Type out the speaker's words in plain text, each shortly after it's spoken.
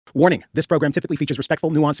Warning, this program typically features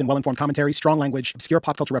respectful, nuanced, and well-informed commentary, strong language, obscure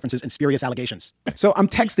pop culture references, and spurious allegations. So I'm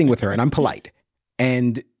texting with her, and I'm polite.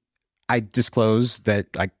 And I disclose that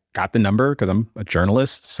I got the number because I'm a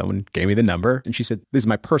journalist. Someone gave me the number, and she said, "This is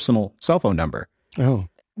my personal cell phone number." Oh.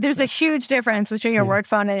 There's a huge difference between your work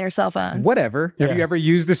phone and your cell phone. Whatever. Have you ever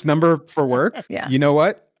used this number for work? Yeah. You know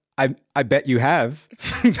what? I bet you have.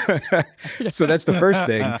 So that's the first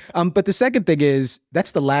thing. But the second thing is,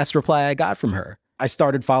 that's the last reply I got from her. I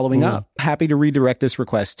started following up. Happy to redirect this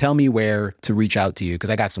request. Tell me where to reach out to you because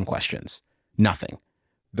I got some questions. Nothing.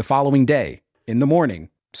 The following day, in the morning,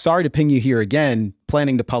 sorry to ping you here again,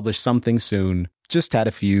 planning to publish something soon. Just had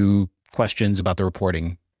a few questions about the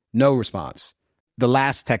reporting. No response. The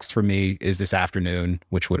last text for me is this afternoon,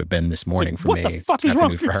 which would have been this morning for me. What the fuck is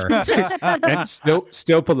wrong with her? And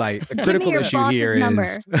still polite. The critical issue here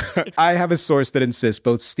is I have a source that insists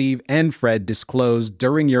both Steve and Fred disclosed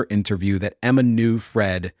during your interview that Emma knew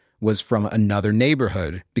Fred was from another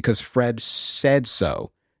neighborhood because Fred said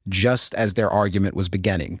so just as their argument was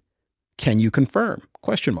beginning. Can you confirm? ?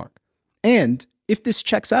 And if this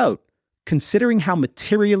checks out, considering how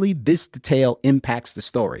materially this detail impacts the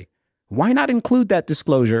story, why not include that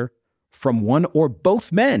disclosure from one or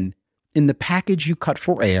both men in the package you cut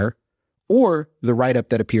for air or the write-up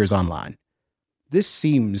that appears online? This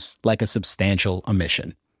seems like a substantial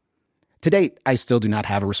omission. To date, I still do not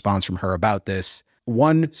have a response from her about this.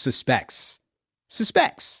 One suspects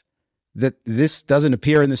that this doesn't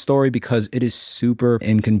appear in the story because it is super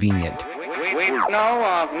inconvenient. We know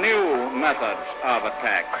of new methods of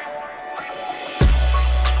attack.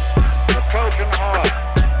 The Trojan horse.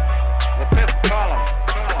 The fifth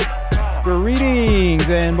column. Greetings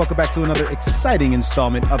and welcome back to another exciting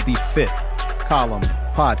installment of the Fifth Column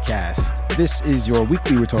Podcast. This is your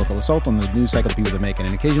weekly rhetorical assault on the news cycle, the people that make it,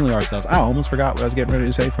 and occasionally ourselves. I almost forgot what I was getting ready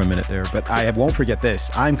to say for a minute there, but I won't forget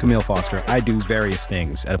this. I'm Camille Foster. I do various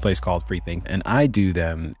things at a place called Free Think, and I do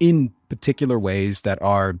them in particular ways that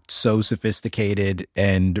are so sophisticated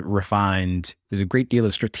and refined. There's a great deal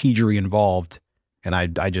of strategery involved. And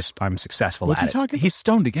I'm successful What's at he it. talking? He's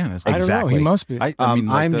stoned again. I don't know. He must be.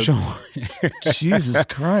 I'm joined. Jesus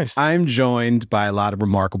Christ. I'm joined by a lot of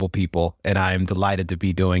remarkable people, and I'm delighted to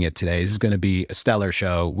be doing it today. This is going to be a stellar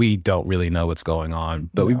show. We don't really know what's going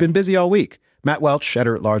on, but we've been busy all week. Matt Welch,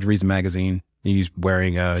 editor-at-large Reason Magazine. He's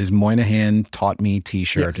wearing his Moynihan Taught Me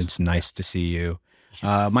t-shirt. Yes. It's nice to see you.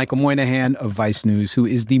 Michael Moynihan of Vice News, who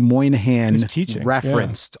is the Moynihan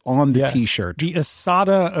referenced on the t-shirt. The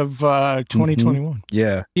Asada of 2021.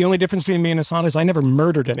 Yeah. The only difference between me and Asada is I never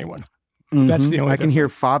murdered anyone. That's the only I can hear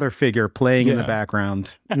father figure playing in the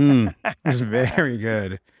background. It's very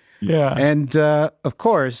good. Yeah. And of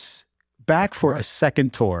course, back for a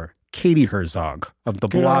second tour, Katie Herzog of the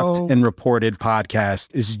Blocked and Reported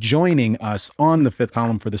podcast is joining us on the Fifth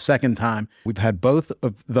Column for the second time. We've had both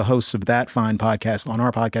of the hosts of that fine podcast on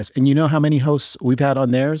our podcast. And you know how many hosts we've had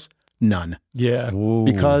on theirs? None. Yeah.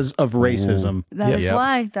 Because of racism. That is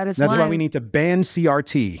why. That's why we need to ban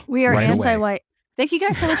CRT. We are right anti-white. away. Thank you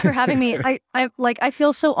guys so much for having me. I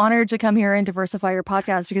feel so honored to come here and diversify your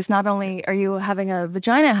podcast because not only are you having a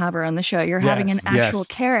vagina haver on the show, you're having an actual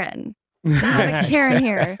Karen. Have a Karen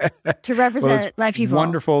here to represent my people.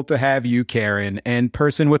 Wonderful to have you, Karen. And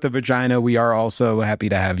person with a vagina, we are also happy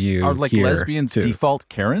to have you. Are like here lesbians too. Default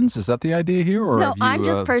Karens? Is that the idea here? Or no, I'm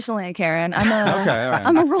just personally a Karen. I'm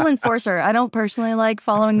I'm a rule enforcer. I don't personally like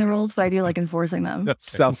following the rules, but I do like enforcing them.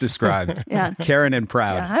 Self-described. Yeah. Karen and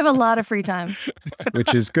proud. Yeah, I have a lot of free time.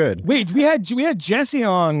 Which is good. Wait, we had Jesse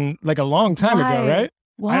on like a long time ago, right?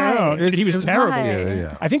 Why? I don't know. He was terrible.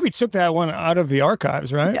 Yeah. I think we took that one out of the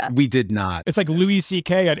archives, right? Yeah. We did not. It's like Louis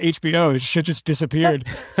C.K. at HBO. This shit just disappeared.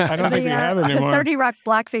 I don't think we have it anymore. The 30 Rock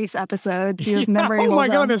Blackface episodes. He was never Oh my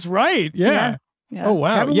God, that's right. Yeah. Oh,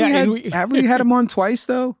 wow. Haven't we had him on twice,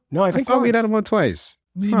 though? No, I thought we'd had him on twice.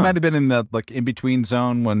 He might have been in the in-between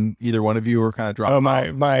zone when either one of you were kind of dropped. Oh,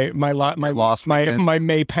 my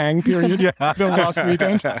May Pang period. The lost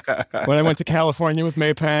weekend. When I went to California with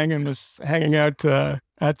May Pang and was hanging out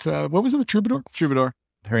at, what was it, Troubadour?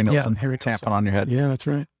 Harry Nilsson. Harry tamping on your head. Yeah, that's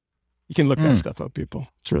right. You can look that stuff up, people.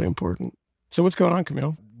 It's really important. So what's going on,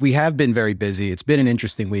 Camille? We have been very busy. It's been an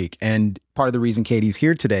interesting week. And part of the reason Katie's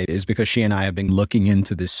here today is because she and I have been looking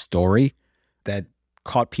into this story that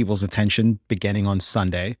caught people's attention beginning on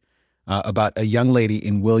Sunday about a young lady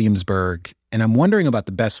in Williamsburg. And I'm wondering about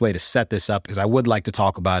the best way to set this up because I would like to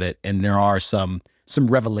talk about it. And there are some some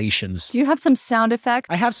revelations. Do you have some sound effects?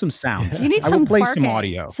 I have some sound. Do you need I some will play barking? some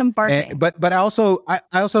audio. Some barking. But I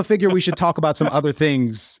also figure we should talk about some other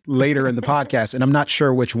things later in the podcast, and I'm not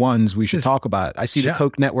sure which ones we should talk about. I see the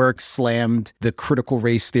Koch network slammed the critical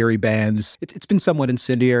race theory bans. It's been somewhat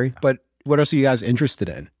incendiary, but what else are you guys interested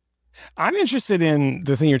in? I'm interested in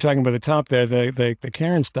the thing you're talking about at the top there, the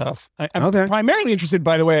Karen stuff. I'm primarily interested,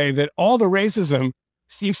 by the way, that all the racism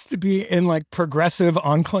seems to be in like progressive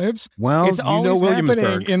enclaves. Well, it's always Williamsburg.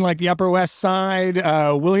 happening in like the Upper West Side,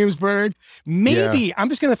 Williamsburg. Maybe, I'm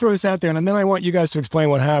just going to throw this out there, and then I want you guys to explain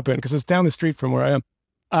what happened, because it's down the street from where I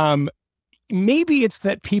am. Maybe it's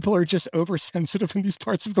that people are just oversensitive in these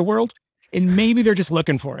parts of the world, and maybe they're just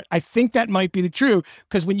looking for it. I think that might be the true,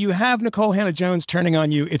 because when you have Nicole Hannah-Jones turning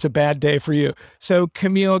on you, it's a bad day for you. So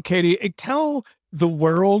Camille, Katie, tell the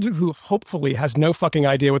world, who hopefully has no fucking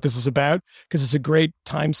idea what this is about, because it's a great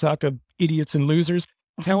time suck of idiots and losers.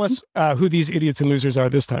 Tell us who these idiots and losers are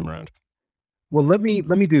this time around. Well, let me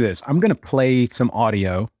do this. I'm going to play some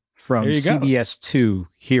audio from CBS 2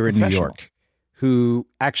 here in New York, who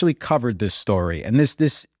actually covered this story. And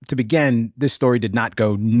this to begin, this story did not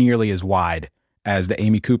go nearly as wide as the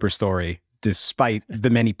Amy Cooper story, despite the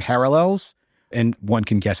many parallels. And one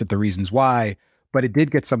can guess at the reasons why, but it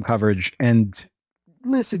did get some coverage. And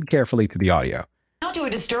listen carefully to the audio. Now to a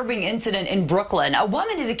disturbing incident in Brooklyn. A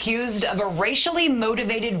woman is accused of a racially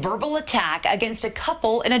motivated verbal attack against a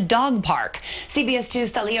couple in a dog park. CBS 2's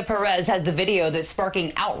Thalia Perez has the video that's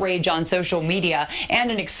sparking outrage on social media and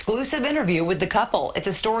an exclusive interview with the couple. It's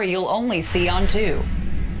a story you'll only see on 2.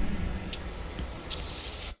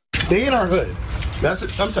 Stay in our hood.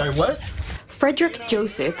 I'm sorry, what? Frederick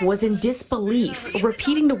Joseph was in disbelief,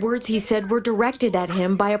 repeating the words he said were directed at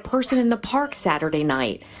him by a person in the park Saturday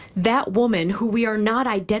night. That woman, who we are not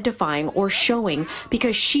identifying or showing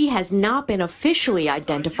because she has not been officially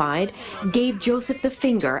identified, gave Joseph the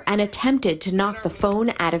finger and attempted to knock the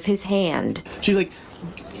phone out of his hand. She's like,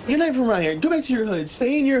 "You're not from around here. Go back to your hood.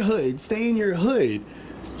 Stay in your hood. Stay in your hood."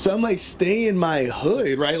 So I'm like, "Stay in my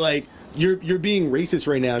hood," right? Like, You're being racist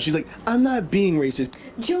right now. She's like, "I'm not being racist."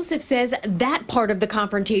 Joseph says that part of the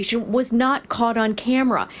confrontation was not caught on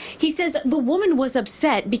camera. He says the woman was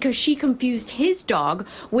upset because she confused his dog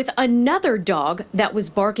with another dog that was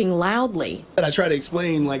barking loudly. And I try to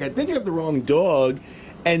explain, like, "I think you have the wrong dog."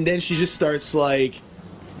 And then she just starts, like,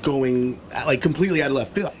 going, like, completely out of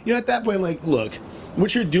left field. You know, at that point, I'm like, "Look,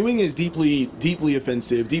 what you're doing is deeply, deeply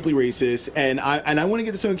offensive, deeply racist, and I want to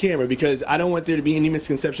get this on camera because I don't want there to be any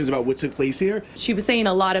misconceptions about what took place here." She was saying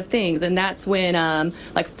a lot of things, and that's when,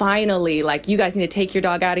 finally, you guys need to take your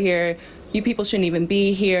dog out of here. You people shouldn't even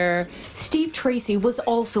be here. Steve Tracy was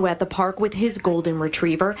also at the park with his golden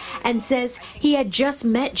retriever and says he had just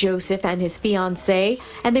met Joseph and his fiancée,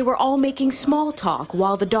 and they were all making small talk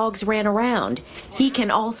while the dogs ran around. He can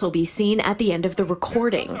also be seen at the end of the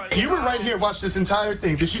recording. You were right here, watch this entire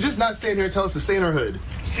thing. Did she just not stand here and tell us to stay in her hood?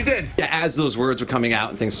 She did. Yeah, as those words were coming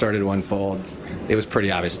out and things started to unfold, it was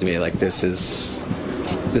pretty obvious to me, like, this is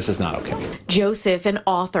not okay. Joseph, an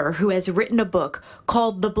author who has written a book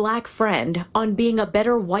called The Black Friend on being a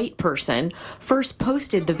better white person, first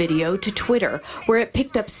posted the video to Twitter, where it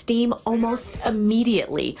picked up steam almost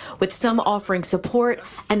immediately, with some offering support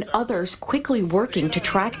and others quickly working to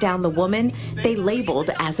track down the woman they labeled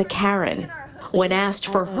as a Karen. When asked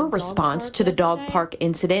for her response to the dog park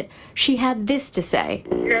incident, she had this to say.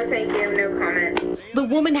 "No, thank you. No comment." The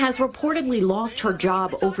woman has reportedly lost her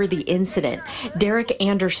job over the incident. Derek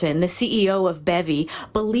Anderson, the CEO of Bevy,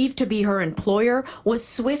 believed to be her employer, was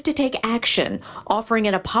swift to take action, offering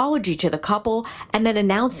an apology to the couple and then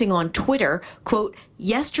announcing on Twitter, quote,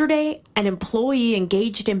 "Yesterday, an employee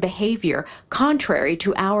engaged in behavior contrary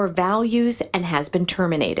to our values and has been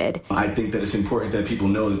terminated." I think that it's important that people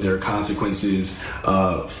know that there are consequences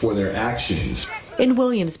for their actions. In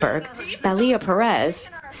Williamsburg, Thalia Perez,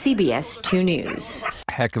 CBS 2 News.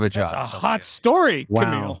 Heck of a job. That's a hot story,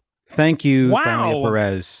 Camille. Thank you, Thalia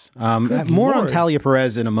Perez. More on Thalia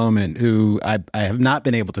Perez in a moment, who I have not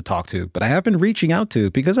been able to talk to, but I have been reaching out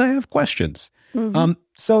to because I have questions. Mm-hmm.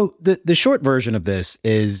 So the short version of this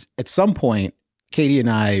is, at some point, Katie and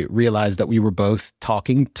I realized that we were both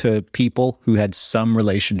talking to people who had some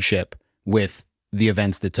relationship with the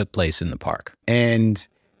events that took place in the park. And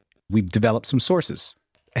we've developed some sources.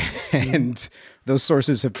 And those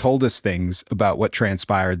sources have told us things about what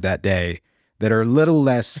transpired that day that are a little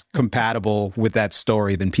less compatible with that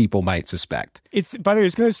story than people might suspect. By the way,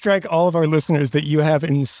 it's going to strike all of our listeners that you have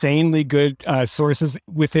insanely good sources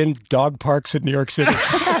within dog parks in New York City.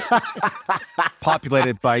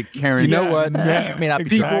 populated by Karen. You know what? Yeah, may not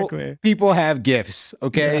be exactly. People have gifts,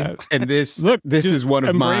 okay? Yeah. And this Just is one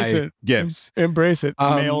of my it. gifts. Embrace it.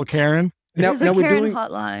 Male Karen. Now There's a we're Karen doing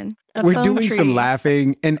hotline. we're doing some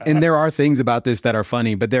laughing, and there are things about this that are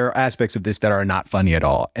funny, but there are aspects of this that are not funny at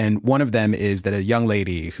all. And one of them is that a young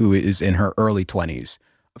lady who is in her early 20s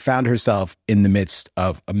found herself in the midst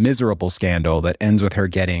of a miserable scandal that ends with her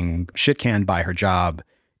getting shit canned by her job.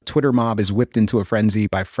 Twitter mob is whipped into a frenzy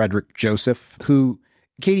by Frederick Joseph, who,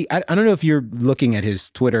 Katie, I don't know if you're looking at his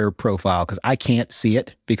Twitter profile, because I can't see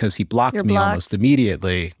it because he blocked me almost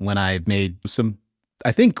immediately when I made some,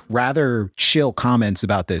 I think, rather chill comments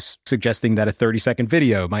about this, suggesting that a 30-second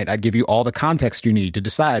video I'd give you all the context you need to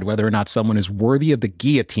decide whether or not someone is worthy of the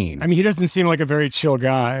guillotine. I mean, he doesn't seem like a very chill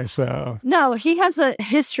guy, so. No, he has a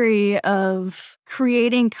history of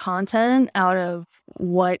creating content out of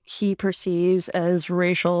what he perceives as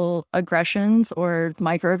racial aggressions or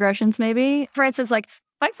microaggressions, maybe. For instance, like,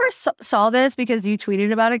 I first saw this because you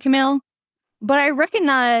tweeted about it, Camille. But I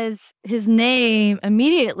recognize his name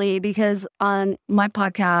immediately because on my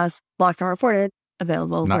podcast, Blocked and Reported,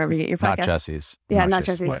 available wherever you get your podcast. Not Jesse's. Yeah, not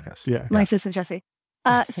Jesse's. Yeah. My assistant, Jesse.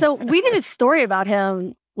 So we did a story about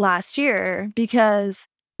him last year because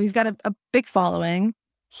he's got a big following.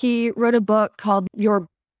 He wrote a book called Your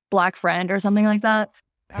Black Friend or something like that.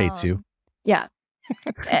 Hates you. Yeah.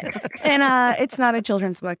 and it's not a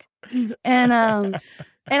children's book. And I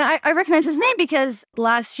recognize his name because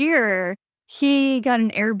last year, he got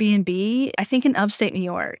an Airbnb, I think in upstate New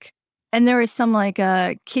York. And there was some like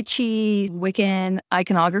kitschy Wiccan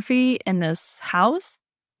iconography in this house.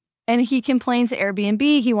 And he complains to Airbnb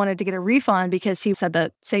he wanted to get a refund because he said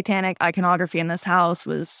that satanic iconography in this house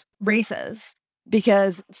was racist.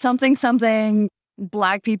 Because something,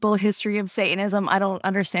 Black people, history of Satanism, I don't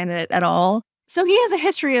understand it at all. So he has a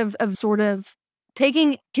history of sort of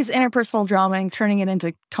taking his interpersonal drama and turning it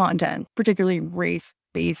into content, particularly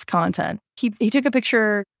race-based content. He took a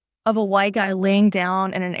picture of a white guy laying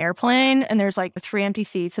down in an airplane, and there's like 3 empty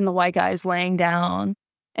seats, and the white guy is laying down.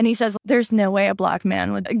 And he says, there's no way a Black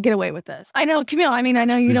man would get away with this. I know, Camille, I mean, I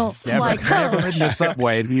know you don't fly coach. The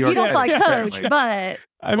subway in New York. You don't fly coach, but...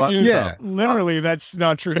 I mean, literally, that's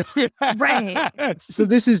not true. Right. So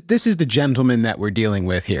this is the gentleman that we're dealing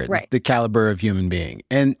with here, right. The caliber of human being.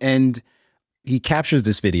 And he captures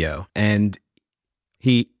this video, and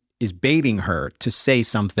he is baiting her to say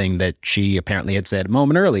something that she apparently had said a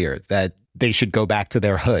moment earlier, that they should go back to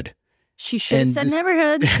their hood. She should have said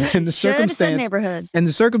neighborhood. And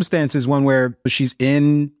the circumstance is one where she's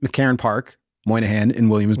in McCarran Park, Moynihan in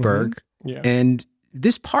Williamsburg. Mm-hmm. Yeah. And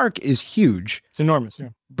this park is huge. It's enormous, yeah.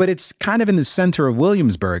 But it's kind of in the center of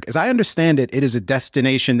Williamsburg. As I understand it, it is a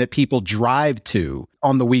destination that people drive to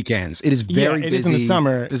on the weekends. It is very busy. It is in the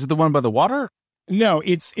summer. Is it the one by the water? No,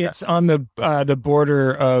 it's on the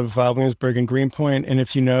border of Williamsburg and Greenpoint. And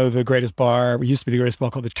if you know the greatest bar, it used to be the greatest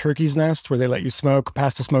bar called the Turkey's Nest, where they let you smoke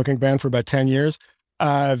past the smoking ban for about 10 years.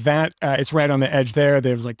 It's right on the edge there.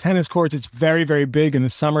 There's like tennis courts. It's very, very big. In the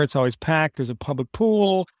summer, it's always packed. There's a public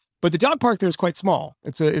pool. But the dog park there is quite small.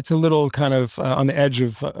 It's a little kind of on the edge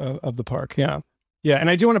of the park. Yeah. Yeah. And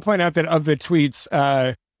I do want to point out that of the tweets,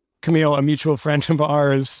 Camille, a mutual friend of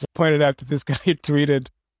ours, pointed out that this guy had tweeted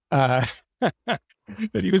that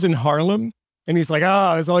he was in Harlem, and he's like,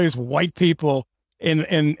 there's all these white people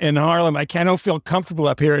in Harlem. I don't feel comfortable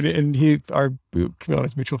up here. And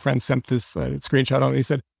Camille's mutual friend sent this screenshot on, and he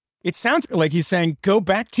said, it sounds like he's saying, go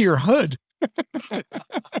back to your hood. I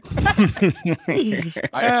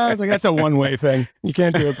was like, that's a one-way thing. You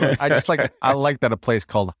can't do it both. I like that a place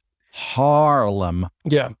called Harlem.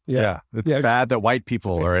 Yeah. It's bad that white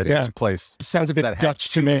people are at this place. It sounds a bit Dutch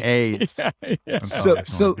to me.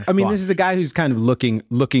 So I mean, this is a guy who's kind of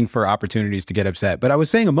looking for opportunities to get upset. But I was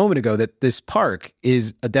saying a moment ago that this park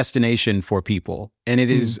is a destination for people, and it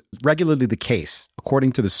is regularly the case,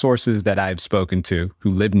 according to the sources that I've spoken to who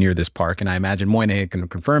live near this park, and I imagine Moynihan can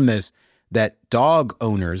confirm this, that dog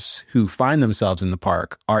owners who find themselves in the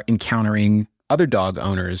park are encountering other dog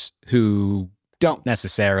owners who don't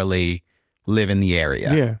necessarily live in the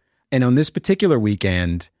area. Yeah. And on this particular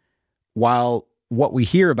weekend, while what we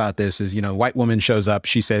hear about this is, white woman shows up,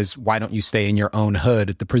 she says, why don't you stay in your own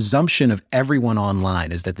hood? The presumption of everyone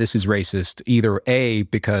online is that this is racist, either A,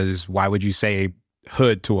 because why would you say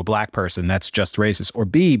hood to a Black person? That's just racist. Or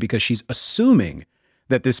B, because she's assuming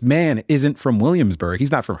that this man isn't from Williamsburg.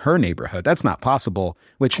 He's not from her neighborhood. That's not possible.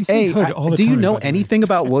 Which, do you know anything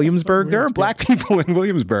about Williamsburg? There are Black people in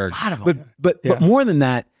Williamsburg. But more than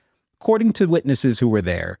that, according to witnesses who were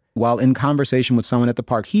there, while in conversation with someone at the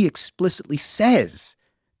park, he explicitly says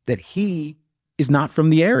that he is not from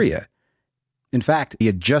the area. In fact, he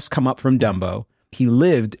had just come up from Dumbo. He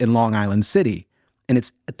lived in Long Island City. And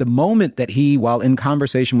it's at the moment that he, while in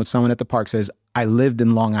conversation with someone at the park, says, I lived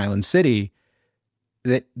in Long Island City,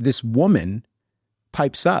 that this woman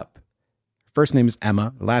pipes up. First name is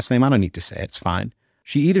Emma. Last name, I don't need to say it. It's fine.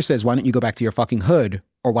 She either says, why don't you go back to your fucking hood,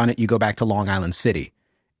 or why don't you go back to Long Island City?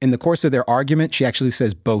 In the course of their argument, she actually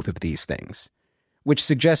says both of these things, which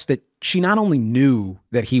suggests that she not only knew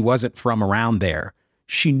that he wasn't from around there,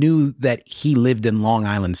 she knew that he lived in Long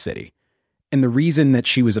Island City. And the reason that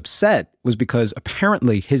she was upset was because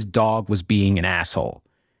apparently his dog was being an asshole.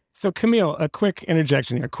 So, Camille, a quick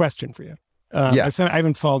interjection here, a question for you. I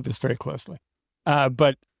haven't followed this very closely,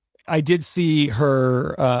 but I did see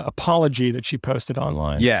her apology that she posted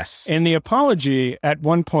online. Yes. And the apology at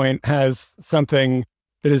one point has something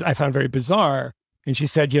that is I found very bizarre. And she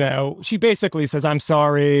said, she basically says, I'm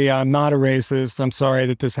sorry, I'm not a racist. I'm sorry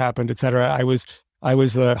that this happened, et cetera. I was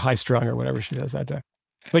high strung or whatever she says that day.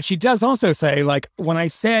 But she does also say, like, when I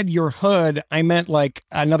said your hood, I meant like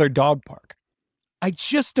another dog park. I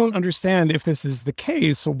just don't understand if this is the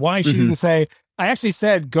case, why she didn't say, I actually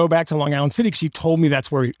said, go back to Long Island City because she told me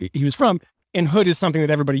that's where he was from. And hood is something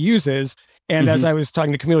that everybody uses. And as I was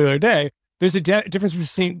talking to Camille the other day, there's a difference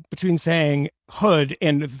between saying hood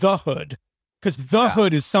and the hood. Because the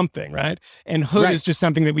hood is something, right? And hood is just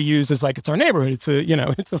something that we use as like, it's our neighborhood. It's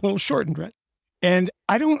it's a little shortened, right? And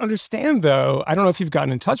I don't understand, though. I don't know if you've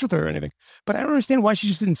gotten in touch with her or anything, but I don't understand why she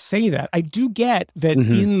just didn't say that. I do get that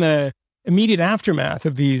in the immediate aftermath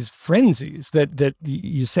of these frenzies that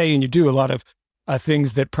you say and you do a lot of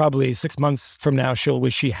things that probably 6 months from now she'll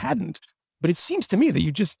wish she hadn't. But it seems to me that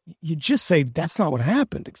you just say that's not what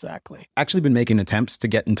happened exactly. Actually been making attempts to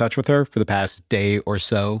get in touch with her for the past day or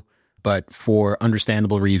so, but for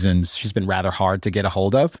understandable reasons, she's been rather hard to get a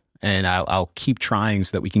hold of. And I'll keep trying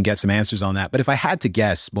so that we can get some answers on that. But if I had to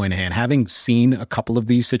guess, Moynihan, having seen a couple of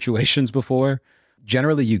these situations before,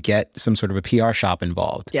 generally you get some sort of a PR shop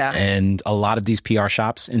involved. Yeah. And a lot of these PR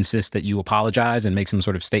shops insist that you apologize and make some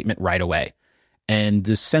sort of statement right away. And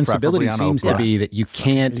the sensibility seems to be that you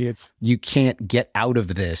can't get out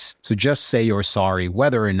of this. So just say you're sorry,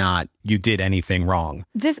 whether or not you did anything wrong.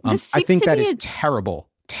 I think that is terrible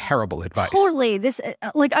advice. Totally.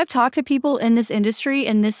 I've talked to people in this industry,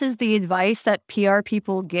 and this is the advice that PR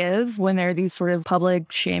people give when there are these sort of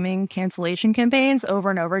public shaming cancellation campaigns over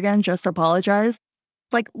and over again. Just apologize.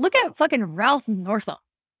 Like, look at fucking Ralph Northam.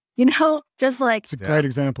 Just like, it's a great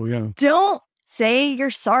example. Yeah. Don't say you're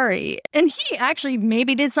sorry. And he actually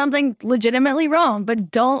maybe did something legitimately wrong, but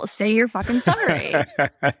don't say you're fucking sorry.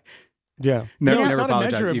 Yeah. Never it's not a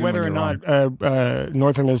measure of whether or not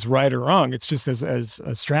Northam is right or wrong. It's just as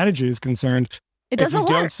a strategy is concerned. It doesn't work.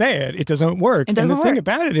 If you don't say it, it doesn't work. And the thing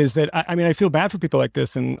about it is that, I feel bad for people like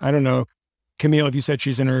this. And I don't know, Camille, if you said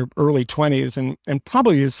she's in her early 20s and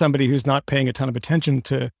probably is somebody who's not paying a ton of attention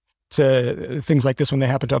to things like this when they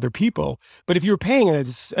happen to other people. But if you're paying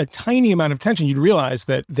a tiny amount of attention, you'd realize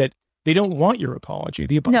that they don't want your apology.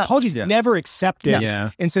 The apology's never accepted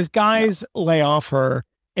and says, guys, lay off her.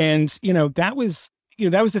 And, that was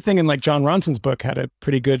the thing in like John Ronson's book had a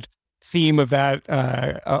pretty good theme of that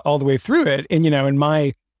all the way through it. And, in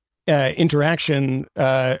my interactions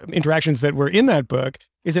that were in that book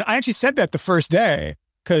is that I actually said that the first day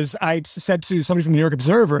because I said to somebody from the New York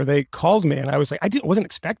Observer, they called me and I was like, wasn't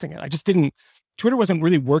expecting it. I just didn't. Twitter wasn't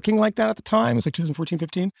really working like that at the time. It was like 2014,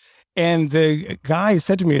 15. And the guy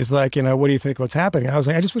said to me, is like, what do you think what's happening? And I was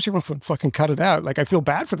like, I just wish everyone would fucking cut it out. Like, I feel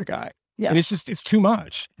bad for the guy. Yeah. And it's too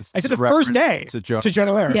much. I said the first day to Joe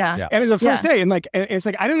Lehrer. Yeah. And it's the first day. And it's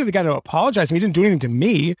like, I don't know the guy to apologize. He didn't do anything to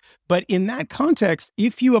me. But in that context,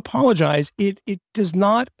 if you apologize, it does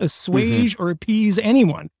not assuage or appease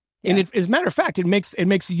anyone. Yeah. And as a matter of fact, it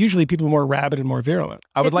makes usually people more rabid and more virulent.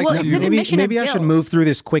 I would maybe I should move through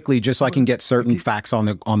this quickly just so I can get certain facts on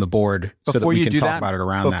the board so that we can talk about it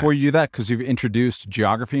around that. Before you do that, because you've introduced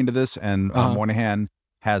geography into this and Moynihan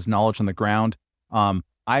has knowledge on the ground.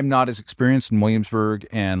 I'm not as experienced in Williamsburg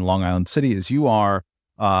and Long Island City as you are.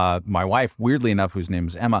 My wife, weirdly enough, whose name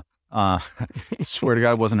is Emma, swear to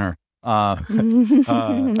God, it wasn't her. I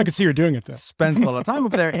could see her doing it though. Spends a lot of time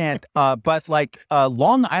over there. And but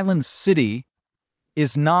Long Island City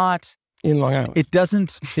is not in Long Island. It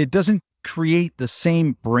doesn't create the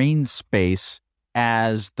same brain space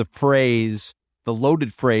as the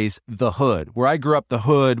loaded phrase, the hood. Where I grew up, the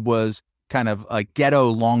hood was kind of a ghetto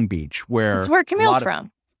Long Beach, where it's where Camille's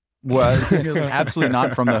from. was absolutely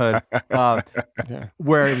not from the hood,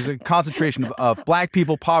 where it was a concentration of black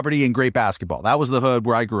people, poverty, and great basketball. That was the hood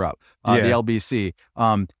where I grew up, the LBC.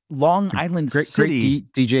 Long Island City.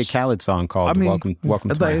 Great DJ Khaled song called Welcome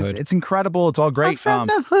to My Hood. It's incredible. It's all great. But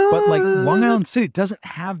like Long Island City doesn't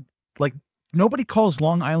have, like, nobody calls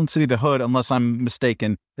Long Island City the hood unless I'm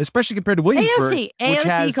mistaken, especially compared to Williamsburg.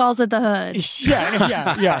 AOC calls it the hood.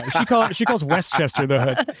 Yeah. She calls Westchester the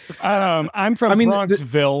hood. I'm from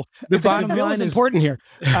Bronxville. The bottom line is important here.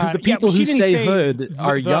 The people who say hood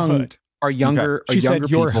are younger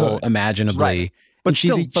people hood. imaginably. Right. But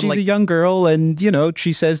she's a young girl, and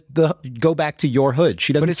she says go back to your hood.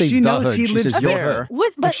 She doesn't say the hood. She says your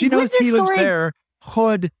hood. If she knows he lives there,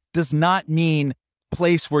 hood does not mean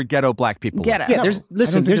place where ghetto black people live. Yeah, there's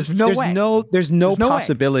no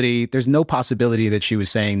possibility that she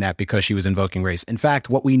was saying that because she was invoking race. In fact,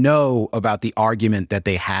 what we know about the argument that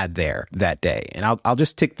they had there that day, and I'll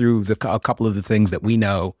just tick through a couple of the things that we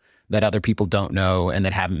know that other people don't know and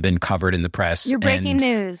that haven't been covered in the press. You're breaking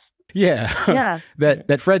news. Yeah.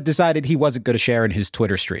 that Fred decided he wasn't going to share in his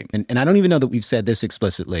Twitter stream. And I don't even know that we've said this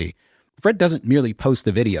explicitly. Fred doesn't merely post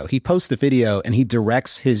the video. He posts the video and he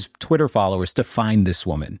directs his Twitter followers to find this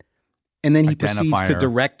woman. And then he proceeds to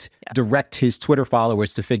direct his Twitter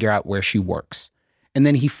followers to figure out where she works. And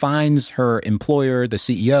then he finds her employer, the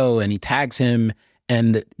CEO, and he tags him,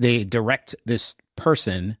 and they direct this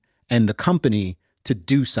person and the company to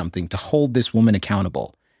do something, to hold this woman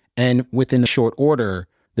accountable. And within a short order,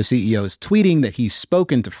 the CEO is tweeting that he's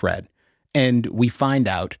spoken to Fred, and we find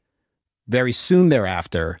out very soon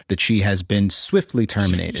thereafter that she has been swiftly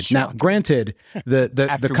terminated. Now, granted, the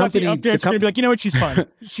company going to be like, you know what, she's fine.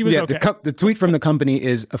 She was okay. The tweet from the company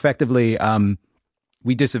is effectively,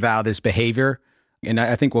 we disavow this behavior. And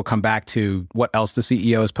I think we'll come back to what else the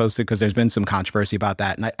CEO has posted, because there's been some controversy about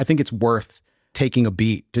that. And I think it's worth taking a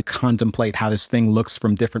beat to contemplate how this thing looks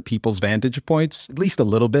from different people's vantage points, at least a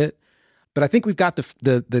little bit. But I think we've got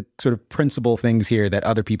the sort of principal things here that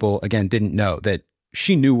other people, again, didn't know, that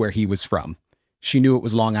she knew where he was from. She knew it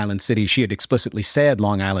was Long Island City. She had explicitly said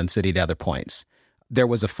Long Island City at other points. There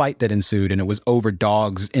was a fight that ensued, and it was over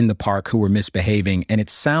dogs in the park who were misbehaving. And it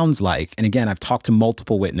sounds like, and again, I've talked to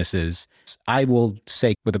multiple witnesses, I will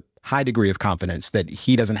say with a high degree of confidence that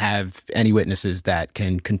he doesn't have any witnesses that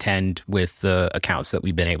can contend with the accounts that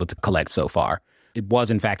we've been able to collect so far. It was,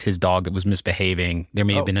 in fact, his dog that was misbehaving. There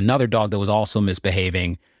may have been another dog that was also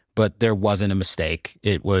misbehaving, but there wasn't a mistake.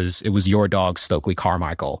 It was your dog, Stokely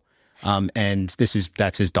Carmichael. And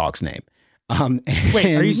that's his dog's name.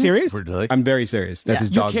 Wait, are you serious? I'm very serious. That's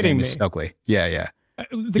his dog's name is Stokely. Yeah.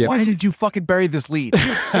 Why did you fucking bury this lead?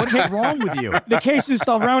 What is wrong with you? The case is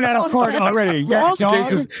still thrown out of court already.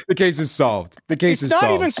 The case is solved. It's not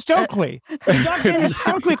even Stokely. The dog's name is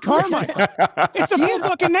Stokely Carmichael. It's the full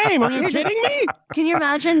fucking name. Are you kidding me? Can you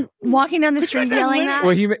imagine walking down the street yelling that?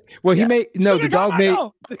 The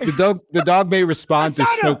dog may respond to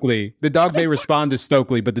Stokely. The dog may respond to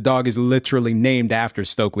Stokely, but the dog is literally named after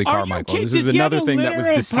Stokely Carmichael. This is another thing that was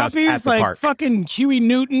discussed at the park. Fucking Huey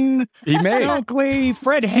Newton, Stokely,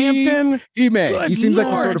 Fred Hampton. He may. He seems like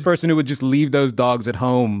the sort of person who would just leave those dogs at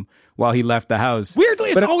home while he left the house.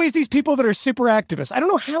 Weirdly, it's always these people that are super activists. I don't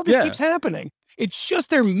know how this keeps happening. It's just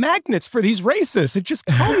they're magnets for these racists. It just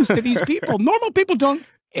comes to these people. Normal people don't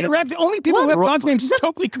interact. The only people who have dogs named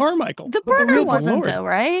Stokely Carmichael. The burner wasn't, though,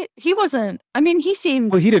 right? He wasn't. I mean, he seems...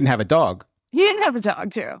 Well, he didn't have a dog. He didn't have a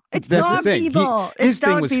dog, too. It's That's dog people. His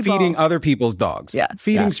thing was feeding other people's dogs. Yeah.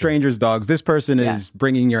 Feeding strangers' dogs. This person is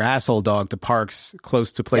bringing your asshole dog to parks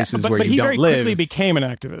close to places where you don't live. But he very quickly became an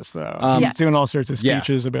activist, though. He's doing all sorts of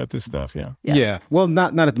speeches about this stuff, Yeah. Well,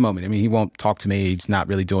 not at the moment. I mean, he won't talk to me. He's not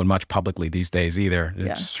really doing much publicly these days either.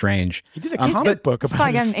 It's strange. He did a comic book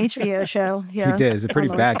about it. It's like an HBO show. Yeah. He did. It's a pretty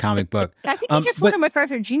bad comic book. I think he just won a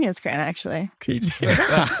MacArthur Genius Grant, actually.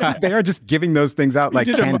 They are just giving those things out like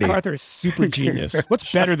candy. MacArthur Super Genius.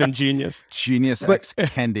 What's better than genius? Genius X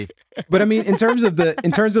candy. But I mean, in terms of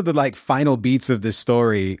the like final beats of this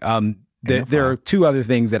story, there are two other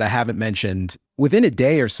things that I haven't mentioned. Within a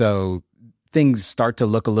day or so, things start to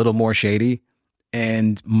look a little more shady.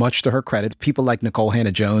 And much to her credit, people like Nicole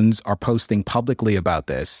Hannah-Jones are posting publicly about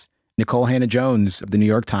this. Nicole Hannah-Jones of the New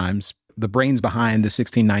York Times, the brains behind the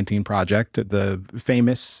 1619 Project, the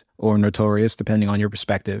famous or notorious, depending on your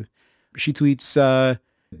perspective. She tweets,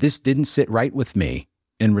 "This didn't sit right with me,"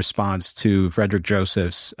 in response to Frederick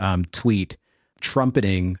Joseph's tweet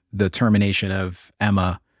trumpeting the termination of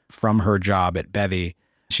Emma from her job at Bevy.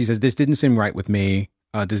 She says, "This didn't seem right with me.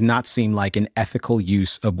 Does not seem like an ethical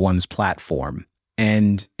use of one's platform."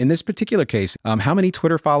 And in this particular case, how many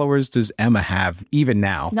Twitter followers does Emma have even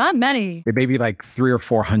now? Not many. It may be like 300 or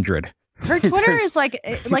 400. Her Twitter is like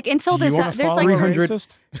until this. There's like 300.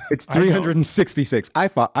 It's 366. I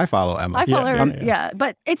follow Emma. I follow her. Yeah,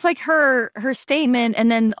 but it's like her statement,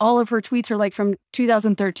 and then all of her tweets are like from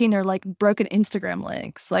 2013. They're like broken Instagram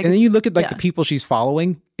links. Like, and then you look at like the people she's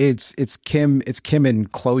following. It's Kim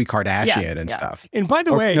and Khloe Kardashian and stuff. And by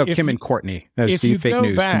the way, Kim and Courtney. Fake news.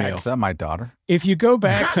 Camille. Is that my daughter? If you go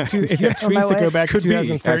back to if you have tweets that go back to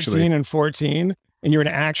 2013 and 14. And you're an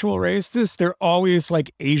actual racist, they're always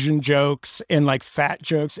like Asian jokes and like fat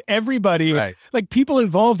jokes. Everybody, like people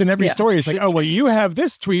involved in every story is like, oh, well, you have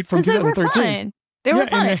this tweet from 2013. They were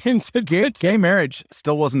fine. Gay marriage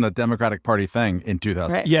still wasn't a Democratic Party thing in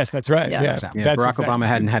 2000. Right. Yes, that's right. Yeah. Barack Obama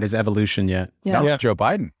hadn't had his evolution yet. Yeah. No, Joe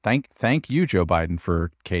Biden. Thank you, Joe Biden,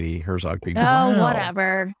 for Katie Herzog being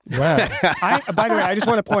whatever. Wow. By the way, I just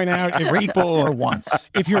want to point out,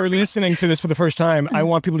 if you're listening to this for the first time, I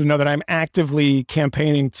want people to know that I'm actively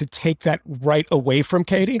campaigning to take that right away from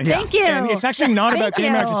Katie. Thank you. And it's actually not about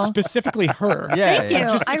gay marriage, it's specifically her. Thank you.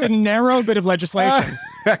 It's a narrow bit of legislation.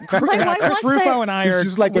 Chris Rufo and I it's are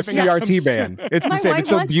just like a CRT ban. It's the same. It's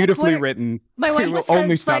so beautifully written. My wife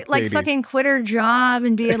wants to fucking quit her job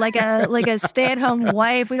and be like a stay-at-home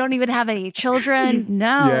wife. We don't even have any children.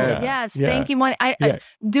 No. Yes. Thank you, money.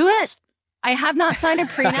 Do it. I have not signed a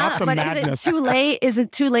prenup, but is it too late? Is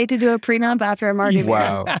it too late to do a prenup after a market?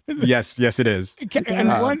 Wow. Yes, it is.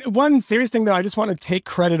 And one serious thing, though, I just want to take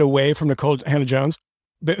credit away from Nicole Hannah-Jones,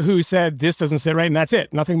 but who said this doesn't sit right, and that's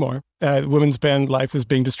it, nothing more. Women's bend life is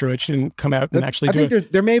being destroyed. She didn't come out and actually do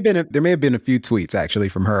it. There may have been a few tweets actually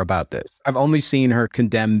from her about this. I've only seen her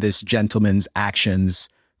condemn this gentleman's actions,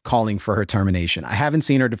 calling for her termination. I haven't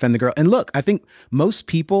seen her defend the girl. And look, I think most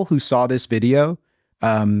people who saw this video,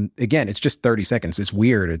 again, it's just 30 seconds. It's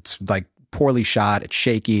weird. It's like poorly shot. It's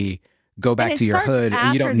shaky. Go back to your hood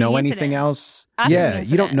and you don't know anything else.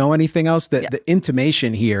 You don't know anything else. The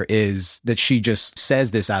intimation here is that she just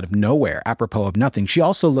says this out of nowhere, apropos of nothing. She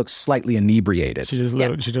also looks slightly inebriated. She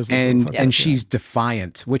does. And she's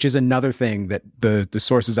defiant, which is another thing that the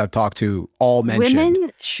sources I've talked to all mentioned.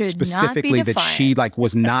 Women should specifically not be that she like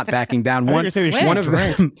was not backing down. One of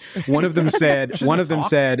them said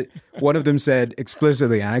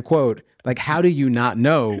explicitly, and I quote, like, how do you not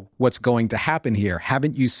know what's going to happen here?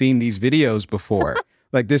 Haven't you seen these videos before?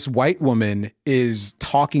 Like, this white woman is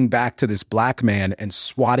talking back to this black man and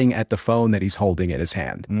swatting at the phone that he's holding in his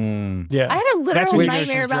hand. Yeah, I had a literal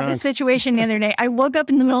nightmare about this situation the other night. I woke up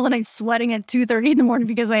in the middle of the night sweating at 2:30 in the morning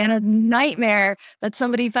because I had a nightmare that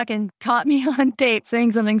somebody fucking caught me on tape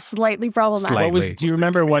saying something slightly problematic. Do you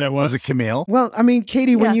remember what it was? Was it Camille? Well, I mean,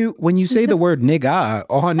 Katie, when you say the word nigga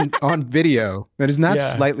on video, that is not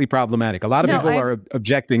slightly problematic. A lot of people are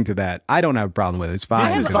objecting to that. I don't have a problem with it. It's fine.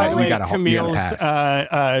 This is, by the way, Camille's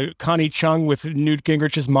Connie Chung with Newt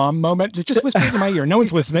Gingrich's mom moment. Just whisper in my ear. No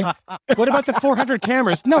one's listening. What about the 400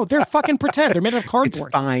 cameras? No, they're fucking pretend. They're made out of cardboard.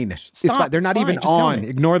 It's fine. It's fine. They're not even on.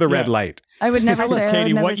 Ignore the red light. I would never tell us,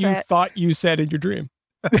 Katie, what you it. thought you said in your dream.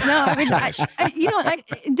 No,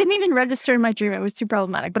 it didn't even register in my dream. It was too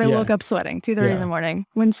problematic. But I woke up sweating 2:30 in the morning.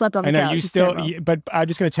 When slept on the couch. I know but I'm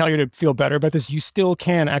just going to tell you to feel better about this. You still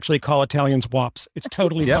can actually call Italians wops. It's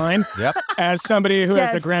totally fine. Yep. As somebody who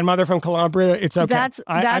has a grandmother from Calabria, it's okay.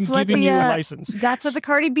 I'm giving you a license. That's what the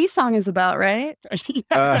Cardi B song is about, right?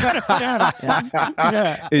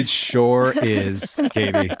 It sure is,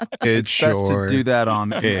 Katie. It's best to do that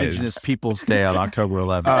on Indigenous Peoples Day on October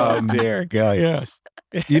 11th. Oh dear God, yes.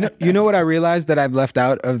 You know what I realized that I've left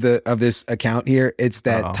out of this account here? It's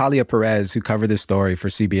that Talia Perez, who covered this story for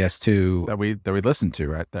CBS2, that we listened to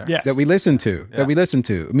right there. Yes. That we listened to. I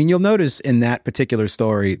mean, you'll notice in that particular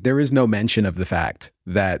story, there is no mention of the fact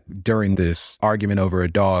that during this argument over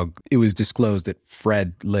a dog, it was disclosed that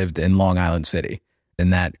Fred lived in Long Island City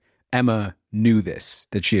and that Emma knew this,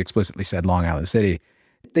 that she explicitly said Long Island City.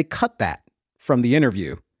 They cut that from the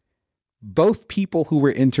interview. Both people who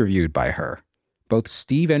were interviewed by her, both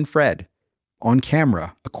Steve and Fred, on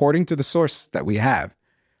camera, according to the source that we have,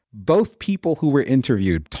 both people who were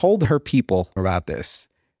interviewed told her people about this.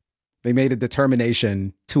 They made a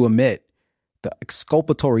determination to omit the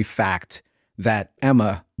exculpatory fact that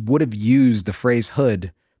Emma would have used the phrase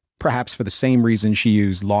hood, perhaps for the same reason she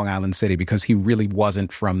used Long Island City, because he really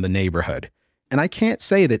wasn't from the neighborhood. And I can't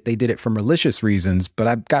say that they did it for malicious reasons, but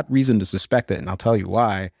I've got reason to suspect it, and I'll tell you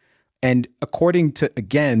why. And according to,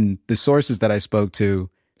 again, the sources that I spoke to,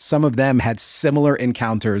 some of them had similar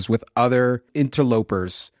encounters with other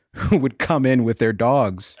interlopers who would come in with their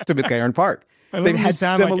dogs to McLaren Park. They've had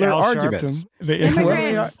similar arguments.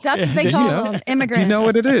 Immigrants. That's what they call them. Immigrants. You know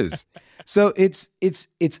what it is. So it's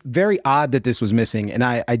very odd that this was missing. And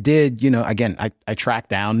I did, again, I tracked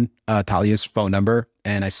down Talia's phone number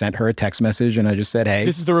and I sent her a text message and I just said, hey.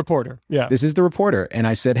 This is the reporter. Yeah. This is the reporter. And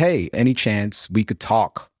I said, hey, any chance we could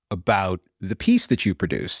talk about the piece that you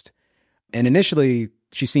produced? And initially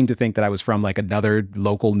she seemed to think that I was from like another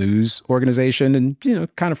local news organization and,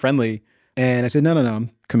 kind of friendly. And I said, no, I'm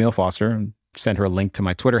Camille Foster, and sent her a link to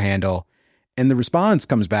my Twitter handle. And the response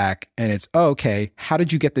comes back and it's, oh, okay, how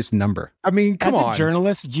did you get this number? I mean, come on. As a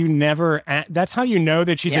journalist, you never, that's how you know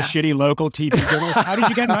that she's a shitty local TV journalist. How did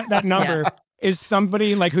you get that number? Is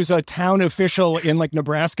somebody like who's a town official in like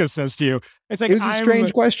Nebraska says to you. It's like, it was a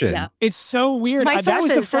strange question. Yeah. It's so weird. My That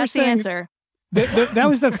was the first thing. Answer. That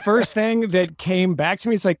was the first thing that came back to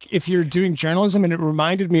me. It's like, if you're doing journalism, and it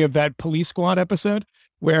reminded me of that Police Squad episode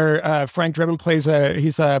where Frank Drebin plays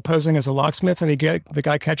he's posing as a locksmith, and the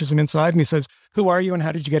guy catches him inside and he says, who are you and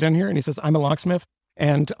how did you get in here? And he says, I'm a locksmith.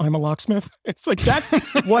 And I'm a locksmith. It's like, that's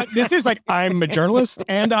what this is. Like, I'm a journalist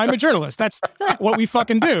and I'm a journalist. That's what we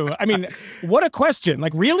fucking do. I mean, what a question.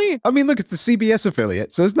 Like, really? I mean, look, it's the CBS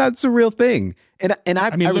affiliate, so it's a real thing. And I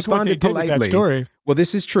responded politely. That story. Well,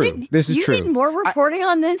 this is true. This is true. You need more reporting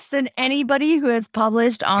on this than anybody who has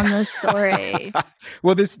published on this story.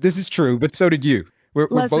 Well, this is true, but so did you. We're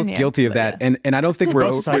both guilty of that. And I don't think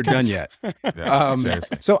we're done yet.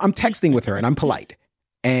 So I'm texting with her and I'm polite.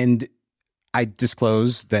 And I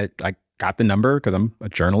disclosed that I got the number because I'm a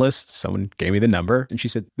journalist. Someone gave me the number and she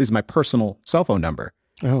said, this is my personal cell phone number.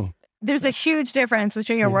 Oh. There's a huge difference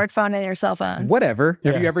between your work phone and your cell phone. Whatever.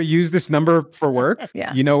 Yeah. Have you ever used this number for work?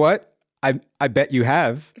 Yeah. You know what? I bet you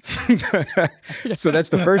have. So that's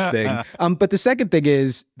the first thing. But the second thing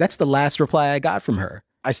is, that's the last reply I got from her.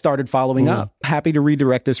 I started following up. Happy to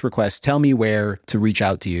redirect this request. Tell me where to reach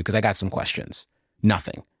out to you because I got some questions.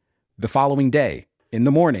 Nothing. The following day, in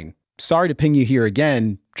the morning, sorry to ping you here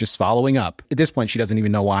again, just following up. At this point, she doesn't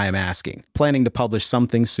even know why I'm asking. Planning to publish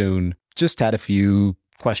something soon. Just had a few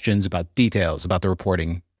questions about details about the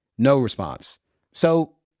reporting. No response.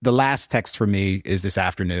 So the last text from me is this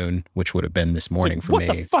afternoon, which would have been this morning for me.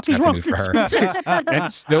 What the fuck is wrong with her?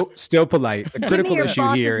 And still polite. The critical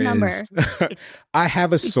issue here is I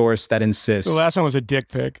have a source that insists. The last one was a dick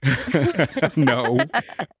pic. No.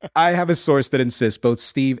 I have a source that insists both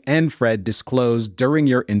Steve and Fred disclosed during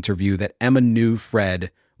your interview that Emma knew Fred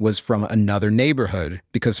was from another neighborhood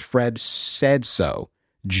because Fred said so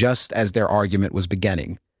just as their argument was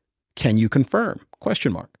beginning. Can you confirm? ?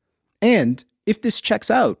 And if this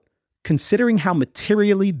checks out, considering how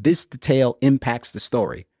materially this detail impacts the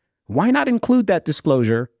story, why not include that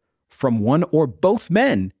disclosure from one or both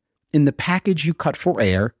men in the package you cut for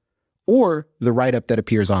air or the write-up that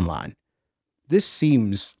appears online? This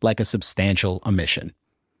seems like a substantial omission.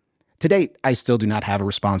 To date, I still do not have a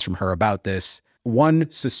response from her about this. One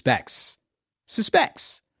suspects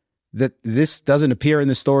that this doesn't appear in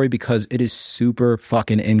the story because it is super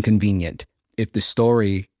fucking inconvenient. If the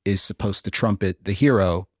story is supposed to trumpet the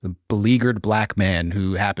hero, the beleaguered black man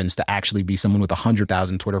who happens to actually be someone with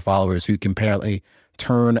 100,000 Twitter followers who can apparently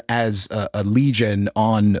turn as a legion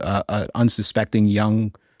on an unsuspecting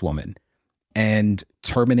young woman and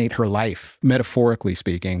terminate her life, metaphorically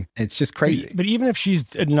speaking. It's just crazy. But even if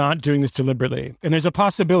she's not doing this deliberately, and there's a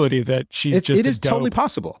possibility that she's just it is totally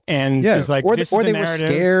possible. And is like, or this they is the were narrative.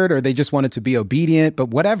 Scared, or they just wanted to be obedient, but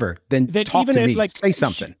whatever. Then talk to me, say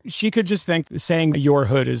something. She could just think saying your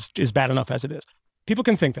hood is bad enough as it is. People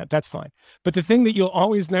can think that, that's fine. But the thing that you'll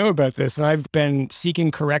always know about this, and I've been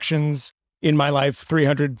seeking corrections in my life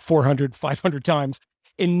 300, 400, 500 times,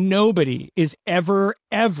 and nobody is ever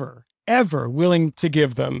willing to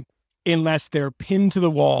give them unless they're pinned to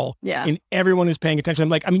the wall and everyone is paying attention.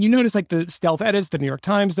 Like, I mean, you notice like the stealth edits the New York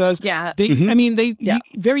Times does. Yeah.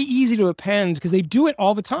 Very easy to append because they do it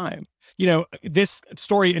all the time. You know, this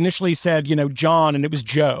story initially said, John, and it was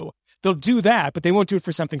Joe. They'll do that, but they won't do it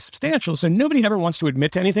for something substantial. So nobody ever wants to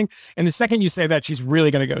admit to anything. And the second you say that, she's really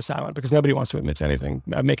going to go silent because nobody wants to admit to anything,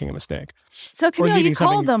 making a mistake. So Camille, you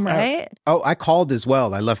called them, right? Oh, I called as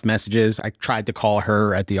well. I left messages. I tried to call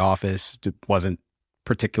her at the office. It wasn't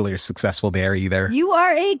particularly successful there either. You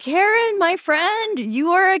are a Karen, my friend. You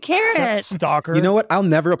are a Karen. Stalker. You know what? I'll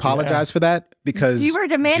never apologize for that because you were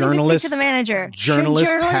demanding to speak to the manager.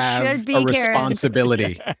 Journalists have a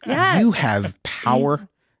responsibility. Yes. You have power.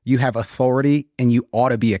 You have authority and you ought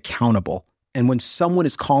to be accountable. And when someone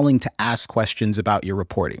is calling to ask questions about your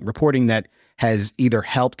reporting that has either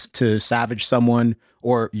helped to savage someone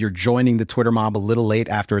or you're joining the Twitter mob a little late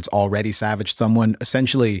after it's already savaged someone,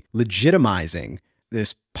 essentially legitimizing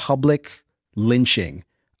this public lynching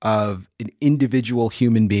of an individual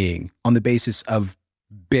human being on the basis of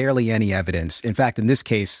barely any evidence. In fact, in this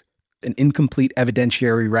case, an incomplete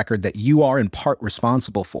evidentiary record that you are in part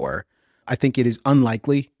responsible for, I think it is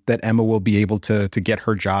unlikely that Emma will be able to get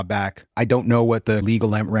her job back. I don't know what the legal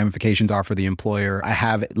ramifications are for the employer. I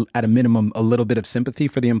have, at a minimum, a little bit of sympathy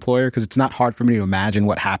for the employer because it's not hard for me to imagine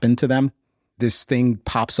what happened to them. This thing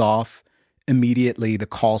pops off. Immediately, the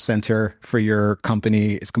call center for your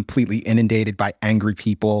company is completely inundated by angry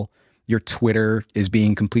people. Your Twitter is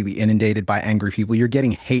being completely inundated by angry people. You're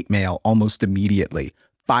getting hate mail almost immediately.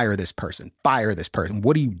 Fire this person. Fire this person.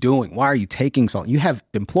 What are you doing? Why are you taking so long? You have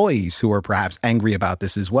employees who are perhaps angry about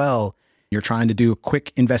this as well. You're trying to do a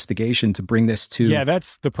quick investigation to bring this to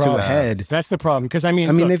that's the problem. To a head. That's the problem. Because I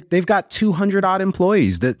mean, they've got 200 odd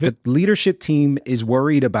employees. The leadership team is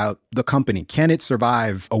worried about the company. Can it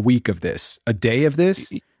survive a week of this, a day of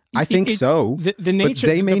this? I think so. The nature,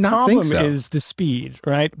 but they may the not problem think so. Is the speed,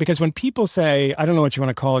 right? Because when people say, I don't know what you want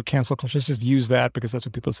to call it, cancel culture, let's just use that because that's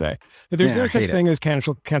what people say. But there's no such thing as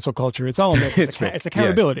cancel culture. It's all it's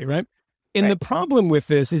accountability, right? And the problem with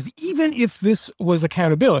this is even if this was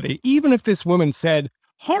accountability, even if this woman said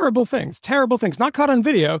horrible things, terrible things, not caught on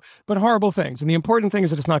video, but horrible things. And the important thing is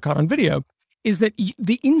that it's not caught on video, is that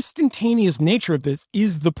the instantaneous nature of this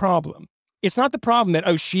is the problem. It's not the problem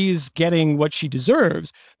that, she's getting what she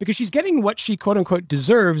deserves, because she's getting what she, quote unquote,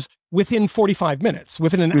 deserves within 45 minutes,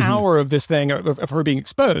 within an hour of this thing, of her being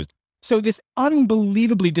exposed. So this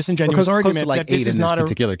unbelievably disingenuous argument like that this is not a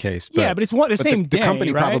particular case. But it's the same day. The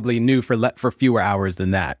company right? probably knew for fewer hours than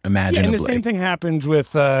that, imaginably. Yeah, and the same thing happened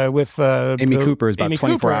with Amy Cooper is about Amy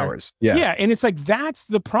 24 Cooper. hours. Yeah, and it's like that's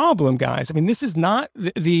the problem, guys. I mean, this is not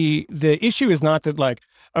the issue is not that like,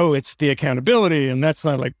 it's the accountability, and that's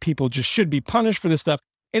not like people just should be punished for this stuff.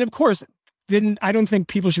 And of course, then I don't think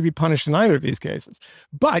people should be punished in either of these cases.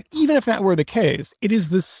 But even if that were the case, it is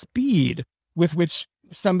the speed with which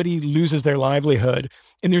somebody loses their livelihood,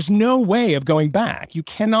 and there's no way of going back. You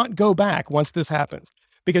cannot go back once this happens,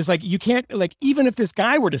 because like you can't, like, even if this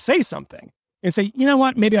guy were to say something and say, you know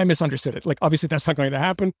what, maybe I misunderstood it. Like, obviously that's not going to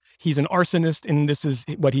happen. He's an arsonist and this is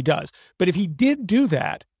what he does. But if he did do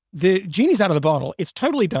that, the genie's out of the bottle. It's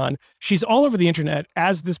totally done. She's all over the internet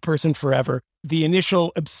as this person forever. The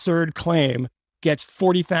initial absurd claim gets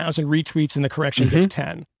 40,000 retweets and the correction gets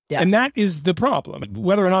 10. Yeah. And that is the problem,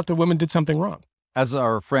 whether or not the woman did something wrong. As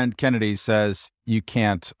our friend Kennedy says, you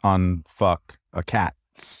can't unfuck a cat.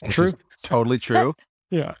 True. Totally true.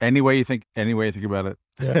 Yeah. Any way you think about it.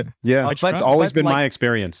 Yeah. That's always been my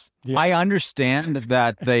experience. Yeah. I understand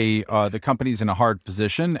that the company's in a hard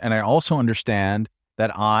position. And I also understand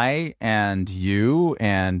that I and you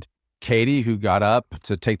and Katie, who got up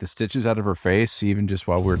to take the stitches out of her face, even just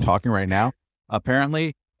while we're talking right now,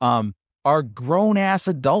 apparently, are grown-ass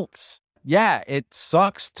adults. Yeah, it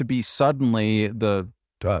sucks to be suddenly the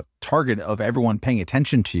target of everyone paying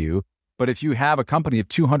attention to you. But if you have a company of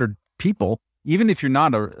 200 people, even if you're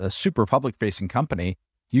not a super public-facing company,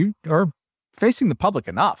 you are facing the public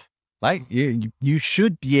enough. Like you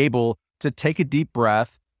should be able to take a deep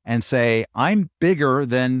breath and say, I'm bigger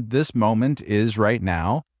than this moment is right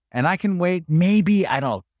now. And I can wait maybe,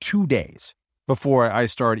 2 days before I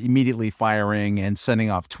start immediately firing and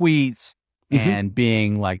sending off tweets and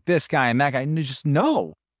being like this guy and that guy. And just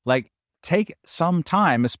know, like, take some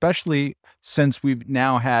time, especially since we've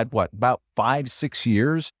now had, about 5-6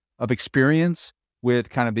 years of experience with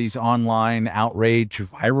kind of these online outrage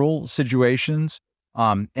viral situations,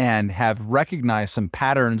 and have recognized some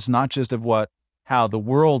patterns, not just of how the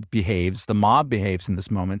world behaves, the mob behaves in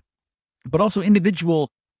this moment, but also individual,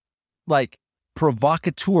 like,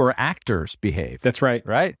 provocateur actors behave. That's right.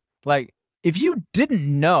 Right? Like, if you didn't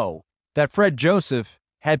know that Fred Joseph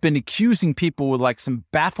had been accusing people with like some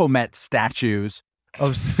Baphomet statues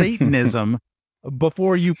of Satanism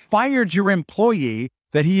before you fired your employee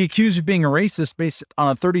that he accused of being a racist based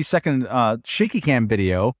on a 30-second shaky cam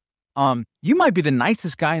video, you might be the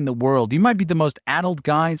nicest guy in the world. You might be the most adult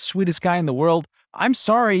guy, sweetest guy in the world. I'm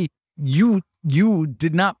sorry, you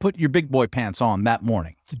did not put your big boy pants on that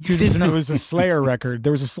morning. Dude, there was a Slayer record.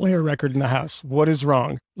 There was a Slayer record in the house. What is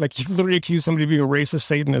wrong? Like, you literally accuse somebody of being a racist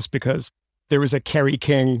Satanist because there was a Kerry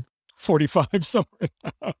King 45 somewhere in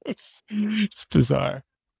the house. It's bizarre.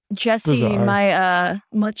 Jesse, my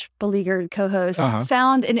much beleaguered co-host,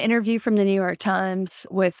 found an interview from the New York Times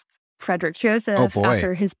with Frederick Joseph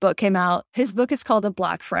after his book came out. His book is called The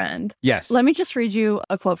Black Friend. Yes. Let me just read you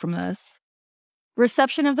a quote from this.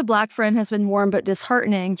 Reception of The Black Friend has been warm but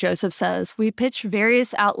disheartening, Joseph says. We pitched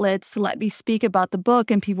various outlets to let me speak about the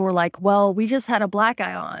book, and people were like, well, we just had a black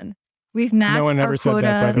guy on. We've maxed no one ever our said quota.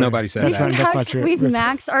 that, by the way. Nobody said that. That's not true. We've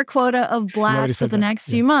maxed our quota of blacks for the next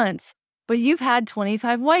few months, but you've had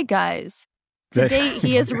 25 white guys. To date,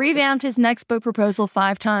 he has revamped his next book proposal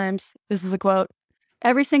 5 times. This is a quote.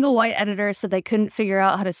 Every single white editor said they couldn't figure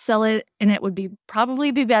out how to sell it, and it would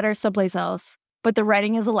probably be better someplace else. But the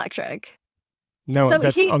writing is electric. No, none of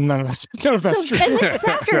that's true.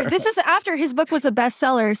 And this is after his book was a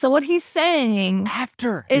bestseller. So what he's saying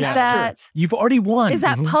is that you've already won. Is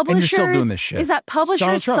that publishers, and you're still doing this shit. Is that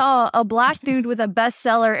publishers saw a black dude with a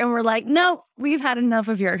bestseller and were like, no, we've had enough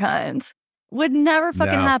of your kind. Would never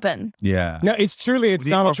fucking happen. Yeah. No, it's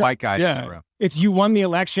Donald Trump. White guy. Yeah. It's you won the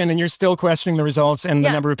election and you're still questioning the results and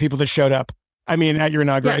the number of people that showed up. I mean, at your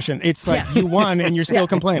inauguration. It's like you won and you're still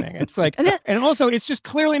complaining. It's like, and also it's just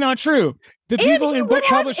clearly not true. The people in book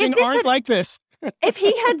publishing aren't like this.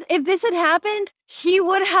 If this had happened, he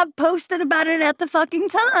would have posted about it at the fucking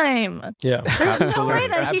time. Yeah. There's no way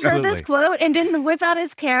that he heard this quote and didn't whip out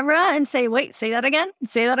his camera and say, wait, say that again?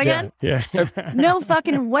 Say that again? Yeah. No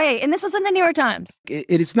fucking way. And this was in the New York Times.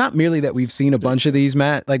 It's not merely that we've seen a bunch of these,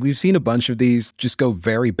 Matt. Like, we've seen a bunch of these just go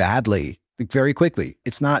very badly, like, very quickly.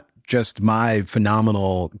 It's not just my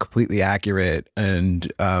phenomenal, completely accurate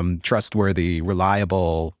and trustworthy,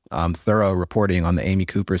 reliable, thorough reporting on the Amy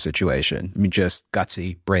Cooper situation. I mean, just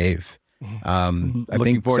gutsy, brave. I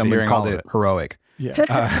think someone called it heroic. Yeah.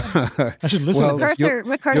 I should listen to this.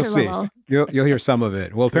 MacArthur see. level. You'll hear some of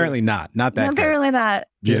it. Well, apparently not that good. Apparently not.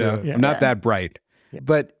 Not that bright.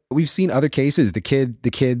 But we've seen other cases. The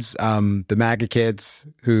kids, the MAGA kids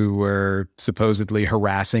who were supposedly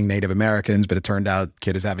harassing Native Americans, but it turned out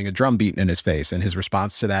kid is having a drum beaten in his face. And his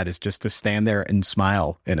response to that is just to stand there and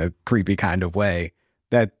smile in a creepy kind of way.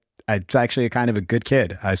 It's actually a kind of a good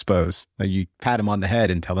kid, I suppose. You pat him on the head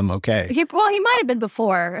and tell him, okay. He might have been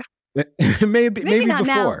before. maybe not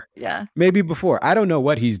before. Now. Yeah. Maybe before. I don't know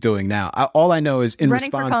what he's doing now. All I know is in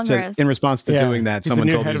response to doing that, someone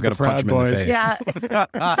told me he was going to punch him in the face. Yeah.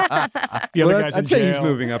 I'd say he's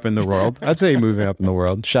moving up in the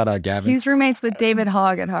world. Shout out Gavin. He's roommates with David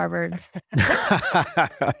Hogg at Harvard.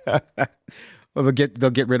 Well,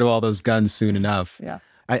 they'll get rid of all those guns soon enough. Yeah.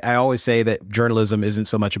 I always say that journalism isn't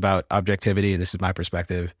so much about objectivity. This is my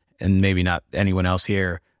perspective, and maybe not anyone else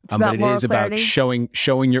here. But it is about showing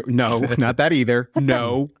your, no, not that either.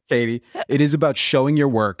 No, Katie. It is about showing your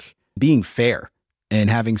work, being fair, and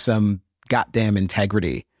having some goddamn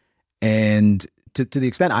integrity. And to the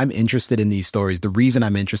extent I'm interested in these stories, the reason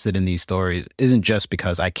I'm interested in these stories isn't just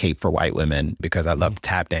because I cape for white women, because I love to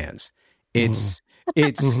tap dance. It's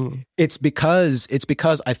because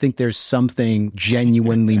I think there's something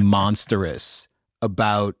genuinely monstrous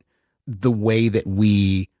about the way that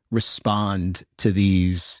we respond to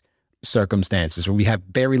these circumstances where we have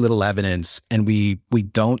very little evidence and we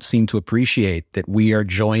don't seem to appreciate that we are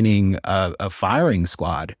joining a firing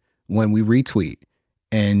squad when we retweet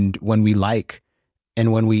and when we like,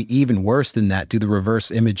 and when we, even worse than that, do the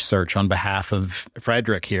reverse image search on behalf of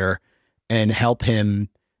Frederick here and help him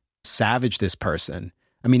savage this person.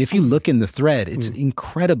 I mean, if you look in the thread, it's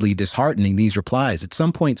incredibly disheartening, these replies. At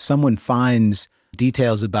some point, someone finds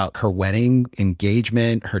details about her wedding,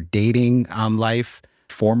 engagement, her dating life,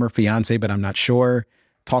 former fiance, but I'm not sure.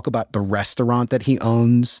 Talk about the restaurant that he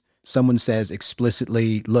owns. Someone says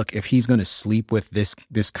explicitly, look, if he's going to sleep with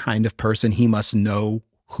this kind of person, he must know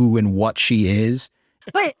who and what she is.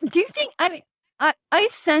 But do you think, I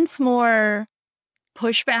sense more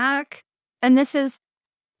pushback, and this is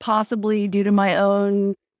possibly due to my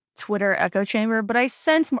own Twitter echo chamber, but I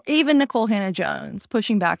sense more, even Nicole Hannah-Jones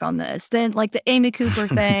pushing back on this. Then like the Amy Cooper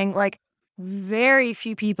thing, like very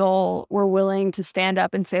few people were willing to stand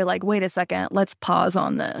up and say like, wait a second, let's pause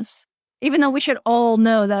on this. Even though we should all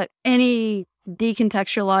know that any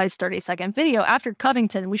decontextualized 30-second video after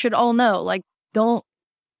Covington, we should all know, like, don't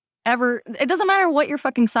ever, it doesn't matter what your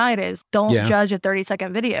fucking side is, don't judge a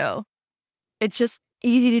 30-second video. It's just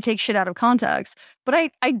easy to take shit out of context.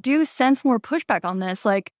 But I do sense more pushback on this.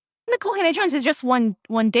 Like, Nicole Hannah-Jones is just one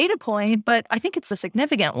data point, but I think it's a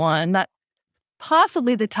significant one that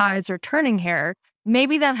possibly the tides are turning here.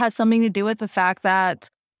 Maybe that has something to do with the fact that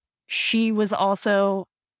she was also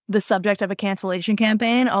the subject of a cancellation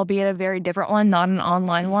campaign, albeit a very different one, not an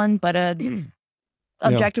online one, but a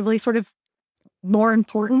objectively sort of more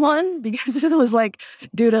important one, because it was like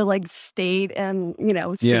due to like state and,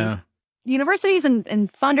 state universities and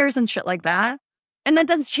funders and shit like that. And that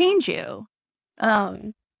does change you.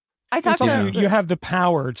 I talked to you have the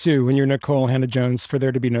power too when you're Nicole Hannah-Jones for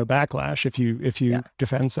there to be no backlash if you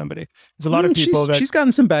defend somebody. There's a lot of people she's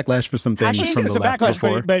gotten some backlash for some things from the left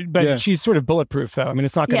before. But she's sort of bulletproof though. I mean,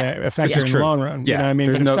 it's not going to affect her in the long run. Yeah. You know what I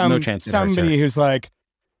mean? There's no chance. Somebody who's like,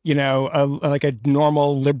 like a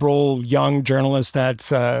normal liberal young journalist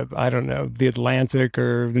that's I don't know, The Atlantic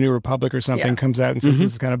or The New Republic or something comes out and says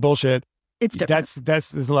this is kind of bullshit. It's different.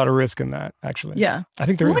 There's a lot of risk in that, actually. Yeah. I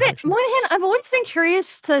think there is. Moynihan, I've always been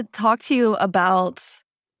curious to talk to you about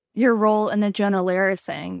your role in the Jonah Lehrer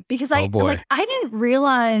thing, because I didn't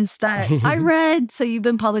realize that I read So You've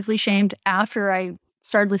Been Publicly Shamed after I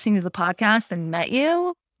started listening to the podcast and met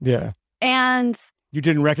you. Yeah. And you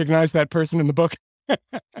didn't recognize that person in the book?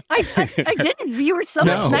 I didn't. You were so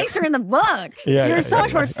much nicer in the book. You were so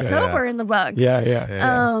much more sober in the book.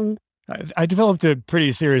 Yeah. I developed a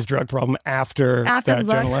pretty serious drug problem after that Jonah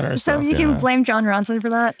Lehrer stuff. So you can blame John Ronson for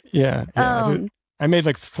that? Yeah. I made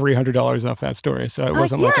like $300 off that story. So it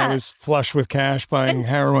wasn't like I was flush with cash buying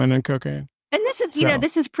heroin and cocaine. And this is,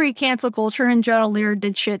 this is pre-cancel culture, and Jonah Lehrer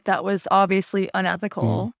did shit that was obviously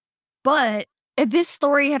unethical. But if this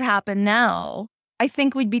story had happened now, I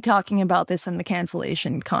think we'd be talking about this in the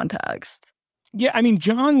cancellation context. Yeah, I mean,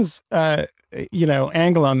 John's,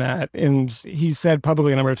 angle on that, and he said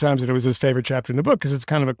publicly a number of times that it was his favorite chapter in the book because it's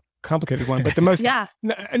kind of a complicated one. But the most,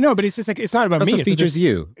 no, but it's just like, it's not about me. It features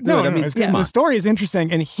you. No, the story is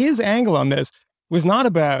interesting, and his angle on this was not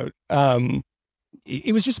about.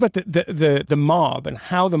 It was just about the mob and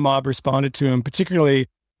how the mob responded to him, particularly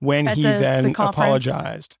when he then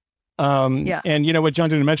apologized. And what John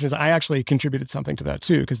didn't mention is I actually contributed something to that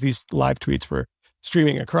too, because these live tweets were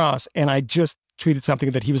streaming across, and I just tweeted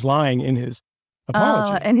something that he was lying in his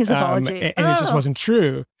apology. And it just wasn't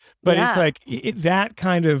true. But it's like that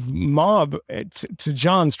kind of mob to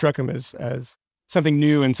John struck him as something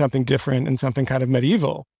new and something different and something kind of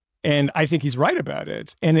medieval. And I think he's right about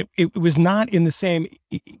it. And it was not in the same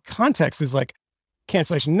context as like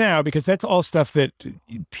cancellation now, because that's all stuff that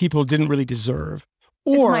people didn't really deserve.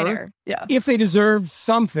 Or if they deserved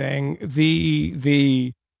something,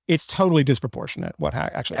 it's totally disproportionate what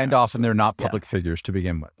actually happened. Often they're not public figures to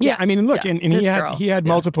begin with. Yeah, I mean, and look, and he had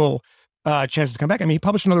multiple chances to come back. I mean, he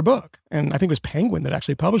published another book, and I think it was Penguin that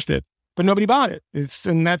actually published it, but nobody bought it.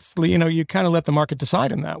 And that's, you kind of let the market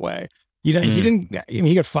decide in that way. He didn't. I mean,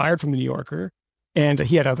 he got fired from the New Yorker, and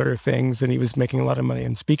he had other things, and he was making a lot of money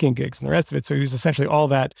in speaking gigs and the rest of it. So he was essentially all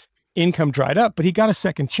that income dried up, but he got a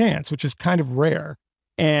second chance, which is kind of rare.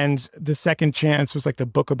 And the second chance was like the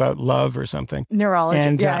book about love or something. Neurology.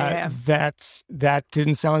 And that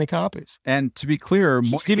didn't sell any copies. And to be clear,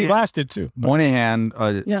 Stephen Glass did too. Moynihan,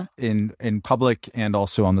 in public and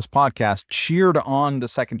also on this podcast, cheered on the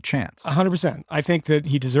second chance. 100%. I think that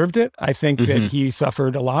he deserved it. I think that he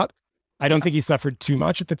suffered a lot. I don't think he suffered too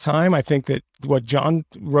much at the time. I think that what John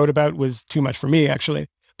wrote about was too much for me, actually.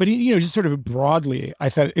 But just sort of broadly, I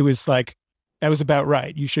thought it was like, that was about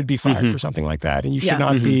right. You should be fired for something like that. And you should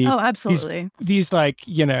not be. Oh, absolutely. These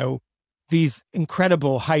these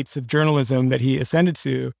incredible heights of journalism that he ascended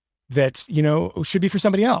to that, should be for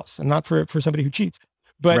somebody else and not for somebody who cheats.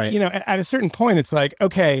 But, at a certain point, it's like,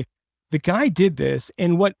 okay, the guy did this.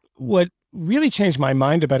 And what really changed my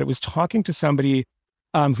mind about it was talking to somebody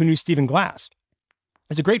who knew Stephen Glass.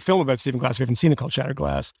 There's a great film about Stephen Glass. We haven't seen it, called Shattered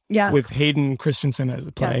Glass. Yeah. With Hayden Christensen as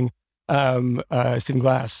playing Stephen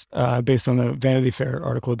Glass, based on a Vanity Fair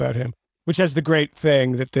article about him, which has the great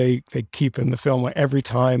thing that they keep in the film where every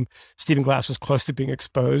time Stephen Glass was close to being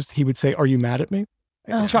exposed, he would say, "Are you mad at me?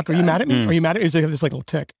 Chuck, are you mad at me? Are you mad at me?" It's like this little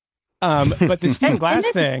tick. But the Stephen Glass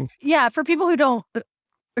thing. Yeah, for people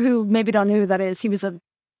who maybe don't know who that is,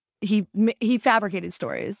 he fabricated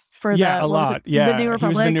stories for a lot. The New Republic. He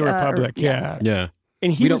was the New Republic. Yeah.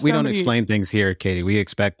 And we don't explain things here, Katie. We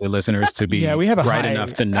expect the listeners to be we have a bright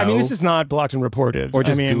enough to know. I mean, this is not blocked and reported. Or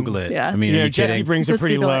just Google it. Yeah. I mean, Jesse brings a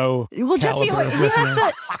pretty low caliber of listener.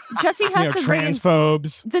 Jesse has to bring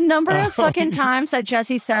transphobes. The number of fucking times that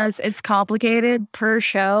Jesse says it's complicated per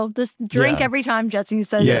show. Just drink every time Jesse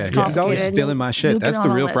says it's complicated. He's always stealing my shit. That's the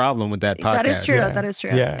real problem with that podcast. That is true. That is true.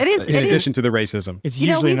 Yeah. It is. In addition to the racism. It's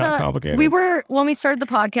usually not complicated. When we started the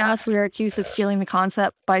podcast, we were accused of stealing the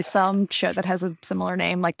concept by some show that has a similar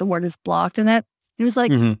name, like the word is blocked in it. It was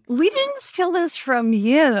like, we didn't steal this from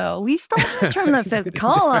you. We stole this from the fifth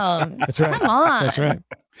column. That's right. Come on. That's right.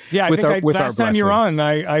 Yeah, I think last time you were on,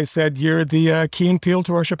 I said you're the Key and Peele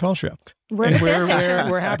to our Chappelle show. We're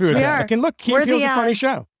happy with that. And look, Key and Peele's a funny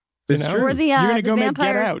show. It's true. We're you're going to go make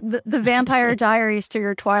Get Out. The Vampire Diaries to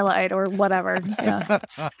your Twilight or whatever. Yeah.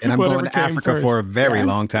 And I'm going to Africa for a very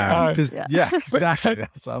long time. Exactly. To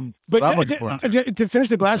finish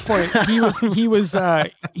the Glass point, he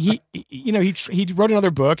wrote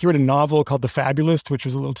another book. He wrote a novel called The Fabulist, which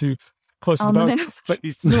was a little too close to the bone. But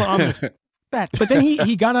it's a little ominous. But then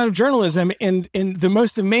he got out of journalism, and the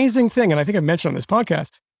most amazing thing, and I think I've mentioned on this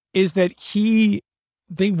podcast, is that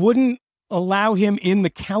they wouldn't allow him in the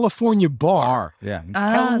California bar. Yeah.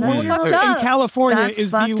 California. In California That's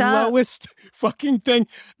is the lowest fucking thing.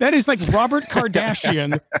 That is like Robert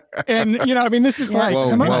Kardashian. And, I mean, this is like,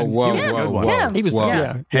 come on. Whoa. He was,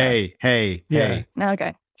 Hey.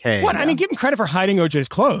 Okay. Hey. What? I mean, give him credit for hiding OJ's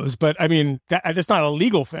clothes, but I mean, that's not a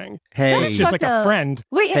legal thing. Hey. It's just like a friend.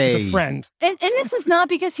 Wait, It's a friend. And this is not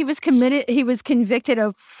because he was convicted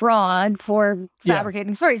of fraud for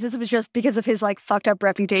fabricating stories. This was just because of his like fucked up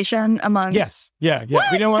reputation among. Yes. Yeah.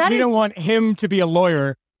 What? We don't want him to be a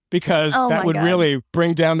lawyer because that would really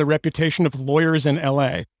bring down the reputation of lawyers in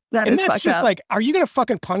LA. And that's just like, are you going to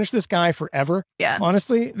fucking punish this guy forever? Yeah.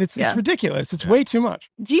 Honestly, it's ridiculous. It's way too much.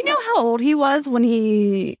 Do you know how old he was when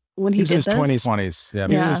he was did in his this? 20s. Yeah.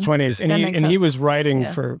 He was in his 20s. And he was writing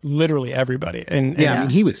for literally everybody. And I mean,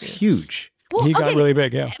 he was huge. Well, he got really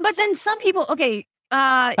big, yeah. But then some people, you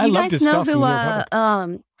loved guys his know stuff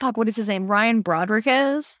who, what is his name? Ryan Broderick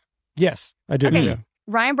is? Yes, I do. Okay. Yeah.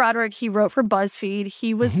 Ryan Broderick, he wrote for BuzzFeed.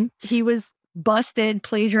 He was busted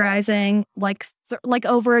plagiarizing like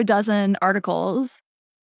over a dozen articles.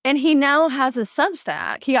 And he now has a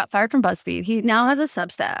Substack. He got fired from BuzzFeed. He now has a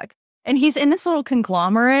Substack. And he's in this little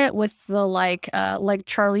conglomerate with the like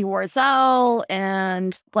Charlie Warzel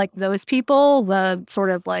and like those people, the sort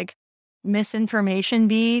of like misinformation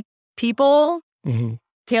beat people,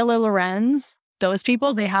 Taylor Lorenz, those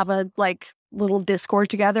people, they have a like little Discord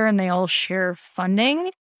together and they all share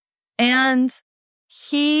funding. And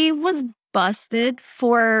he was busted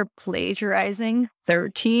for plagiarizing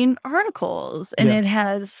 13 articles. And it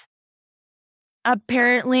has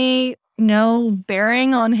apparently no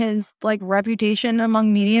bearing on his like reputation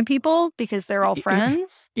among media people because they're all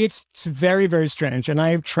friends. It's very, very strange. And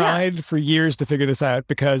I've tried for years to figure this out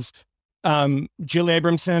because Jill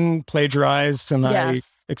Abramson plagiarized and I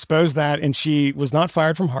exposed that, and she was not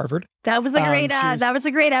fired from Harvard. That was a great that was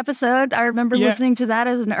a great episode. I remember listening to that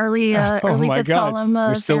as an early fifth column.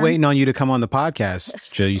 We're still waiting on you to come on the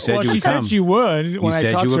podcast. Jill, you said you would come. She said she would when I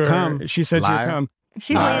talked to her. Come. She said she would come.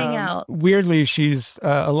 She's waiting out. Weirdly, she's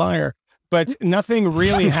a liar. But nothing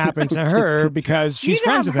really happened to her because she's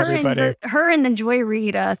friends with everybody. Her and the Joy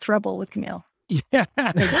Reid throuble with Camille. Yeah,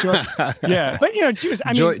 Joy, but she was.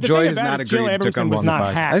 I mean, the Joy thing about it is Jill Abramson was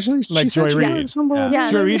not hacked Actually, like Joy Reid.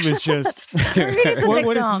 Joy Reid was just. Joy Reid is a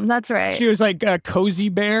victim. That's right. She was like a Cozy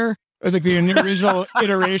Bear, or like the original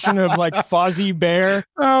iteration of like Fozzie Bear.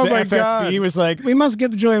 Oh the my FSB God! Was like, we must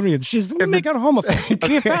get Joy Reid. She's make her homophobe.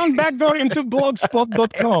 We found backdoor into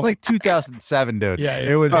blogspot.com. Like 2007, dude. Yeah,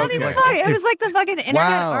 it was. It was like the fucking internet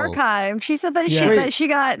archive. She said that she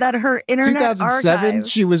got that her internet 2007. archive.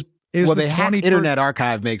 She was. Well, they had Internet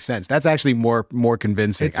Archive makes sense. That's actually more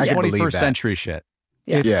convincing. It's 21st century shit.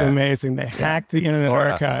 It's amazing. They hacked the Internet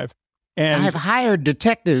Archive. And I've hired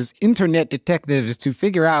internet detectives, to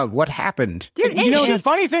figure out what happened. Dude, the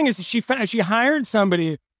funny thing is she hired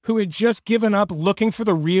somebody who had just given up looking for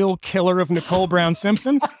the real killer of Nicole Brown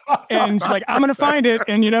Simpson. And she's like, I'm going to find it.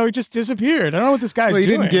 And, it just disappeared. I don't know what this guy's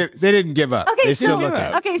doing. They didn't give up. Okay, they still look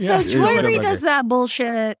at it. Okay, so Joy Reid does that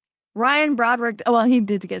bullshit. Ryan Broderick, well, he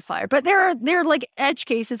did get fired, but there are like edge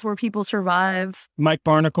cases where people survive. Mike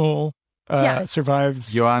Barnacle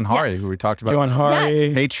survives. Johan Hari, who we talked about. Johan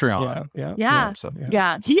Hari. Patreon. Yeah.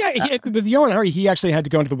 With Johan Hari, he actually had to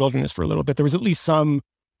go into the wilderness for a little bit. There was at least some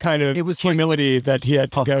kind of humility that he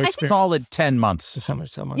had to go experience. Solid 10 months. So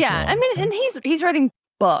much. Yeah, I mean, and he's writing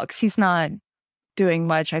books. He's not doing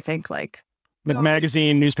much, I think, like... But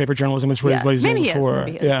magazine, newspaper journalism is what he's doing before.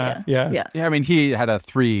 Yeah. I mean, he had a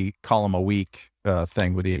 3-column-a-week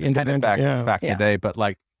thing with the Independent back in the day, but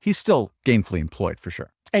like he's still gainfully employed for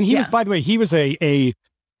sure. And he was, by the way, he was a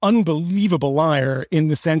unbelievable liar in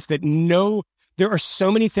the sense that there are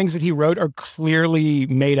so many things that he wrote are clearly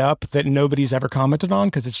made up that nobody's ever commented on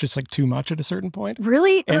because it's just like too much at a certain point.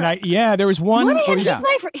 Really? And there was one. He's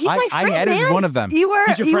my friend. I edited one of them. He's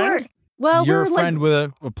your friend? Well, you're a friend with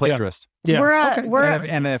a plagiarist. Yeah. We're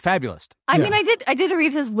and a fabulist. I mean, I did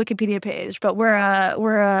read his Wikipedia page, but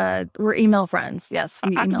we're email friends. Yes,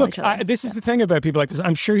 we email each other. This is the thing about people like this.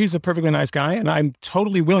 I'm sure he's a perfectly nice guy, and I'm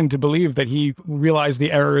totally willing to believe that he realized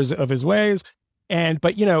the errors of his ways.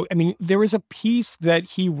 But I mean, there was a piece that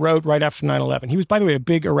he wrote right after 9/11. He was, by the way, a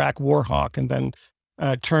big Iraq war hawk, and then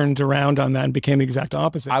turned around on that and became the exact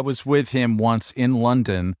opposite. I was with him once in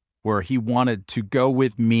London, where he wanted to go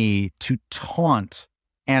with me to taunt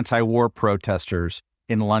anti-war protesters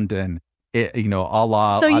in London, a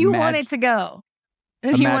la... So you wanted to go.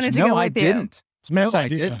 And he wanted to go with you. I didn't.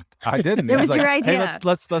 I didn't. It was your idea. Hey,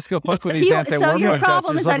 let's go fuck with these anti-war protesters. So your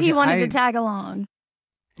problem is that he wanted to tag along.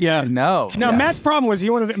 Yeah. No. Matt's problem was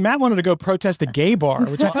Matt wanted to go protest a gay bar,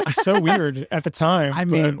 which I thought was so weird at the time. I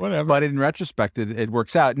mean, whatever. But in retrospect, it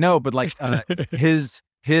works out. No, but like I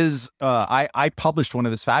published one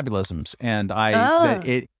of his fabulisms, and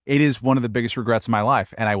it is one of the biggest regrets of my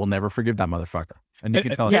life, and I will never forgive that motherfucker. And you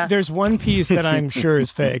can tell There's one piece that I'm sure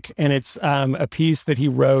is fake, and it's a piece that he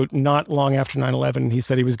wrote not long after 9/11. He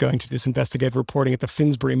said he was going to do some investigative reporting at the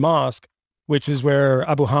Finsbury Mosque, which is where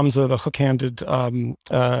Abu Hamza, the hook-handed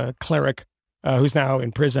cleric, who's now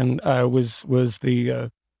in prison, was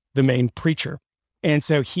the main preacher. And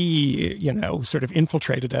so he, sort of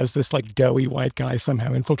infiltrated as this like doughy white guy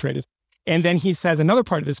somehow infiltrated. And then he says another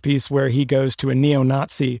part of this piece where he goes to a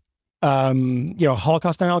neo-Nazi,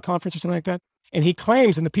 Holocaust denial conference or something like that. And he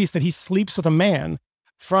claims in the piece that he sleeps with a man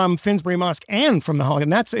from Finsbury Mosque and from the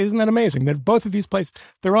Holocaust. And isn't that amazing? That both of these places,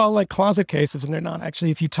 they're all like closet cases, and they're not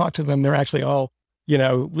actually, if you talk to them, they're actually all,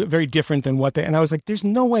 very different than what they, and I was like, there's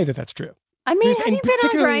no way that that's true. I mean, have you been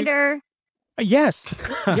on Grindr? Yes,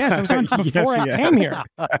 I was on before I came here,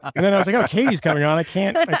 and then I was like, "Oh, Katie's coming on. I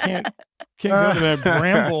can't go to the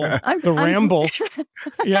ramble. Ramble.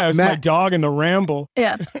 Yeah, it was my dog in the ramble.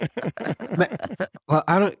 Yeah. Well,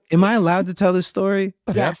 am I allowed to tell this story?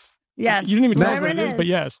 Yes. Yes. You didn't even tell us what it is, but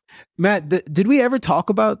yes. Matt, did we ever talk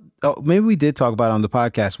about? Oh, maybe we did talk about it on the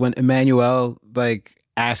podcast when Emmanuel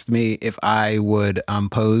asked me if I would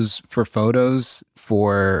pose for photos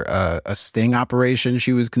for a sting operation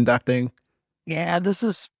she was conducting. Yeah, this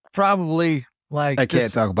is probably like I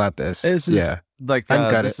can't talk about this. This is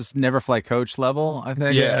this is Never Fly Coach level, I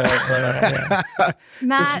think. Yeah.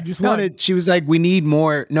 Matt, she was like, we need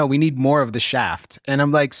more of the shaft. And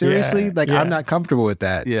I'm like, seriously? Yeah. I'm not comfortable with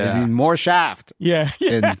that. Yeah. I mean, more shaft. Yeah.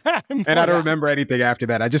 And I don't remember anything after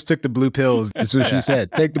that. I just took the blue pills. That's what she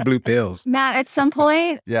said. Take the blue pills. Matt, at some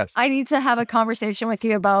point, yes, I need to have a conversation with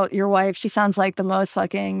you about your wife. She sounds like the most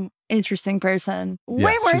fucking interesting person.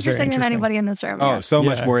 Way more interesting than anybody in this room. Oh, so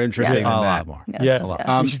much more interesting than that. A lot more. Yes.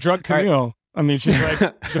 Yeah. She drugged Camille. I mean, she's like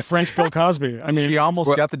the French Bill Cosby. I mean, she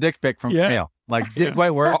almost got the dick pic from Camille. Like, did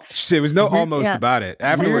quite work. There was no almost about it.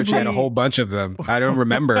 Afterwards, she had a whole bunch of them. I don't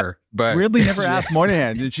remember, but weirdly never asked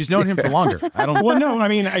Moynihan, and she's known him for longer. I don't. Well, no, I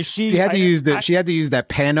mean, she had to use that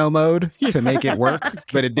pano mode to make it work,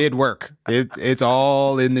 but it did work. It's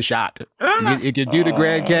all in the shot. You can do the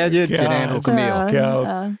Grand Canyon, you can handle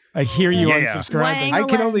Camille. I hear you unsubscribing. I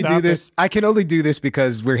can only do this. I can only do this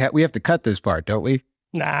because we have to cut this part, don't we?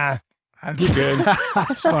 Nah. You're good.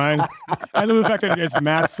 It's fine. I know the fact that it's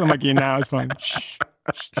Matt's stomach now. It's fine. Shh.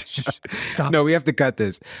 Stop. No, we have to cut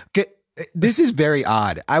this. Okay, this is very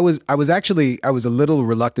odd. I was a little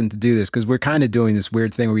reluctant to do this because we're kind of doing this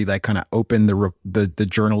weird thing where we kind of open the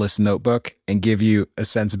journalist notebook and give you a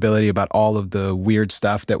sensibility about all of the weird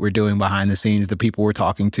stuff that we're doing behind the scenes, the people we're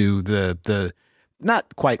talking to, the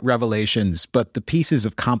not quite revelations, but the pieces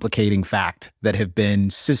of complicating fact that have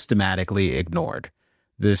been systematically ignored.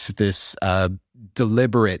 This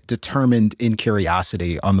deliberate, determined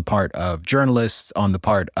incuriosity on the part of journalists, on the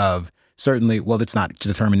part of it's not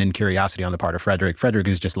determined incuriosity on the part of Frederick. Frederick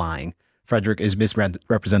is just lying. Frederick is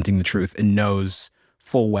misrepresenting the truth and knows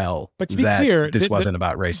full well but to be clear, this wasn't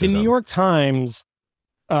about racism. The New York Times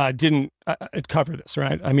didn't cover this,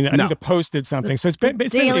 right? I mean, I think the Post did something. So it's been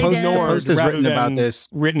ignored. Post has written about this.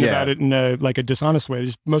 Written about it in a dishonest way.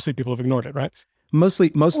 Just mostly people have ignored it, right? Mostly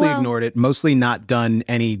ignored it. Mostly not done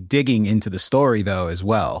any digging into the story, though, as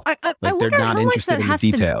well. They're not interested in the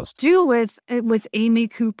details. Do with Amy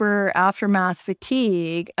Cooper aftermath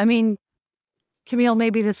fatigue. I mean, Camille,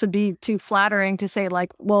 maybe this would be too flattering to say,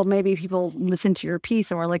 maybe people listen to your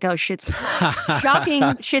piece and we're like, oh, shit's shocking.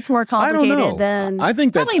 Shit's more complicated than. I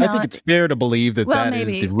think it's fair to believe that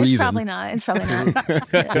is the reason. It's probably not.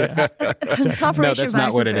 No, that's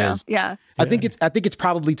not what it is. Yeah. I think it's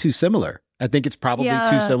probably too similar. I think it's probably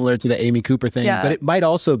too similar to the Amy Cooper thing, but it might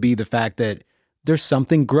also be the fact that there's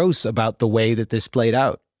something gross about the way that this played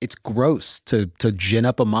out. It's gross to gin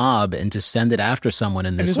up a mob and to send it after someone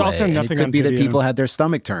in this way. Also nothing it could be that people had their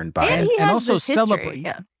stomach turned by it. And also celebrate.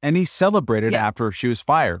 Yeah. And he celebrated after she was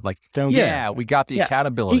fired. Like, we got the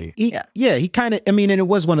accountability. He kind of, and it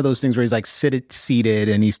was one of those things where he's seated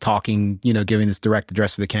and he's talking, giving this direct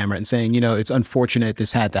address to the camera and saying, it's unfortunate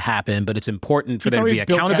this had to happen, but it's important for there to be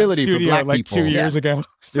accountability for Black people. 2 years ago.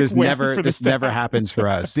 This never happens for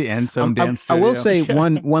us. The Ensom dance I will say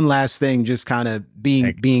one last thing, just kind of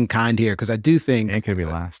being kind here, because I do think it could be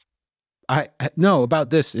last. I no about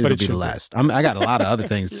this. It'll be the last. I got a lot of other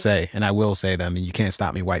things to say, and I will say them. And you can't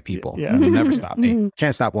stop me, white people. Yeah. You'll never stop me.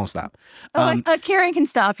 Can't stop, won't stop. A Karen can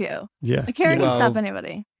stop you. Yeah, a Karen can stop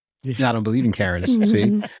anybody. I don't believe in Karens.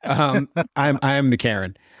 See, I am the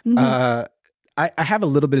Karen. I have a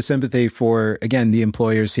little bit of sympathy for, again, the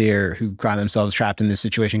employers here who find themselves trapped in this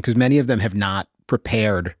situation, because many of them have not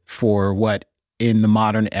prepared for what in the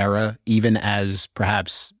modern era, even as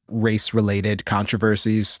perhaps race-related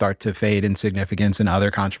controversies start to fade in significance and other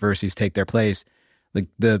controversies take their place. Like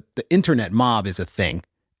the internet mob is a thing.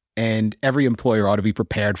 And every employer ought to be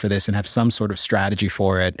prepared for this and have some sort of strategy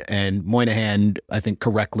for it. And Moynihan, I think,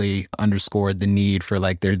 correctly underscored the need for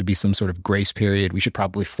like there to be some sort of grace period. We should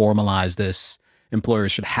probably formalize this.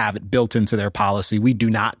 Employers should have it built into their policy. We do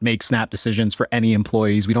not make snap decisions for any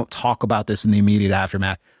employees. We don't talk about this in the immediate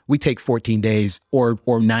aftermath. We take 14 days or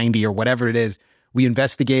 90 or whatever it is. We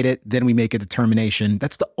investigate it, then we make a determination.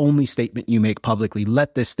 That's the only statement you make publicly.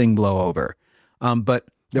 Let this thing blow over. But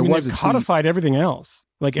there was a codified everything else.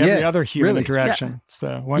 Like every other human interaction. Yeah.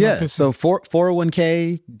 So why not this? So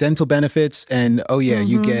 401k, dental benefits, and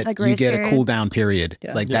you get a cool down period.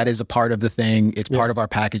 Yeah. Like that is a part of the thing. It's part of our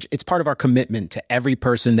package. It's part of our commitment to every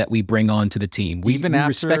person that we bring on to the team. We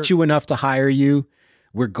respect you enough to hire you.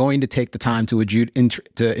 We're going to take the time to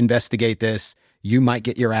investigate this. You might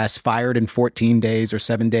get your ass fired in 14 days or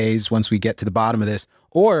 7 days once we get to the bottom of this.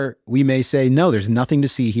 Or we may say, no, there's nothing to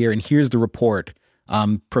see here. And here's the report.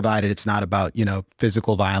 Provided it's not about,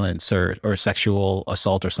 physical violence or sexual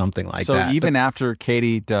assault or something like that. So even after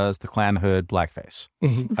Katie does the Klan hood blackface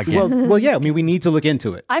again. Well, yeah. I mean, we need to look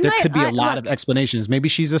into it. There could be a lot of explanations. Maybe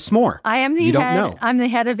she's a s'more. I am the head. I'm the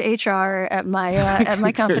head of HR at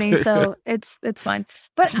my company, so it's fine.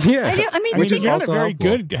 But which is also a very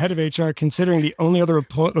good head of HR, considering the only other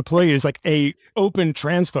employee is like a open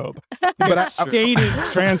transphobe, but stated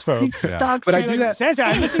transphobe. But I do that. Says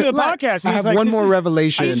I listen to the podcast. I have one more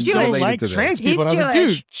revelation. You don't like trans people. I was like,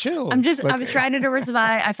 dude, chill. I was trying to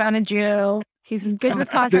diversify. I found a Jew. He's good with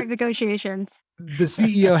contract negotiations. The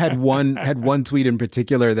CEO had one tweet in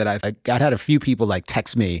particular that I had a few people like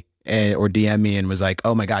text me or DM me and was like,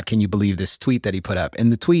 oh my God, can you believe this tweet that he put up?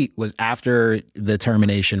 And the tweet was after the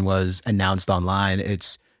termination was announced online.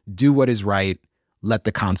 It's do what is right, let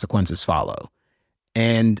the consequences follow.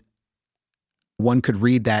 And one could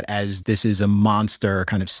read that as this is a monster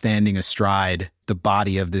kind of standing astride the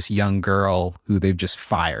body of this young girl who they've just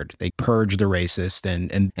fired. They purged the racist.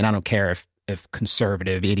 And I don't care if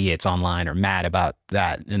conservative idiots online are mad about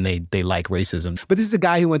that and they like racism. But this is a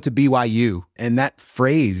guy who went to BYU. And that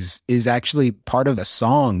phrase is actually part of a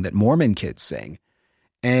song that Mormon kids sing.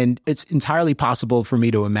 And it's entirely possible for me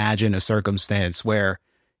to imagine a circumstance where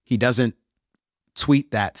he doesn't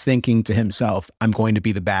tweet that thinking to himself, I'm going to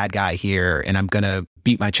be the bad guy here and I'm going to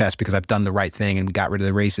beat my chest because I've done the right thing and got rid of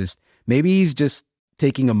the racist. Maybe he's just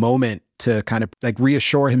taking a moment to kind of like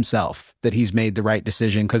reassure himself that he's made the right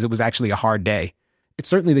decision because it was actually a hard day. It's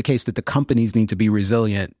certainly the case that the companies need to be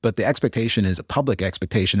resilient, but the expectation is a public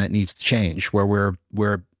expectation that needs to change, where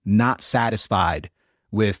we're not satisfied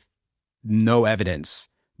with no evidence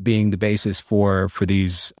being the basis for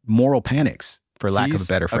these moral panics, for lack of a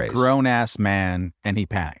better phrase. He's a grown-ass man, and he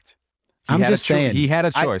panicked. I'm just saying. He had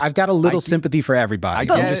a choice. I've got a little sympathy for everybody.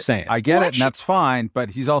 I'm just saying. I get it, and that's fine,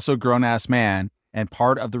 but he's also a grown-ass man, and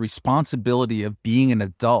part of the responsibility of being an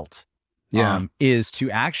adult is to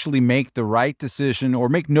actually make the right decision or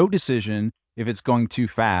make no decision if it's going too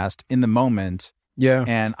fast in the moment. Yeah.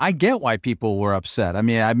 And I get why people were upset. I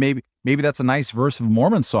mean, maybe that's a nice verse of a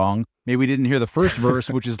Mormon song. Maybe we didn't hear the first verse,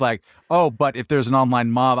 which is like, oh, but if there's an online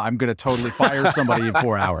mob, I'm going to totally fire somebody in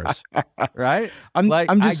 4 hours. Right? I'm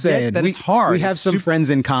just saying that it's hard. We have some friends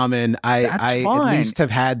in common. I at least have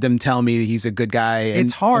had them tell me he's a good guy. And,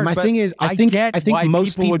 it's hard. And my thing is, I think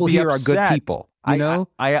most people here are good people. You know?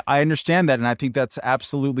 I understand that. And I think that's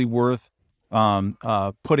absolutely worth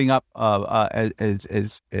putting up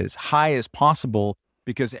as high as possible,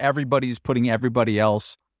 because everybody's putting everybody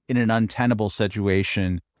else in an untenable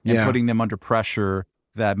situation and putting them under pressure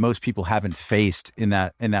that most people haven't faced in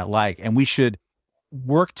that light. And we should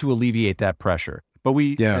work to alleviate that pressure. But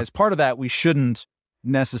as part of that, we shouldn't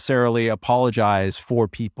necessarily apologize for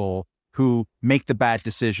people who make the bad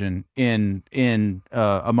decision in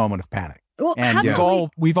a moment of panic. Well, and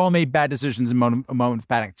we've all made bad decisions in a moment of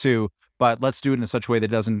panic too, but let's do it in such a way that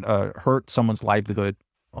doesn't hurt someone's livelihood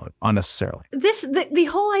unnecessarily. The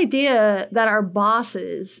whole idea that our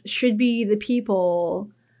bosses should be the people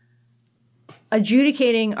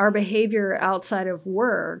adjudicating our behavior outside of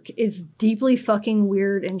work is deeply fucking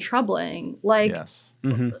weird and troubling. Like,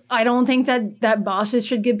 I don't think that bosses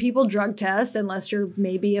should give people drug tests unless you're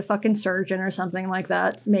maybe a fucking surgeon or something like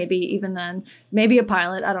that. Maybe even then, maybe a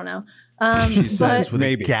pilot. I don't know. She says with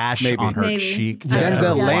a gash on her cheek.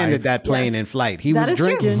 Denzel landed that plane in flight. He was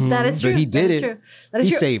drinking. That is true. But he did it. That is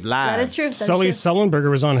he true. saved lives. That is true. Sully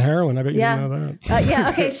Sullenberger was on heroin. I bet you didn't know that. Yeah.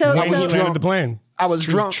 Okay. So he landed the plane. I was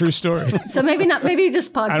drunk. True story. So maybe not. Maybe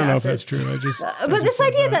just podcast. I don't know if that's true. But this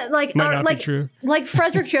idea that like like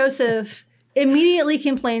Frederick Joseph immediately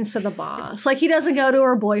complains to the boss. Like he doesn't go to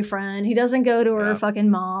her boyfriend. He doesn't go to her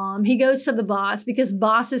fucking mom. He goes to the boss because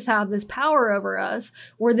bosses have this power over us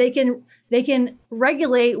where they can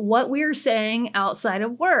regulate what we're saying outside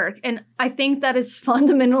of work. And I think that is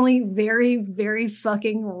fundamentally very, very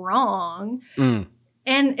fucking wrong.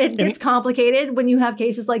 And it gets complicated when you have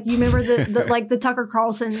cases like, you remember the like the Tucker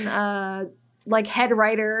Carlson like head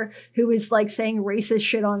writer who is like saying racist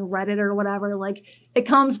shit on Reddit or whatever. Like it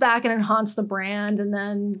comes back and it haunts the brand, and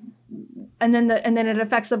then it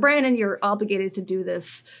affects the brand, and you're obligated to do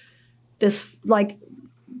this like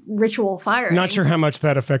ritual firing. Not sure how much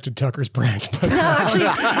that affected Tucker's brand, but no, actually,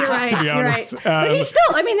 you're right. To be honest, right. But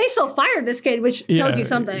they still fired this kid, which tells you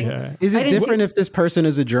something. Yeah. Is it different if this person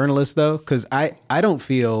is a journalist though? Because I don't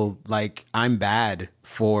feel like I'm bad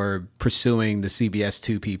for pursuing the CBS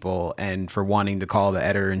 2 people and for wanting to call the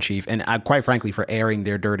editor in chief, and quite frankly for airing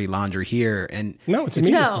their dirty laundry here. And no, it's a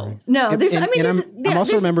media story. No, I'm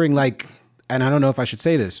also remembering like, and I don't know if I should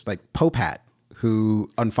say this, like Popat,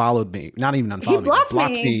 who unfollowed me, not even unfollowed me, blocked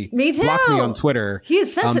me. Me too. Blocked me on Twitter. He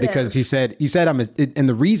is sensitive. Because he said and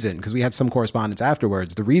the reason, because we had some correspondence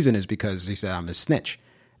afterwards, the reason is because he said I'm a snitch.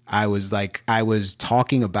 I was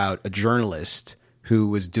talking about a journalist who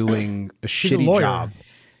was doing a shitty job.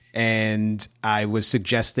 And I was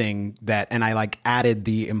suggesting that, and I like added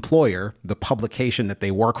the employer, the publication that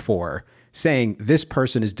they work for, saying this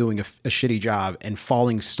person is doing a shitty job and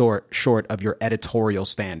falling short of your editorial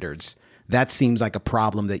standards. That seems like a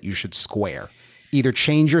problem that you should square. Either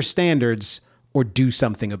change your standards or do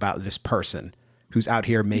something about this person who's out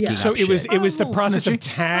here making up So shit. it was the process of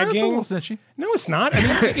tagging. That's a little snitchy. No, it's not. I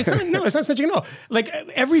mean, it's not snitching at all. Like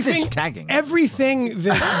everything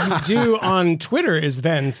that you do on Twitter is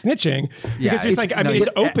then snitching because it's like, it's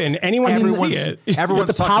open. Anyone can see it.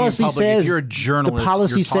 Everyone's the policy talking in public. says If you're a journalist, the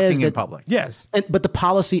policy you're says talking that, in public. Yes. But the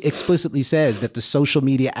policy explicitly says that the social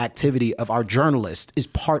media activity of our journalist is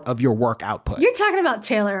part of your work output. You're talking about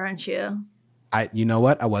Taylor, aren't you? You know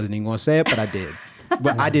what? I wasn't even going to say it, but I did.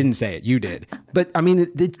 But I didn't say it. You did. But I mean,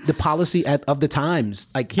 the policy of the Times,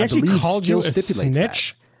 like he actually called you a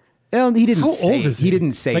snitch. Well, he didn't. How old is he? He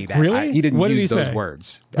didn't say like, that. Really? He didn't what use did he those say?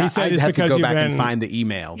 words. He said I'd have to go back and been... find the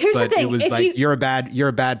email. Here's but the thing. It was like you're a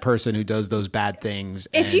bad person who does those bad things,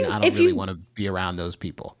 and I don't really want to be around those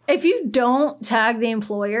people. If you don't tag the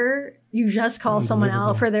employer, you just call someone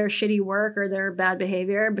out for their shitty work or their bad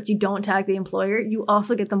behavior, but you don't tag the employer, you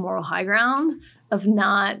also get the moral high ground of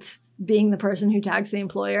not being the person who tags the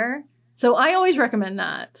employer. So I always recommend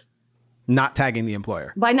that. Not tagging the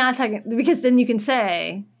employer. By not tagging, because then you can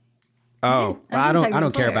say, I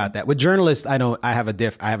don't care about that. With journalists, I have a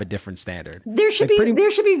different standard. There should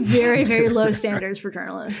be very, very low standards for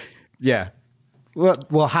journalists. Yeah.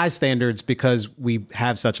 Well, high standards because we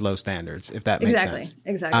have such low standards, if that makes sense.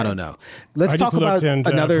 Exactly. I don't know. Let's talk about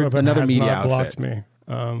another media outfit. Blocked me.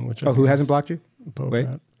 Who hasn't blocked you?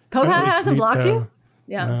 Popat. Popat hasn't blocked you?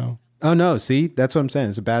 Yeah. No. Oh no! See, that's what I'm saying.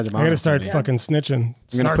 It's a badge of honor. I got to start fucking snitching.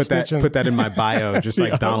 I'm gonna put that in my bio, just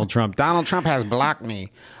like Donald Trump. Donald Trump has blocked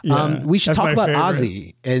me. Yeah, we should talk about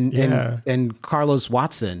favorite. Ozzy and Carlos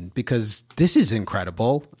Watson, because this is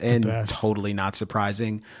incredible and totally not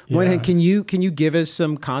surprising. Yeah. Can you give us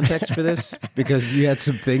some context for this, because you had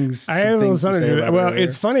some things. I had a little something to do that. Well,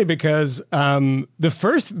 it's funny because the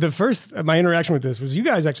first my interaction with this was, you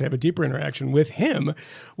guys actually have a deeper interaction with him,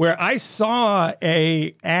 where I saw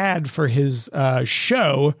a ad for his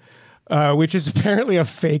show, which is apparently a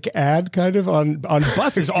fake ad kind of on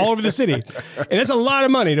buses all over the city. And that's a lot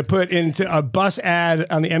of money to put into a bus ad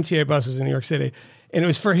on the MTA buses in New York City. And it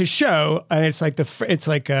was for his show. And it's like the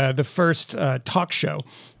first talk show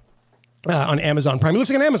on Amazon Prime. It looks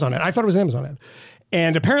like an Amazon ad. I thought it was an Amazon ad.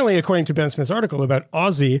 And apparently, according to Ben Smith's article about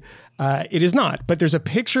Ozzy, it is not. But there's a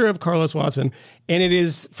picture of Carlos Watson, and it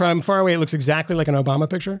is, from far away, it looks exactly like an Obama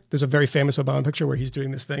picture. There's a very famous Obama picture where he's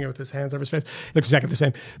doing this thing with his hands over his face. It looks exactly the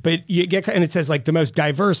same. But you get, and it says like the most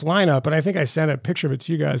diverse lineup. And I think I sent a picture of it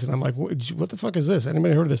to you guys, and I'm like, what the fuck is this?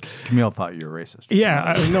 Anybody heard of this? Camille thought you were racist.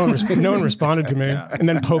 Yeah, no one responded to me. Yeah. And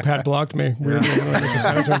then Pope had blocked me. Weirdly,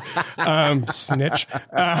 snitch.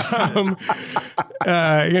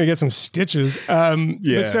 You're gonna get some stitches.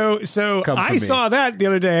 But so I saw that the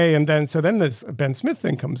other day, and then this Ben Smith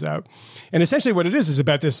thing comes out, and essentially what it is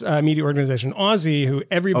about this media organization, Ozzy, who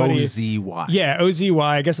everybody OZY. Yeah, OZY.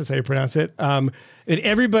 I guess that's how you pronounce it. That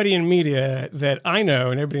everybody in media that I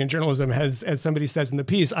know and everybody in journalism has, as somebody says in the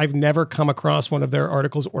piece, I've never come across one of their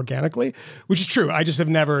articles organically, which is true. I just have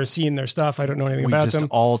never seen their stuff. I don't know anything about them. We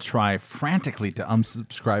just all try frantically to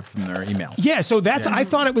unsubscribe from their emails. Yeah, so I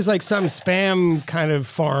thought it was like some spam kind of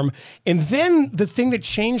farm. And then the thing that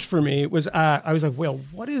changed for me was I was like, well,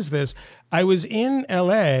 what is this? I was in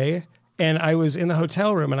LA and I was in the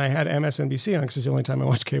hotel room and I had MSNBC on because it's the only time I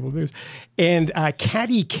watch cable news. And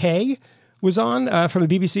Katty Kay was on from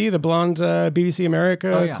the BBC, the blonde BBC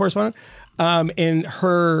America correspondent. And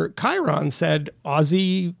her chyron said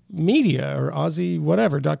Aussie Media or Aussie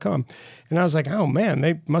whatever.com. And I was like, oh man,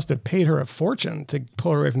 they must have paid her a fortune to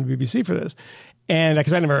pull her away from the BBC for this. And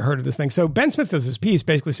because I never heard of this thing. So Ben Smith does this piece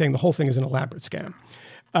basically saying the whole thing is an elaborate scam.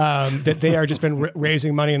 That they are just been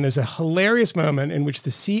raising money. And there's a hilarious moment in which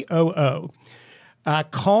the COO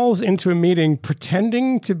calls into a meeting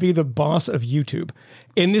pretending to be the boss of YouTube.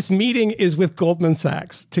 And this meeting is with Goldman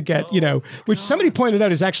Sachs to get, which somebody pointed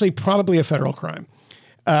out is actually probably a federal crime.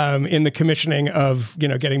 In the commissioning of,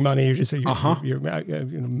 getting money, you're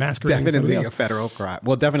masquerading. Definitely a federal crime.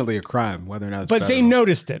 Well, definitely a crime, whether or not it's But federal. they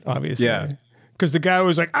noticed it, obviously. Yeah. Because the guy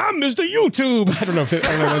was like, I'm Mr. YouTube. I don't know if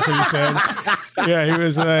that's what he said. Yeah, he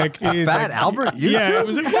was like... Fat Albert YouTube? Yeah, he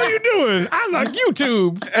was like, what are you doing? I like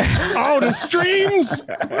YouTube. All the streams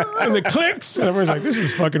and the clicks. And everyone's like, this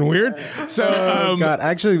is fucking weird. So, God,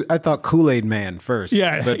 actually, I thought Kool-Aid Man first.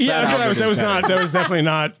 Yeah, that's what I was. That was definitely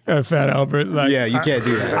not Fat Albert. Like, yeah, you can't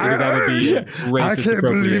do that because that would be racist. I can't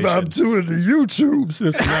believe I'm doing the YouTubes.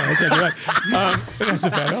 I can't do that. That's the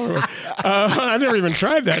Fat Albert one. I never even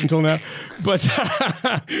tried that until now. But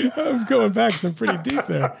I'm going back some pretty deep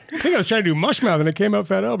there. I think I was trying to do Mushmouth and it came out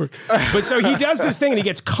Fat Albert. But so he does this thing and he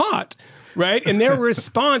gets caught, right? And their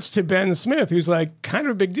response to Ben Smith, who's like kind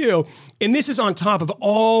of a big deal, and this is on top of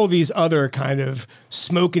all these other kind of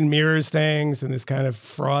smoke and mirrors things and this kind of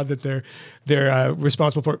fraud that they're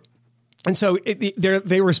responsible for. And so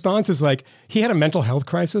their response is like, he had a mental health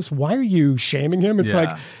crisis. Why are you shaming him? It's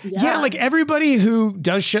like everybody who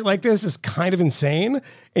does shit like this is kind of insane.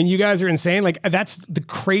 And you guys are insane. Like, that's the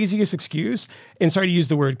craziest excuse. And sorry to use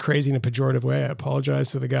the word crazy in a pejorative way. I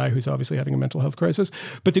apologize to the guy who's obviously having a mental health crisis.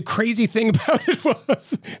 But the crazy thing about it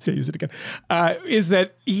was, use it again, is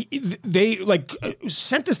that they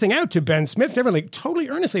sent this thing out to Ben Smith, and everyone totally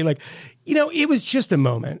earnestly, it was just a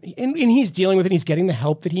moment. And he's dealing with it. He's getting the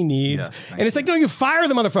help that he needs. Yes, and it's like, no, you fire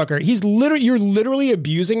the motherfucker. You're literally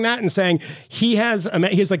abusing that and saying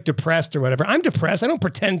he's depressed or whatever. I'm depressed. I don't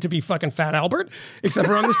pretend to be fucking Fat Albert, except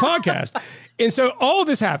for on this podcast. And so all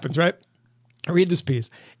this happens, right? I read this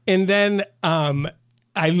piece. And then I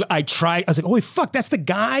was like, holy fuck, that's the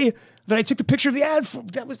guy that I took the picture of the ad for.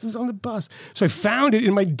 That was on the bus. So I found it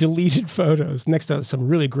in my deleted photos next to some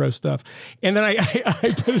really gross stuff. And then I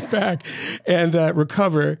put it back and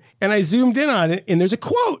recover. And I zoomed in on it and there's a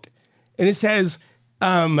quote. And it says,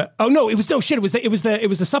 it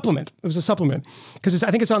was the supplement. It was a supplement because I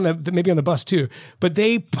think it's on maybe on the bus too. But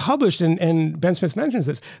they published and Ben Smith mentions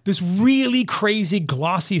this really crazy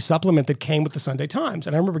glossy supplement that came with the Sunday Times,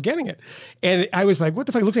 and I remember getting it, and I was like, what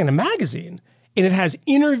the fuck? It looks like a magazine, and it has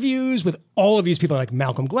interviews with all of these people like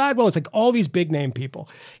Malcolm Gladwell. It's like all these big name people,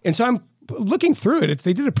 and so I'm looking through it.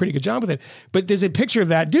 They did a pretty good job with it. But there's a picture of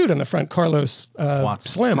that dude on the front, Carlos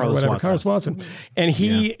Slim or whatever, Carlos Watson. And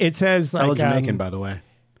it says like... Jamaican, by the way.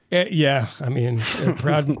 Yeah, I mean,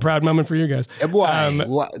 proud moment for you guys. What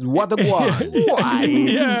a why?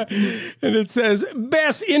 Yeah, and it says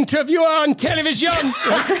best interview on television,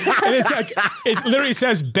 and it's like it literally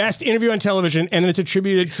says best interview on television, and then it's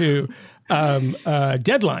attributed to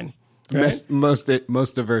Deadline. Right?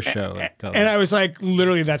 Most diverse show. And I was like,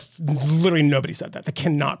 that's literally nobody said that. That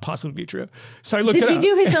cannot possibly be true. So I looked it up. Did he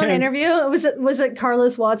do his own interview? Was it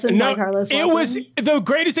Carlos Watson? No, Carlos Watson? It was the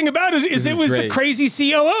greatest thing about it is it was the crazy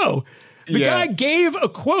COO. The guy gave a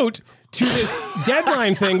quote to this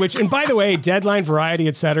Deadline thing, which, and by the way, Deadline, Variety,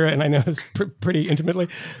 etc., and I know this pretty intimately,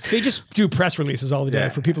 they just do press releases all the day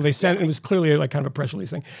for people they sent. It was clearly like kind of a press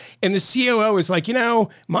release thing. And the COO was like,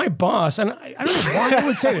 my boss, and I don't know why I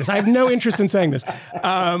would say this. I have no interest in saying this.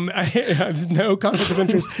 I have no conflict of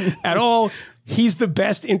interest at all. he's the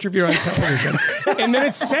best interviewer on television. And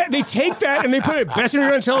then they take that and they put it best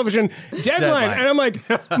interviewer on television, deadline. And I'm like,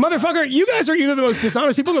 motherfucker, you guys are either the most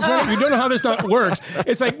dishonest people on the planet. You don't know how this stuff works.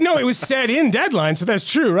 It's like, no, it was said in Deadline, so that's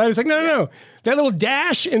true, right? It's like, no. That little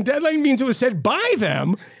dash in Deadline means it was said by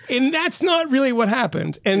them. And that's not really what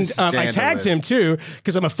happened. And I tagged him too,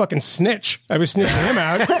 because I'm a fucking snitch. I was snitching him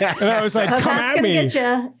out. And I was like, come at me.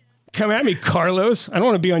 Come at me, Carlos. I don't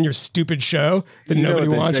want to be on your stupid show that nobody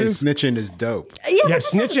watches. Snitching is dope. Yeah,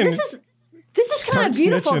 snitching. This is kind of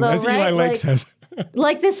beautiful, though, as right? Eli Lake says.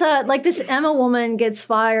 like this Emma woman gets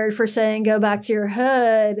fired for saying "Go back to your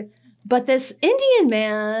hood," but this Indian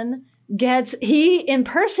man he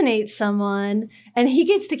impersonates someone and he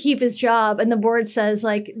gets to keep his job, and the board says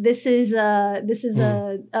like this is a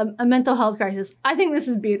mental health crisis. I think this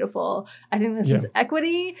is beautiful. I think this is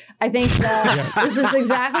equity. I think that this is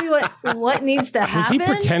exactly what needs to happen. Is he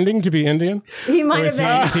pretending to be Indian? He might have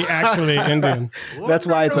been. Is he actually Indian? That's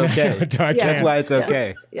why it's okay. That's why it's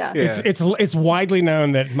okay. Yeah. It's widely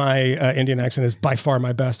known that my Indian accent is by far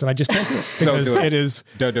my best, and I just can't do it because it is.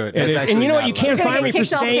 Don't do it. It is. And you know what? You can't find me for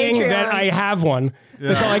saying that I have one.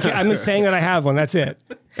 That's all I can. I'm just saying that I have one. That's it.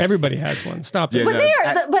 Everybody has one. Stop it.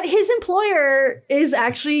 But his employer is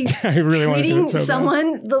actually treating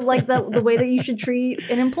someone the way that you should treat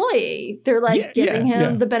an employee. They're like giving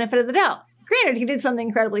him the benefit of the doubt. Granted, he did something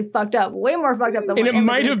incredibly fucked up, way more fucked up than and it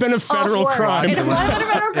might have been a federal crime. It might have been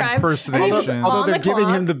a federal crime. Impersonation. Although they're giving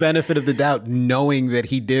him the benefit of the doubt, knowing that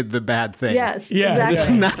he did the bad thing. Yes, exactly. This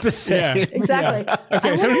is not to say. Exactly. Yeah.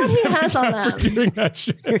 Okay, so he has on them for doing that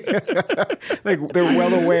shit. Like they're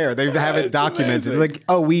well aware. They have it documented. Like,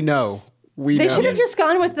 oh, we know. They should have just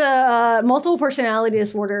gone with the multiple personality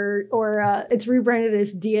disorder, or it's rebranded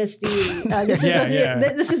as DSD.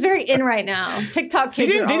 This is very in right now. TikTok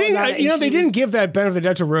kids they didn't give that benefit of the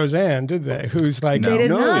doubt to Roseanne, did they? Who's like,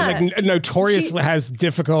 notoriously has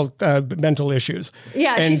difficult mental issues.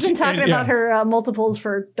 Yeah, she's been talking about her multiples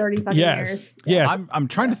for 30 fucking years. Yes, I'm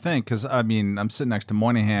trying to think because I'm sitting next to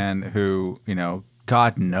Moynihan, who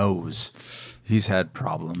God knows he's had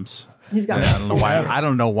problems. He's got I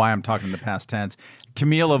don't know why I'm talking in the past tense.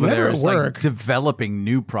 Camille over there is like developing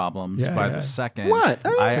new problems by the second. What?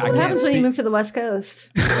 What happens when you move to the West Coast?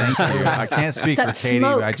 Thank you. I can't speak for Katie.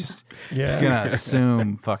 But I just gonna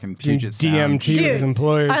assume fucking Puget Sound. DMT with his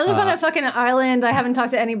employers. I live on a fucking island. I haven't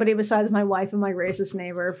talked to anybody besides my wife and my racist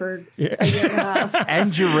neighbor for a year and a half.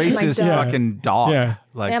 And your racist fucking dog. Yeah.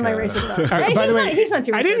 And my racist dog. Hey, by the way, he's not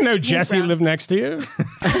too racist. I didn't know Jesse lived next to you.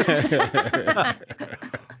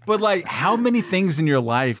 But like, how many things in your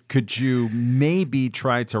life could you maybe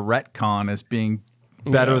try to retcon as being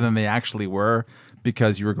better than they actually were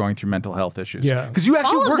because you were going through mental health issues? Yeah, because you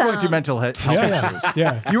actually were going through mental health issues.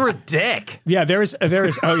 Yeah, you were a dick. Yeah, there is.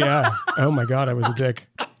 Oh yeah. Oh my God, I was a dick.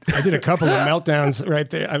 I did a couple of meltdowns right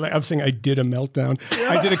there. I'm saying I did a meltdown.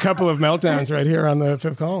 I did a couple of meltdowns right here on the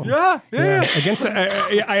Fifth Column. Yeah. Against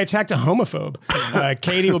I attacked a homophobe.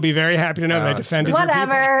 Katie will be very happy to know that I defended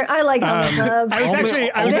whatever. I like homophobes. I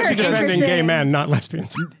was actually defending gay men, not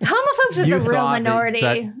lesbians. Homophobes are the real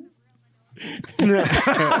minority. It's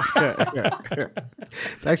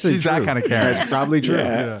actually she's true. that kind of character. That's probably true.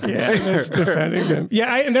 Yeah, that's defending them.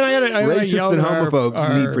 Yeah, and then I had racist and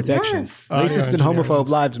homophobes need protection. Yes. Racist and homophobe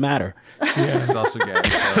lives matter. Yeah. He's also gay.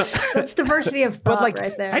 So. That's diversity of thought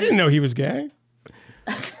right there. I didn't know he was gay.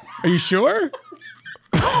 Are you sure?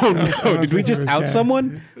 Oh no! Did we just out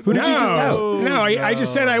someone? Who did you just out? No, I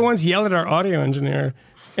just said I once yelled at our audio engineer.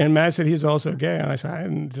 And Matt said he's also gay. And I said, I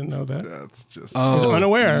didn't know that. That's just I was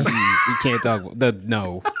unaware. You can't talk.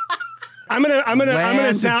 No. I'm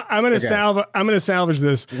gonna salvage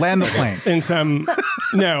this. Land the plane. In some.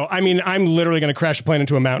 No, I mean I'm literally gonna crash a plane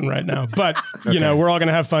into a mountain right now. But we're all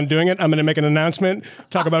gonna have fun doing it. I'm gonna make an announcement,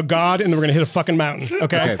 talk about God, and then we're gonna hit a fucking mountain.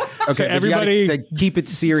 Okay. So everybody keep it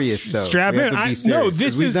serious though. Strap in. No,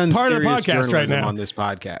 this is part of the podcast right now. On this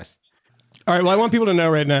podcast. All right. Well, I want people to know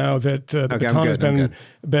right now that the baton has been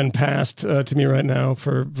passed to me right now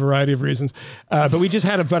for a variety of reasons. But we just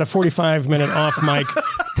had about a 45-minute off-mic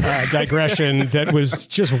digression that was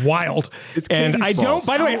just wild. And I don't.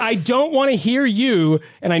 By the way, I don't want to hear you.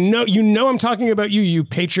 And I know I'm talking about you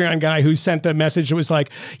Patreon guy who sent the message that was like,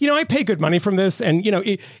 I pay good money from this, and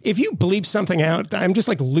if you bleep something out, I'm just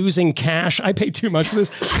like losing cash. I pay too much for this.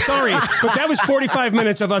 Sorry, but that was 45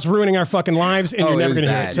 minutes of us ruining our fucking lives, and you're never going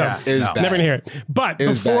to hear it. So never going to hear it. But it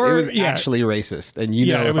was actually racist, and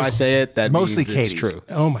if I say it, that mostly means it's true.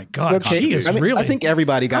 Oh my God, she is really. I think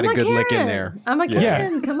everybody got a good lick in there. I'm a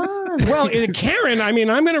Karen. Come Come on. Well, Karen, I mean,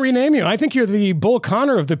 I'm going to rename you. I think you're the Bull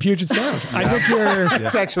Connor of the Puget Sound. I think you're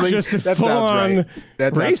just a full-on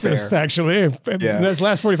racist, actually. Those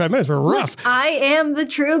last 45 minutes were rough. Look, I am the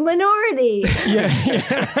true minority.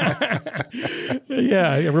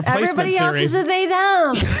 Replacement Everybody else theory. is a they,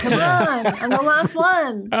 them. Come on. I'm the last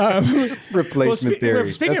one. Replacement theory.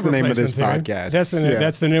 Speaking That's of the name of this theory, podcast. That's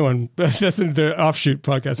the new one. That's the offshoot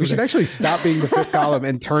podcast. We should actually stop being the fifth column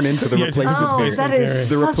and turn into the replacement theory. That is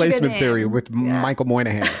the replacement name. theory with Michael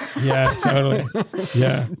Moynihan. Yeah, totally.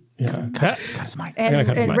 Yeah. Cut his mic.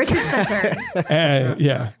 And Richard Spencer.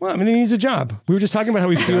 Well, I mean, he needs a job. We were just talking about how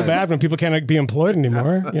we feel bad when people can't be employed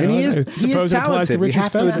anymore. And he is talented. We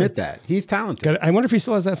have to admit that. He's talented. I wonder if he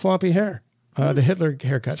still has that floppy hair, the Hitler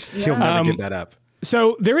haircut. He'll never give that up.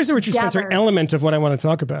 So there is a Richard Spencer element of what I want to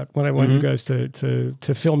talk about, what I want you guys to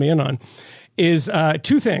fill me in on, is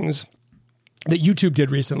two things that YouTube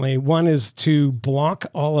did recently. One is to block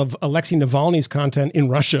all of Alexei Navalny's content in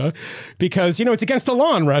Russia because, it's against the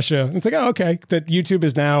law in Russia. It's like, okay, that YouTube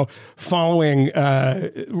is now following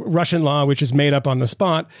Russian law, which is made up on the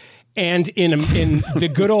spot. And in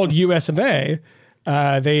the good old US of A,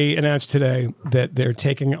 they announced today that they're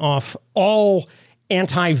taking off all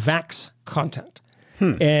anti-vax content.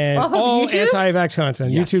 And all anti-vax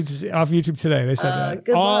content. Yes. YouTube's off YouTube today. They said that.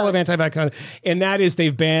 All of anti-vax content. And that is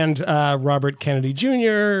they've banned Robert Kennedy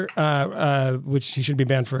Jr., which he should be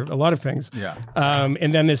banned for a lot of things. Yeah.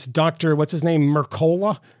 And then this doctor, what's his name?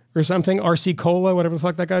 Mercola or something? RC Cola, whatever the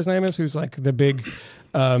fuck that guy's name is, who's like the big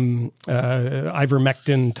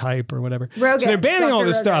ivermectin type or whatever. So they're banning all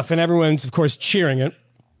this stuff, and everyone's, of course, cheering it.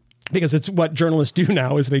 Because it's what journalists do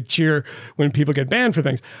now is they cheer when people get banned for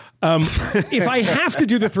things. If I have to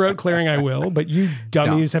do the throat clearing, I will. But you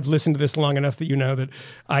dummies have listened to this long enough that you know that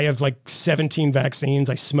I have like 17 vaccines.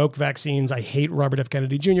 I smoke vaccines. I hate Robert F.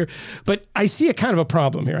 Kennedy Jr. But I see a kind of a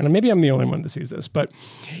problem here. And maybe I'm the only one that sees this. But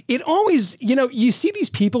it always, you see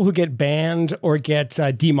these people who get banned or get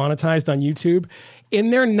demonetized on YouTube.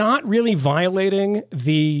 And they're not really violating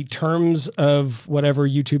the terms of whatever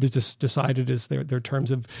YouTube has decided is their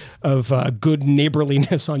terms of good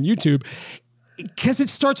neighborliness on YouTube, because it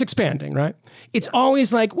starts expanding, right? It's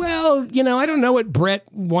always like, well, I don't know what Brett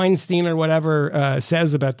Weinstein or whatever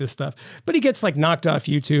says about this stuff, but he gets like knocked off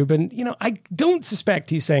YouTube. And, I don't suspect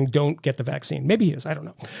he's saying don't get the vaccine. Maybe he is. I don't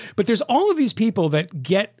know. But there's all of these people that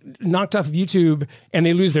get knocked off of YouTube and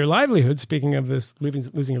they lose their livelihood. Speaking of this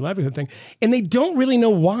losing your livelihood thing, and they don't really know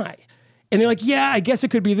why. And they're like, yeah, I guess it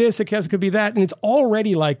could be this, I guess it could be that. And it's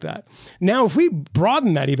already like that. Now, if we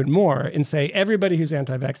broaden that even more and say everybody who's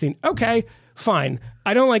anti-vaccine, okay, fine.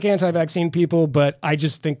 I don't like anti-vaccine people, but I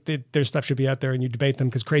just think that their stuff should be out there and you debate them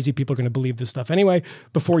because crazy people are going to believe this stuff anyway.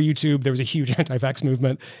 Before YouTube, there was a huge anti-vax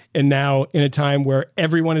movement. And now in a time where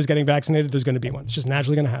everyone is getting vaccinated, there's going to be one. It's just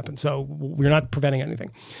naturally going to happen. So we're not preventing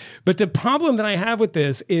anything. But the problem that I have with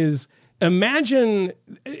this is imagine,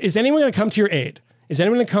 is anyone going to come to your aid? Is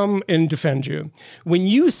anyone going to come and defend you? When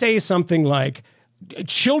you say something like,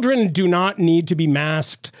 children do not need to be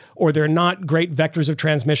masked or they're not great vectors of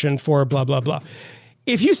transmission for blah, blah, blah.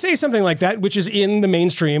 If you say something like that, which is in the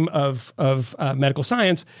mainstream of medical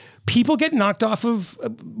science, people get knocked off of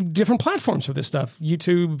different platforms for this stuff.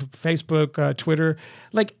 YouTube, Facebook, Twitter.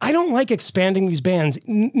 Like, I don't like expanding these bans,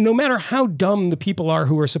 no matter how dumb the people are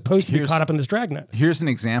who are supposed to be caught up in this dragnet. Here's an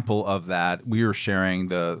example of that. We were sharing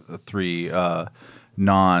the three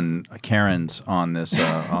non-Karens on this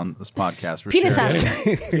podcast. We're penis sharing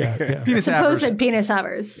havers. Penis supposed penis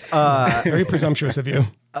havers. Very presumptuous of you.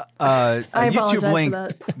 A YouTube link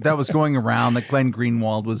that was going around that Glenn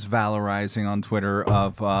Greenwald was valorizing on Twitter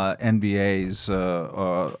of NBA's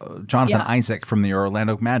Jonathan Isaac from the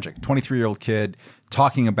Orlando Magic, 23-year-old kid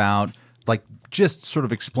talking about like just sort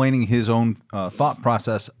of explaining his own thought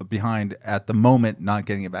process behind at the moment not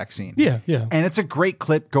getting a vaccine. Yeah. And it's a great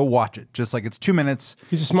clip. Go watch it. Just like it's 2 minutes.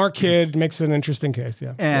 He's a smart kid. Makes an interesting case.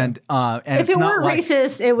 Yeah. And if it were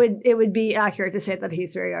racist, it would be accurate to say that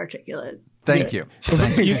he's very articulate. Thank you.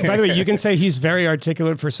 By the way, you can say he's very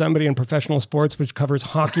articulate for somebody in professional sports, which covers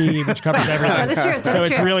hockey, which covers everything. That is true. So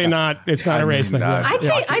it's really not. It's not a race thing. I'd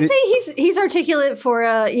say he's articulate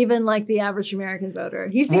for even like the average American voter.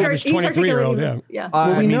 He's 23-year-old. Yeah.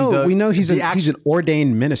 Well, we know he's an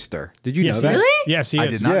ordained minister. Did you know that? Really? Yes, he is. I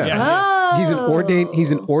did not. Oh. He's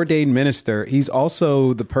an ordained minister. He's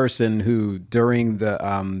also the person who during the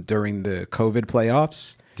COVID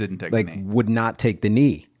playoffs didn't take the knee. Would not take the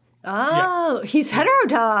knee. Oh, he's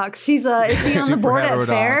heterodox. Is he on the board at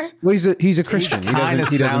FAIR? Well, he's a Christian.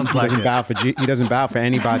 He doesn't bow for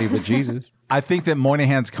anybody but Jesus. I think that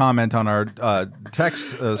Moynihan's comment on our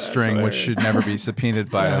text string, which should never be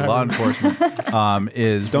subpoenaed by law enforcement,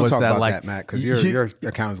 is don't was talk that about like that, Matt, because your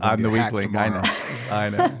account is going to get hacked tomorrow. I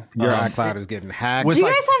know. Your iCloud is getting hacked. Do you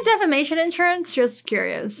guys have defamation insurance? Just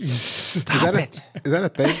curious. Stop it. Is that a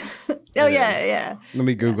thing? Oh yeah. Let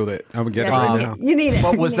me Google it. I'm gonna get it right now. You need it.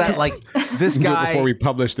 What was that like? This guy before we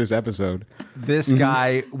publish this episode. This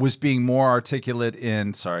guy was being more articulate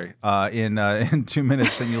in 2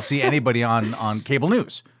 minutes than you'll see anybody on cable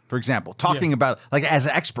news, for example, talking about like as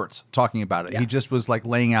experts talking about it. He just was like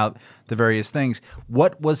laying out the various things.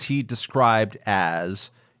 What was he described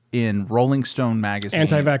as in Rolling Stone magazine?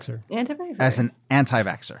 Anti-vaxxer. As an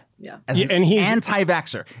anti-vaxxer. Yeah. And he's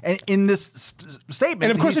anti-vaxxer. And in this statement.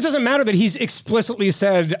 And of course, it doesn't matter that he's explicitly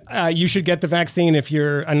said you should get the vaccine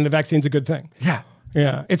and the vaccine's a good thing. Yeah.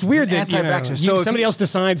 Yeah, it's weird that somebody else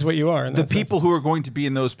decides what you are. The people who are going to be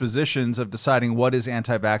in those positions of deciding what is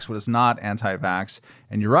anti-vax, what is not anti-vax,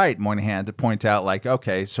 and you're right, Moynihan, to point out like,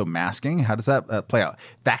 okay, so masking, how does that play out?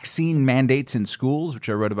 Vaccine mandates in schools, which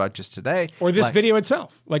I wrote about just today, or this video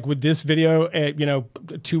itself. Like, would this video,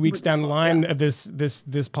 2 weeks down the line of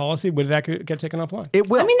this policy, would that get taken offline? It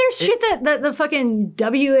will. I mean, there's shit that the fucking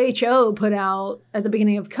WHO put out at the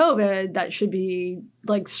beginning of COVID that should be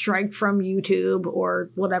like strike from YouTube or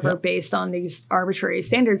whatever based on these arbitrary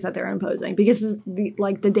standards that they're imposing, because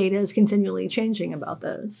the data is continually changing about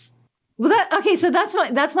this. Well, so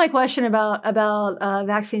that's my question about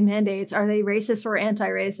vaccine mandates. Are they racist or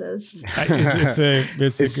anti-racist? It's a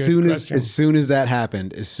good question. As soon as that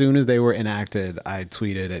happened, as soon as they were enacted, I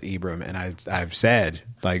tweeted at Ibram and I've said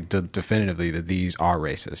like definitively that these are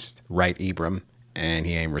racist. Right, Ibram, and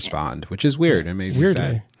he ain't respond, which is weird. It made me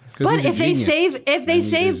sad. But if they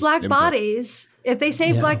save black bodies,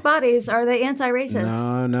 are they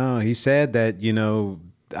anti-racist? No. He said that,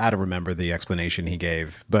 I don't remember the explanation he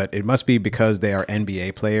gave, but it must be because they are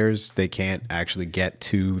NBA players. They can't actually get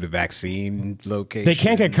to the vaccine location. They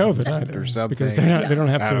can't get COVID either, or something, because they don't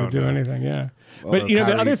have to do anything. Yeah. Well, but the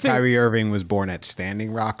other thing, Kyrie Irving was born at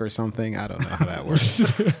Standing Rock or something. I don't know how that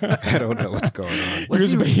works. I don't know what's going on.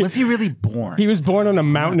 Was he really born? He was born on a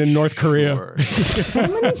mountain in North Korea.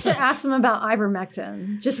 Someone needs to ask them about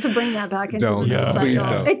ivermectin, just to bring that back into please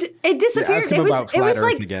don't. It disappeared. Ask him about flat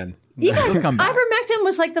Earth again. You guys, ivermectin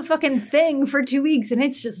was like the fucking thing for 2 weeks, and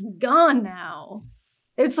it's just gone now.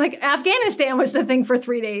 It's like Afghanistan was the thing for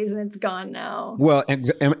 3 days, and it's gone now. Well,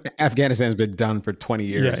 Afghanistan's been done for 20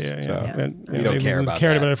 years. Yeah. So And, we don't care about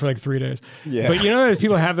cared that. about it for like 3 days. Yeah. But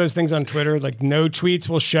people have those things on Twitter, like no tweets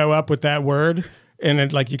will show up with that word. And then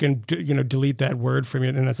like you can, delete that word from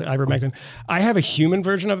it. And that's ivermectin. I have a human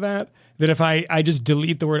version of that if I just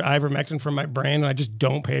delete the word ivermectin from my brain and I just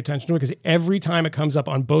don't pay attention to it, because every time it comes up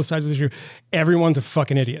on both sides of the issue, everyone's a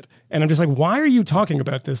fucking idiot. And I'm just like, why are you talking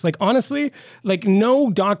about this? Like, honestly, like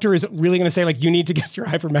no doctor is really going to say like, you need to get your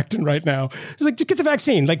ivermectin right now. It's like, just get the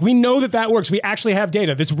vaccine. Like, we know that works. We actually have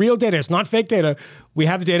data. This real data. It's not fake data. We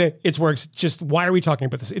have the data. It works. Just why are we talking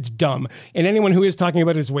about this? It's dumb. And anyone who is talking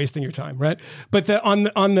about it is wasting your time, right? But on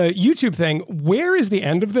the YouTube thing, where is the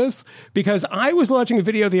end of this? Because I was watching a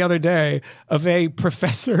video the other day of a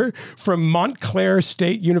professor from Montclair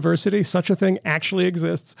State University. Such a thing actually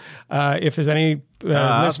exists. If there's any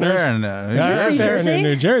listeners there in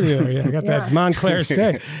New Jersey, I got that Montclair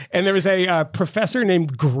State. And there was a professor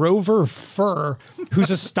named Grover Furr, who's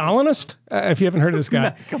a Stalinist. If you haven't heard of this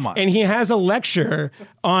guy, come on. And he has a lecture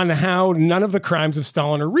on how none of the crimes of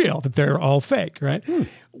Stalin are real; that they're all fake. Right?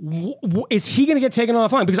 Is he going to get taken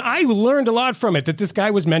offline? Because I learned a lot from it, that this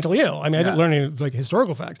guy was mentally ill. I mean, I didn't learn any like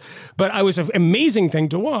historical facts, but it was an amazing thing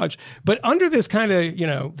to watch. But under this kind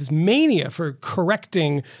of, this mania for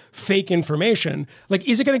correcting fake information, like,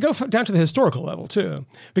 is it going to go down to the historical level too?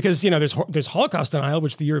 Because, there's Holocaust denial,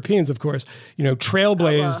 which the Europeans, of course,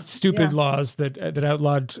 trailblazed stupid laws that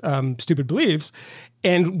outlawed stupid beliefs.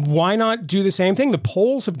 And why not do the same thing? The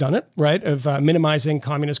Poles have done it, right, of minimizing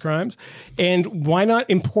communist crimes. And why not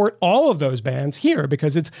import all of those bans here?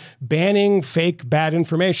 Because it's banning fake, bad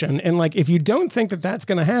information. And like, if you don't think that that's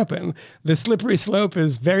going to happen, the slippery slope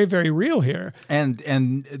is very, very real here.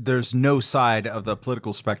 And there's no side of the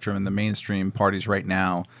political spectrum in the mainstream parties right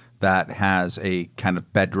now that has a kind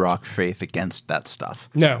of bedrock faith against that stuff.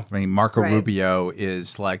 No. I mean, Marco Rubio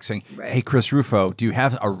is like saying, hey, Chris Rufo, do you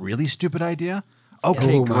have a really stupid idea?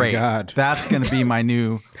 Okay, great. God. That's going to be my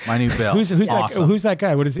new bill. Who's awesome. who's that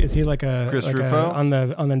guy? What is he like a Chris like Rufo on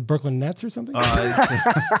the Brooklyn Nets or something? He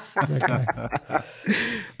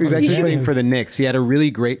was actually playing for the Knicks. He had a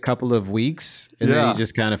really great couple of weeks, and then he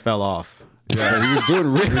just kind of fell off. Yeah, he was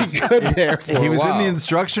doing really good there for He a was while. in the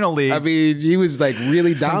instructional league. I mean, he was like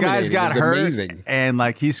really dominating. Some guys got hurt, amazing. and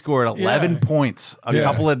like he scored 11 points a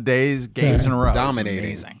couple of games in a row. Dominating.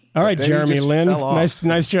 Amazing. All right, Then Jeremy Lin.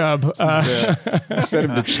 Nice job. You sent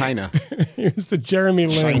him to China. Here's the Jeremy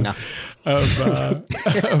Lin of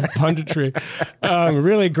punditry.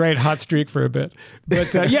 Really great hot streak for a bit.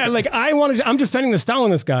 But I'm defending the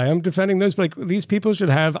Stalinist guy. I'm defending those. Like, these people should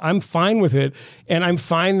have. I'm fine with it, and I'm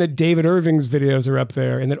fine that David Irving's videos are up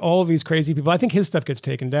there, and that all of these crazy people. I think his stuff gets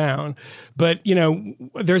taken down. But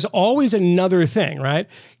there's always another thing, right?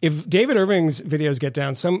 If David Irving's videos get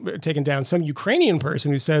taken down, some Ukrainian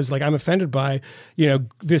person who says, like, I'm offended by,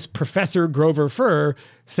 this Professor Grover Furr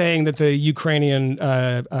saying that the Ukrainian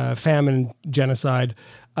famine genocide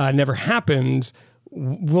never happened.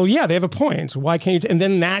 Well, yeah, they have a point. Why can't you? And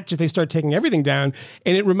then they start taking everything down.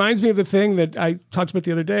 And it reminds me of the thing that I talked about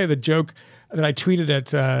the other day, the joke that I tweeted at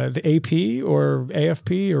the AP or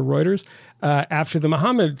AFP or Reuters after the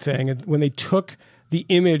Muhammad thing, when they took the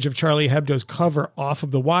image of Charlie Hebdo's cover off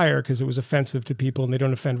of the wire because it was offensive to people and they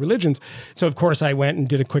don't offend religions. So, of course, I went and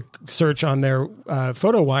did a quick search on their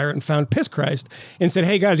photo wire and found Piss Christ and said,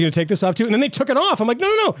 hey, guys, you going to take this off too? And then they took it off. I'm like,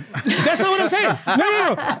 no. That's not what I'm saying.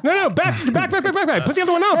 No. Back. Put the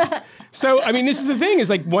other one up. So, I mean, this is the thing is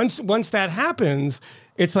like once that happens,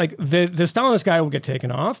 it's like the Stalinist guy will get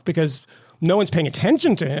taken off because no one's paying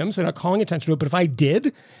attention to him, so they're not calling attention to it. But if I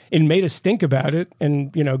did and made a stink about it,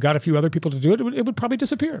 and got a few other people to do it, it would probably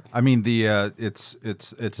disappear. I mean, it's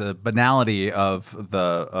a banality of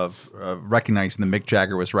recognizing that Mick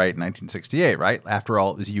Jagger was right in 1968. Right, after all,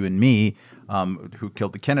 it was you and me who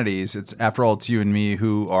killed the Kennedys. After all, it's you and me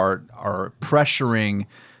who are pressuring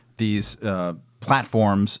these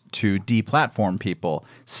platforms to deplatform people.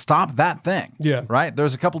 Stop that thing. Yeah. Right? There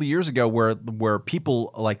was a couple of years ago where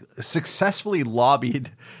people like successfully lobbied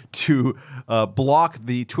to block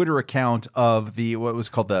the Twitter account of what was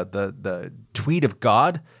called the tweet of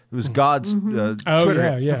God. It was God's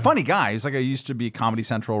Twitter. Yeah. A funny guy. He's like used to be a Comedy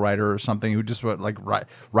Central writer or something who just would like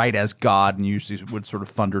write as God and usually would sort of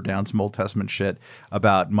thunder down some Old Testament shit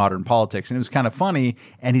about modern politics. And it was kind of funny.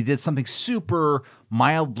 And he did something super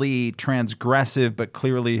mildly transgressive, but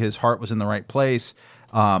clearly his heart was in the right place.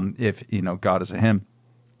 If God is a him.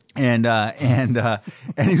 And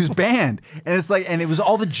he was banned. And it's like, and it was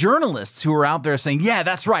all the journalists who were out there saying, yeah,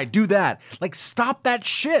 that's right, do that. Like, stop that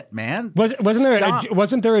shit, man.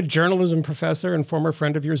 Wasn't there a journalism professor and former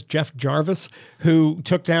friend of yours, Jeff Jarvis, who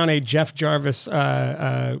took down a Jeff Jarvis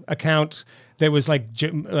account that was like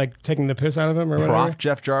taking the piss out of him or whatever? Prof.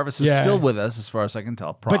 Jeff Jarvis is still with us, as far as I can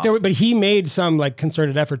tell. But he made some like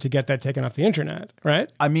concerted effort to get that taken off the internet, right?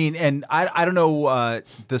 I mean, and I don't know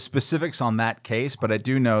the specifics on that case, but I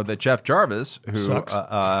do know that Jeff Jarvis, who sucks,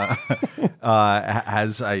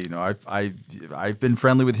 has I've been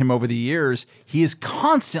friendly with him over the years. He is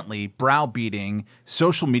constantly browbeating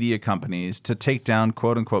social media companies to take down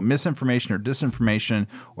quote unquote misinformation or disinformation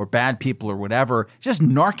or bad people or whatever, just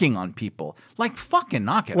narking on people. Like, fucking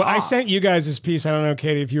knock it off. I sent you guys this piece. I don't know,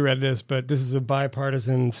 Katie, if you read this, but this is a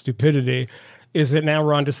bipartisan stupidity. Is that now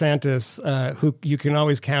Ron DeSantis, who you can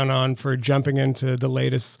always count on for jumping into the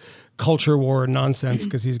latest culture war nonsense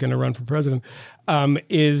because he's going to run for president,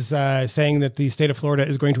 is saying that the state of Florida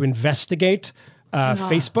is going to investigate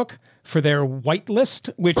Facebook for their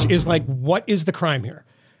whitelist, which is like, what is the crime here?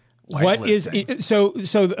 What is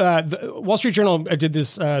the Wall Street Journal did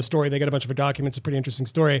this story. They got a bunch of documents, a pretty interesting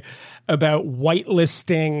story about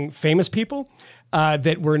whitelisting famous people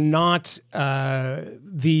that were not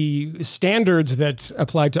the standards that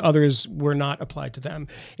applied to others were not applied to them.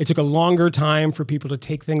 It took a longer time for people to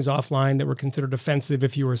take things offline that were considered offensive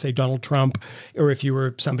if you were, say, Donald Trump or if you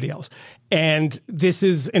were somebody else. And this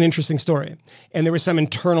is an interesting story. And there was some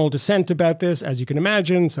internal dissent about this, as you can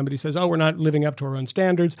imagine. Somebody says, oh, we're not living up to our own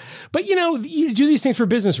standards. But, you do these things for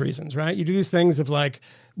business reasons, right? You do these things of like,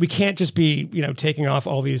 we can't just be, taking off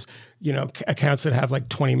all these, accounts that have like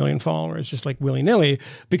 20 million followers, just like willy-nilly,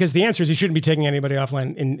 because the answer is you shouldn't be taking anybody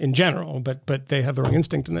offline in general, but they have the wrong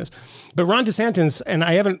instinct in this. But Ron DeSantis, and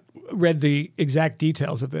I haven't read the exact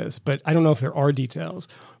details of this, but I don't know if there are details,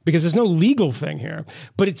 because there's no legal thing here,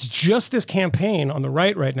 but it's just this campaign on the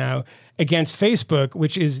right now against Facebook,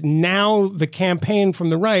 which is now the campaign from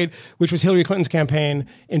the right, which was Hillary Clinton's campaign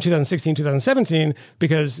in 2016, 2017,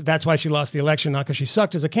 because that's why she lost the election, not because she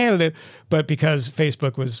sucked as a candidate, but because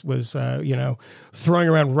Facebook was throwing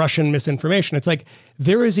around Russian misinformation. It's like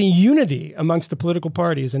there is a unity amongst the political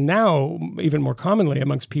parties, and now even more commonly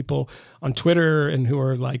amongst people on Twitter and who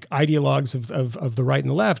are like ideologues of the right and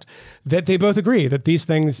the left, that they both agree that these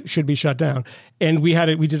things should be shut down. And we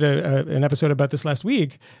did an episode about this last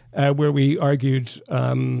week where we argued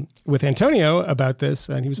with Antonio about this,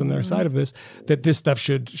 and he was on their side of this, that this stuff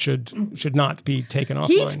should not be taken offline.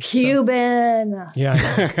 He's Cuban. So,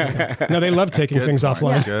 yeah. No, they love taking things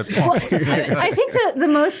offline. Yeah. Well, I think that the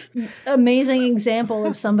most amazing example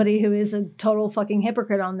of somebody who is a total fucking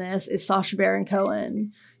hypocrite on this is Sacha Baron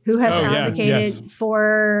Cohen, who has advocated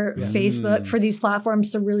for Facebook, for these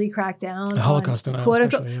platforms to really crack down the Holocaust denial,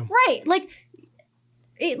 especially. Yeah. Right. Like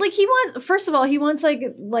he wants, first of all, he wants like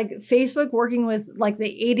Facebook working with like the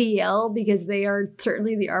ADL because they are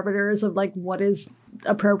certainly the arbiters of like what is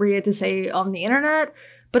appropriate to say on the internet,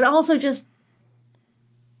 but also just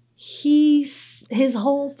his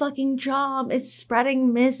whole fucking job is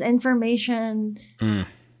spreading misinformation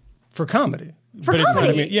for comedy. For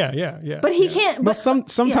comedy. Yeah. But he can't. But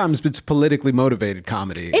sometimes it's politically motivated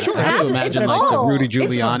comedy. It's I have to imagine like the Rudy it's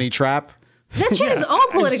Giuliani trap. That shit is all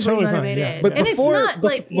politically totally motivated. Yeah. But and before, it's not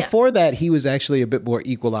like before that, he was actually a bit more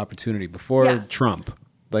equal opportunity. Before Trump,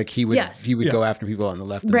 like he would go after people on the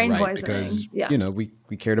left and brain the right poisoning. because Yeah.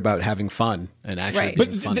 We cared about having fun and actually But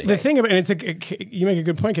being funny. the thing about, and you make a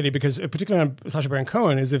good point, Kitty, because particularly on Sacha Baron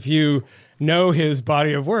Cohen, is if you know his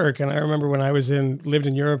body of work, and I remember when I lived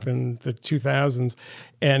in Europe in the 2000s,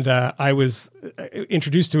 and I was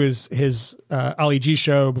introduced to his Ali G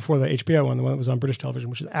show before the HBO one, the one that was on British television,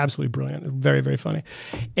 which is absolutely brilliant, very, very funny.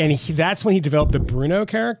 And that's when he developed the Bruno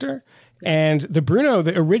character. And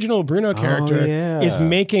the original Bruno character is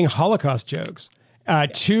making Holocaust jokes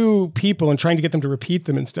to people and trying to get them to repeat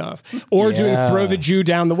them and stuff, or doing Throw the Jew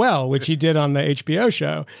Down the Well, which he did on the HBO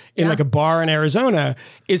show in like a bar in Arizona.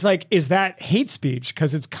 Is that hate speech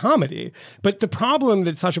because it's comedy? But the problem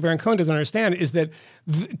that Sacha Baron Cohen doesn't understand is that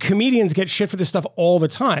comedians get shit for this stuff all the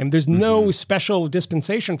time. There's no special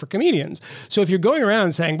dispensation for comedians. So if you're going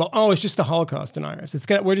around saying, well, it's just the Holocaust deniers,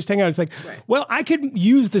 we're just hanging out. It's like, well, I could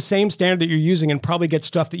use the same standard that you're using and probably get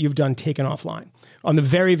stuff that you've done taken offline. On the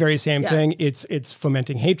very, very same thing, it's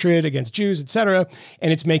fomenting hatred against Jews, etc.,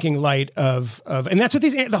 and it's making light of, and that's what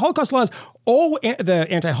the Holocaust laws, all the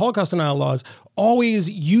anti-Holocaust denial laws, always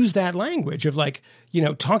use that language of like,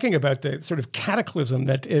 talking about the sort of cataclysm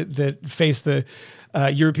that faced the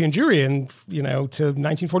European Jewry in to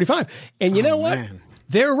 1945, and you know what? Man.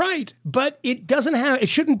 They're right, but it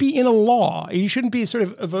shouldn't be in a law. You shouldn't be sort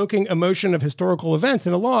of evoking emotion of historical events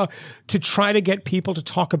in a law to try to get people to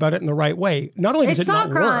talk about it in the right way. Not only does it not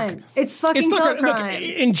work. It's fucking thought crime. Look,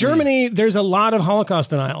 in Germany, there's a lot of Holocaust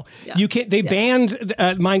denial. Yeah. They banned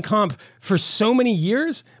Mein Kampf for so many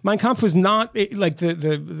years. Mein Kampf was not like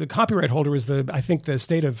the copyright holder was I think the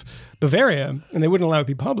state of Bavaria, and they wouldn't allow it to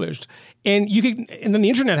be published. And then the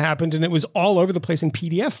internet happened, and it was all over the place in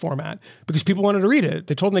PDF format because people wanted to read it.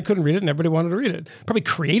 They told them they couldn't read it, and everybody wanted to read it. Probably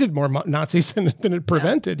created more Nazis than it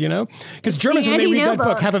prevented, Because Germans, when they read that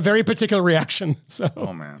book, have a very particular reaction. So,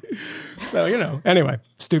 oh man. So anyway,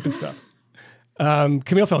 stupid stuff.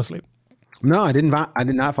 Camille fell asleep. No, I did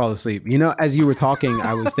not fall asleep. As you were talking,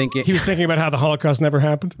 I was thinking. He was thinking about how the Holocaust never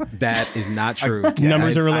happened. That is not true.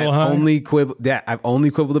 Numbers are a little high. I've only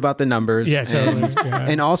quibbled about the numbers. Yeah, totally.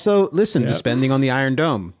 And also, listen, to spending on the Iron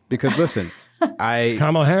Dome. Because listen, it's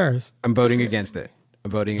Kamala Harris. I'm voting against it.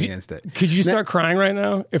 Against it. Could you start crying right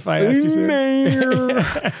now if I asked you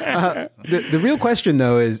to? The real question,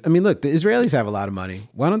 though, is, look, the Israelis have a lot of money.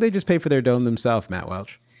 Why don't they just pay for their dome themselves, Matt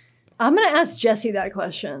Welch? I'm going to ask Jesse that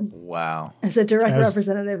question. Wow. As a direct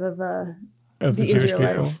representative of the Jewish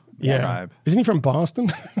Israelites. people. Yeah. Tribe. Isn't he from Boston?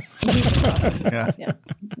 Yeah.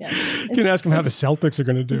 You can ask him how the Celtics are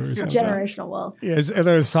going to do or something. Generational wealth. Yeah,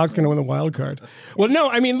 is Sox going to win the wild card? Well, no,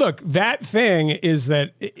 look, that thing is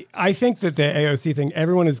that I think that the AOC thing,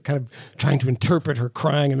 everyone is kind of trying to interpret her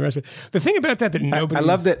crying and the rest of it. The thing about that nobody.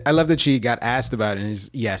 I love that she got asked about it, and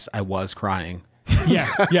yes, I was crying.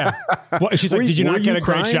 Yeah. Well, she's like, did you not get a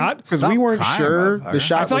great shot? Because we weren't sure the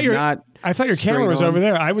shot was not. I thought your camera was over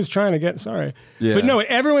there. I was trying to get, sorry. Yeah. But no,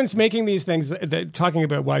 everyone's making these things, talking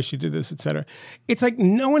about why she did this, et cetera. It's like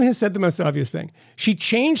no one has said the most obvious thing. She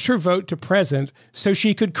changed her vote to present so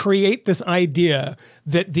she could create this idea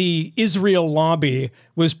that the Israel lobby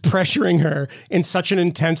was pressuring her in such an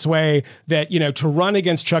intense way that, to run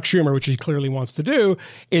against Chuck Schumer, which he clearly wants to do,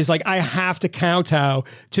 is like, I have to kowtow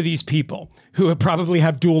to these people who probably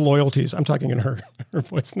have dual loyalties. I'm talking in her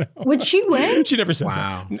voice now. Would she win? She never says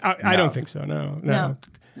that. I don't think so. No.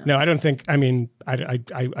 No, I don't think. I mean, I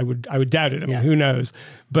would doubt it. I mean, who knows?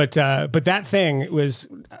 But that thing was,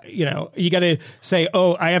 you got to say,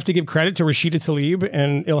 oh, I have to give credit to Rashida Tlaib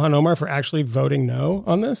and Ilhan Omar for actually voting no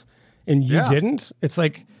on this, and you didn't. It's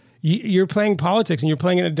like you're playing politics and you're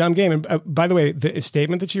playing in a dumb game. And by the way, the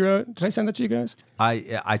statement that she wrote, did I send that to you guys?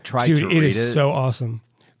 I tried to read it. It is so awesome.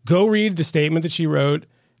 Go read the statement that she wrote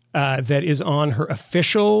that is on her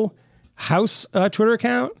official House Twitter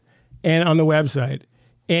account and on the website.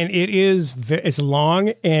 And it's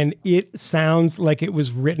long and it sounds like it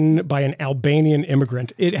was written by an Albanian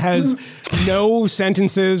immigrant. It has no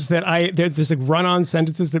sentences there's like run-on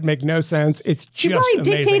sentences that make no sense. It's just She probably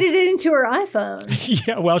amazing. dictated it into her iPhone.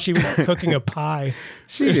 Yeah, while she was cooking a pie.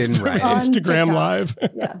 She didn't write Instagram TikTok.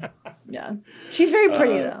 Live. Yeah. She's very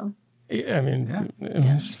pretty though. I mean,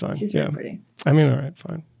 it's fine. She's very pretty. I mean, all right,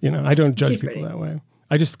 fine. I don't judge She's people pretty. that way.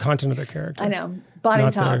 I just content of their character. I know. Body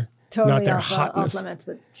Not top. their- Totally not their off hotness. limits,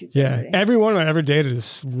 but she's very pretty. Everyone I ever dated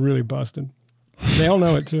is really busted. They all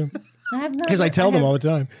know it too. I have not. Because I tell them all the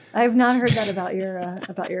time. I have not heard that about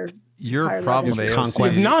your Your problem with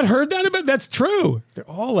AOC You've not heard that about? That's true. They're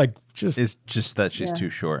all like just. It's just that she's too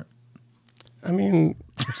short. I mean,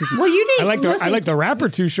 well, you date. I like the rapper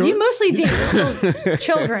Too Short. You mostly date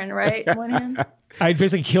children, right? On one hand. I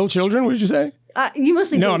basically kill children. What did you say? You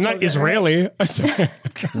mostly no, date I'm not children, Israeli. Right?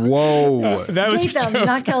 Whoa. That was date them,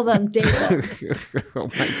 not kill them. Date them. Oh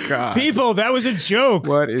my God. People, that was a joke.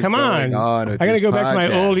 What is Come going on I with got to this go back to my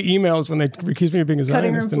podcast? old emails when they accused me of being a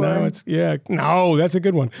Cutting Zionist. room And now floor. it's, no, that's a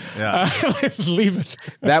good one. Yeah. Leave it.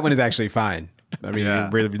 That one is actually fine. I mean, you're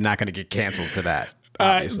really not going to get canceled for that,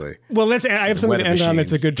 obviously. Well, I have something to end on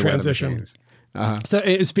that's a good The weather transition. machines. Uh-huh. So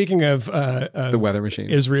speaking of The weather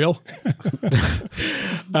machines. Israel,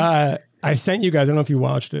 I sent you guys, I don't know if you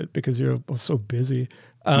watched it because you're so busy,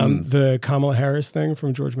 the Kamala Harris thing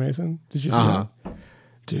from George Mason. Did you see that?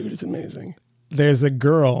 Dude, it's amazing. There's a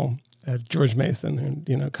girl at George Mason,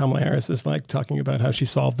 and Kamala Harris is like talking about how she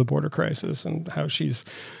solved the border crisis and how she's,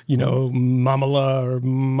 Mamala or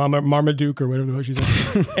Marmaduke or whatever the fuck she's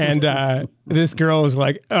saying. And this girl is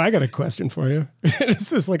like, "Oh, I got a question for you."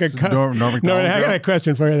 This is like a no, I got a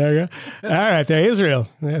question for you. There you go. All right, there, Israel.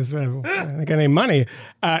 I got any money?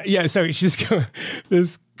 So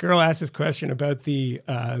this girl asked this question about the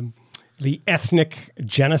ethnic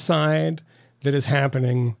genocide that is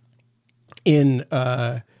happening in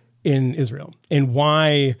Israel and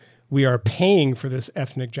why we are paying for this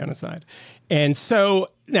ethnic genocide. And so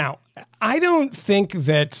now I don't think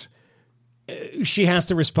that she has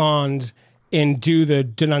to respond and do the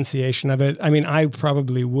denunciation of it. I mean, I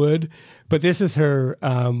probably would, but this is her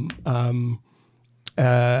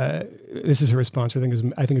response. I think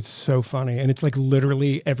it's so funny. And it's like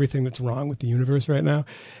literally everything that's wrong with the universe right now.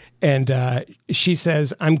 And she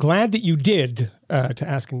says, "I'm glad that you did," to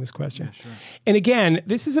asking this question. Yeah, sure. And again,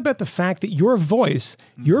 this is about the fact that your voice,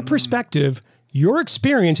 your perspective, your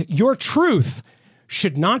experience, your truth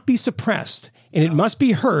should not be suppressed. And it must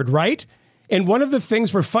be heard, right? And one of the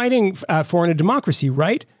things we're fighting for in a democracy,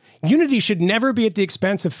 right? Unity should never be at the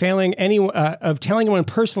expense of telling anyone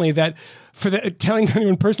personally that for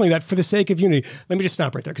the sake of unity. Let me just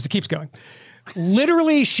stop right there because it keeps going.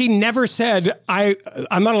 Literally, she never said,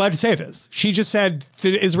 I'm not allowed to say this. She just said,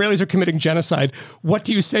 the Israelis are committing genocide. What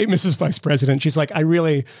do you say, Mrs. Vice President? She's like,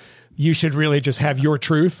 you should really just have your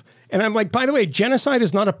truth. And I'm like, by the way, genocide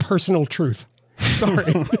is not a personal truth.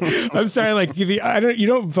 Sorry. I'm sorry. Like, you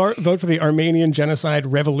don't vote for the Armenian genocide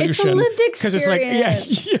revolution. It's a lived experience. Because it's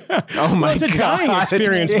like, Oh my it's a dying God.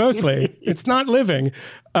 experience mostly. It's not living.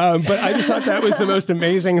 But I just thought that was the most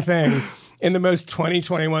amazing thing. And the most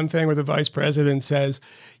 2021 thing where the vice president says,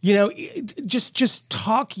 just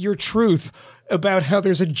talk your truth about how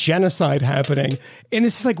there's a genocide happening. And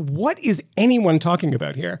it's like, what is anyone talking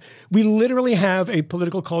about here? We literally have a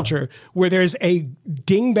political culture where there's a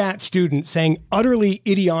dingbat student saying utterly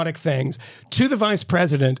idiotic things to the vice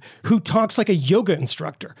president who talks like a yoga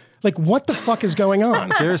instructor. Like, what the fuck is going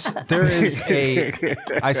on? There is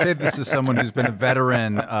I say this as someone who's been a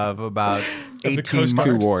veteran of about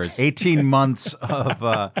 18 months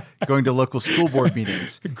of going to local school board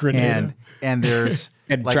meetings. And there's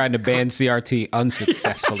and trying to ban CRT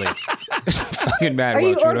unsuccessfully. Fucking Matt Are you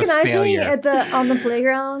Welch, what a organizing failure. on the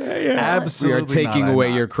playground? Absolutely. We are taking not, away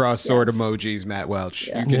I'm your not. cross sword emojis, Matt Welch.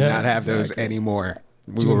 You cannot have those anymore.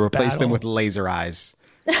 We will replace them with laser eyes.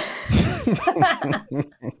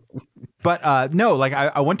 But no, like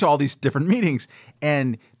I went to all these different meetings,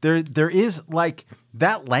 and there is like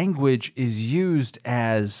that language is used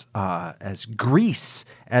as grease,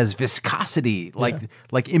 as viscosity,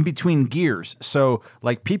 like in between gears. So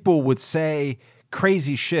like people would say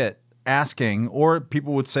crazy shit asking, or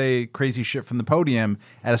people would say crazy shit from the podium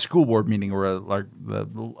at a school board meeting or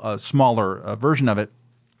a smaller version of it.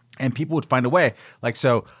 And people would find a way. Like,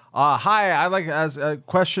 so, hi, I'd like to ask a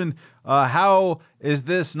question. How is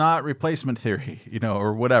this not replacement theory,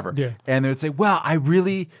 or whatever? Yeah. And they would say, well, I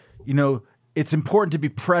really, it's important to be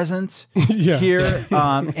present here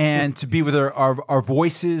and to be with our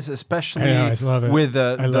voices, especially with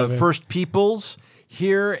the First Peoples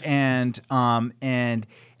here. And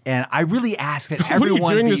I really ask that everyone.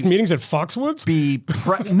 What are you doing these meetings at Foxwoods?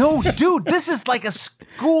 No, dude, this is like a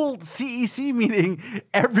school CEC meeting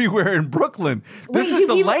everywhere in Brooklyn. This is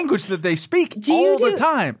the language that they speak all the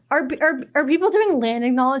time. Are people doing land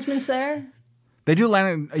acknowledgments there? They do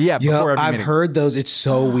land, before every I've meeting. heard those. It's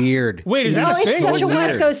so weird. Wait, is that a thing? It's such a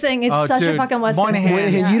West Coast thing. It's such a fucking West Coast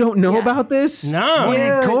thing. You don't know about this?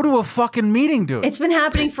 No. Go to a fucking meeting, dude. It's been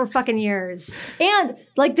happening for fucking years. And,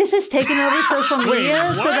 this has taken over social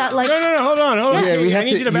media so that, No, hold on. Yeah, I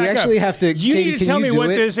need you to back up. You need to tell me what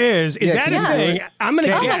this is. Is that a thing? I'm going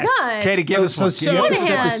to guess. Oh, my God. Katie, give us one. So you have to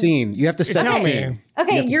set the scene. You have to set the scene.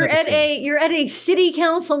 Okay, you're at a city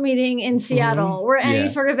council meeting in Seattle, or any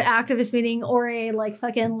sort of activist meeting, or a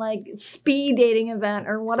fucking speed dating event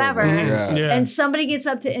or whatever, and somebody gets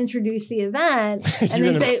up to introduce the event, and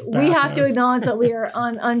they say we have to acknowledge that we are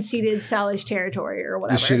on unceded Salish territory or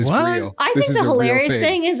whatever. This shit is real. I think the hilarious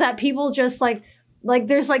thing is that people just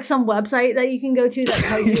there's some website that you can go to that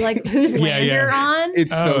tells you whose land you're on.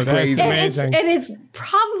 It's so crazy. Amazing. And it's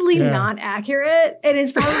probably not accurate. And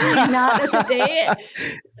it's probably not up to date.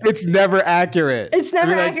 It's never accurate. It's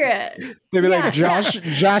never accurate. They'd be like,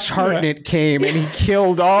 Josh Hartnett came and he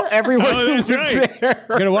killed everyone who was there. We're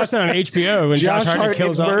going to watch that on HBO when Josh Hartnett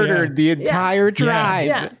kills murdered the entire tribe.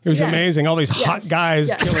 Yeah. It was amazing. All these hot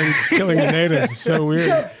guys killing the natives. It's so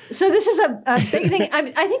weird. So this is a big thing.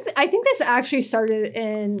 I think this actually started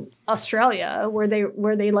in Australia, where they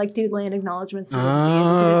do land acknowledgements for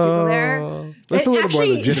indigenous people there. That's a little more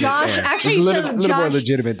legitimate. It's a little more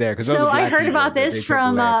legitimate there. So I heard about this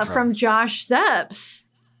from Josh Zepps.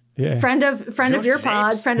 Yeah. Friend of your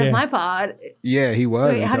pod, friend of my pod. Yeah, he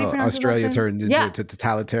was until Australia turned into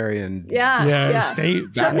totalitarian. State.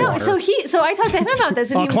 So I talked to him about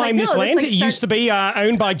this, and he was claim like, this land. It used to be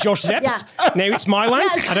owned by Josh Zepps. Now it's my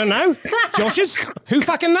land. I don't know. Josh's? Who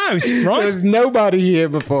fucking knows? Right? There's nobody here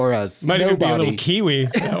before us. Might even be a little Kiwi.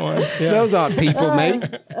 That one. Yeah. Those aren't people, mate.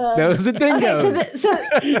 Those are dingoes. Okay, so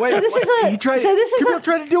this is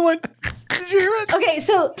trying to do one. Did you hear it? Okay,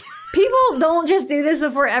 so people don't just do this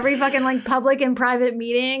before every fucking public and private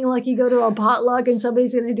meeting. You go to a potluck and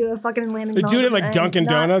somebody's going to do a fucking landing. They do it at Dunkin'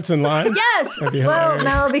 Donuts in line. Yes. Well,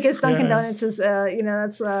 no, because Dunkin' Donuts is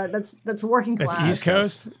that's working class. That's East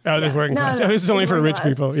Coast. Oh, that's working class. This is only for rich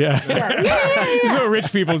people. Yeah. This is what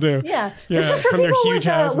rich people do. Yeah. This is for from their people huge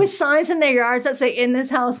houses with signs in their yards that say, "In this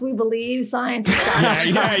house we believe science."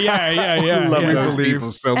 Yeah. Love those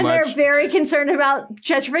people so much. And they're very concerned about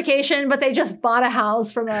gentrification, but they just bought a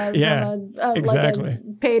house from a exactly.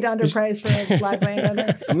 Paid underprice for a black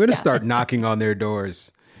landowner. I'm going to start knocking on their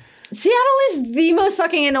doors. Seattle is the most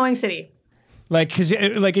fucking annoying city. Because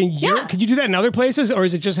in Europe, could you do that in other places, or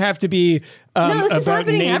does it just have to be about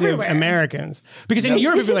Native everywhere. Americans? Because in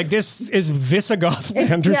Europe, it'd be like, this is Visigoth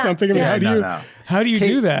land or something. I mean, how do you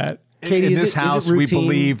do that? Katie, in this house, we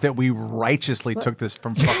believe that we righteously took this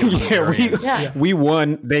from fucking we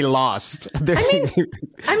won. They lost. I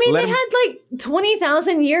mean, they had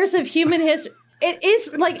 20,000 years of human history. It is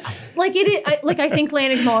I think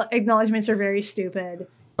land acknowledgements are very stupid.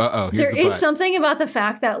 There is something about the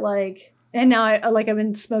fact that and now I've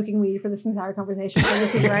been smoking weed for this entire conversation. So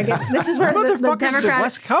this is where the Democrat, the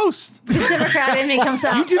West Coast, the Democrat in me comes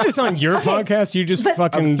out. Do you do this on your podcast? You just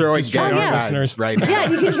fucking throwing listeners right now. Yeah,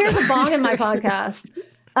 you can hear the bong in my podcast.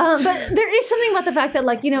 But there is something about the fact that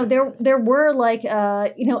there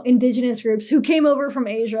were indigenous groups who came over from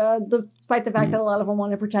Asia, despite the fact that a lot of them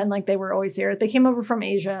want to pretend like they were always here. They came over from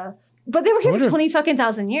Asia, but they were here for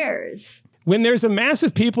 20,000 years. When there's a mass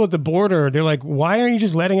of people at the border, they're like, why aren't you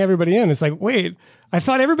just letting everybody in? It's like, wait, I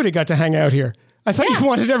thought everybody got to hang out here. I thought you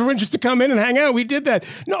wanted everyone just to come in and hang out. We did that.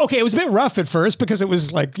 No, okay, it was a bit rough at first because it was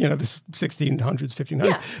the 1600s, 1500s.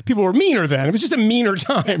 Yeah. People were meaner then. It was just a meaner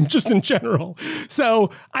time, just in general. So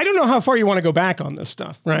I don't know how far you want to go back on this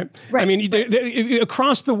stuff, right? I mean,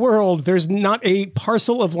 across the world, there's not a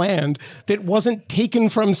parcel of land that wasn't taken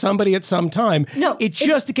from somebody at some time. No, it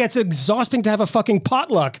just gets exhausting to have a fucking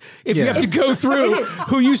potluck if you have to go through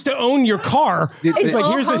who used to own your car. It's like,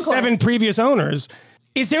 here's the 7 previous owners.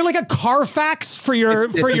 Is there a Carfax for your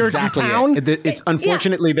town? It's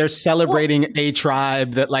unfortunately they're celebrating a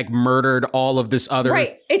tribe that murdered all of this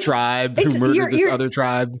other tribe who murdered this other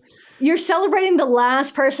tribe. you're celebrating the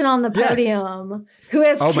last person on the podium who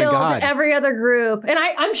has killed every other group. And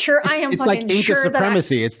I'm sure it's like Inca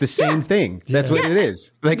supremacy. It's the same thing. That's what it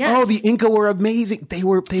is. Like, the Inca were amazing. They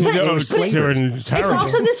were slavers. It's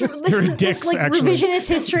also this like revisionist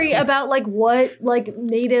history about like what like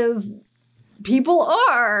native people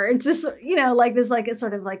are. It's just, like this, like it's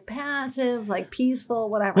sort of like passive, like peaceful,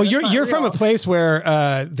 whatever. Well, you're from a place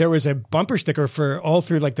where there was a bumper sticker for all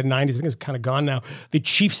through like the 90s. I think it's kind of gone now. The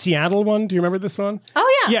Chief Seattle one. Do you remember this one?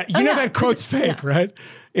 Oh yeah. Yeah. You know that quote's fake, right?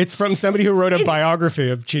 It's from somebody who wrote a biography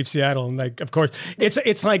of Chief Seattle. And like, of course,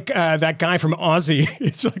 it's like that guy from Aussie.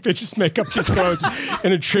 It's like they just make up these quotes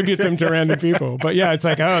and attribute them to random people. But yeah, it's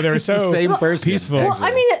like, they're so the same person. Peaceful. Well,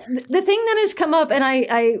 I mean, the thing that has come up, and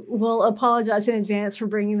I will apologize in advance for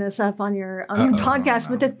bringing this up on your podcast,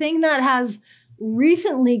 but the thing that has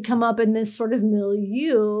recently come up in this sort of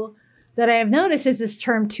milieu that I have noticed is this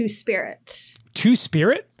term Two-Spirit.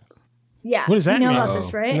 Two-Spirit? Yeah. What does that mean? You know about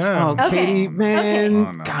this, right? No. Oh, Katie,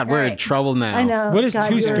 man. God, we're in trouble now. I know. What is God,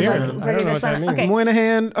 Two-Spirit? I don't know what that means. Okay.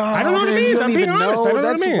 Moynihan. I don't know what it means. I'm being honest. I don't know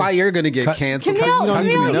what it means. That's why you're going to get canceled. Camille, you don't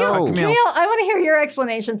even know. Camille, I want to hear your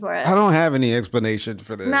explanation for it. I don't have any explanation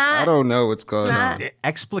for this. I don't know what's going on.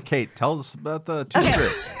 Explicate. Tell us about the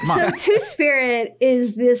Two-Spirit. So Two-Spirit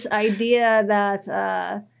is this idea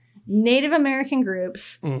that Native American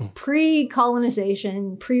groups,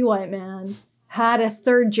 pre-colonization, pre-white man, had a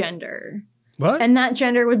third gender. What? And that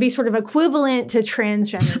gender would be sort of equivalent to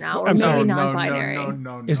transgender now, or maybe non-binary.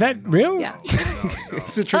 No, is that real? Yeah.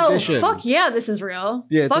 It's a tradition. Oh, fuck yeah, this is real.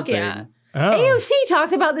 Yeah, it's fuck a thing. yeah. Oh. AOC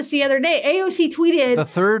talked about this the other day. AOC tweeted the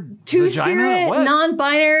third Two-Spirit,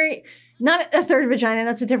 non-binary. Not a third vagina.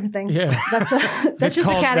 That's a different thing. Yeah. That's just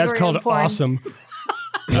a category. That's called of porn. awesome.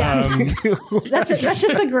 Yeah. That's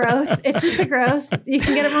just the growth. It's just the growth. You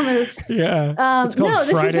can get it removed. Yeah. It's called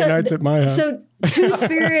Friday nights at my house. So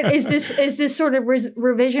Two-Spirit is this sort of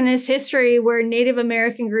revisionist history where Native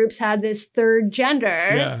American groups had this third gender.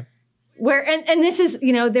 Yeah. Where and this is,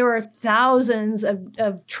 there were thousands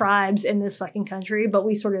of tribes in this fucking country, but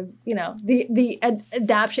we sort of, the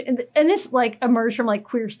adaptation, and this like emerged from like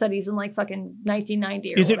queer studies in like fucking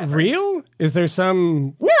 1990 or Is whatever. it real? Is there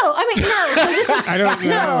some? No, I mean, no. So this is, I don't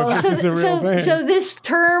know if this is a real thing. So this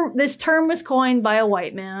term was coined by a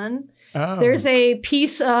white man. Oh. There's a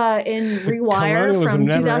piece in Rewire Colonialism from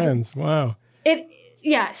never 2000. ends. Wow.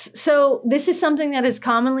 Yes. So this is something that is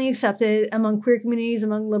commonly accepted among queer communities,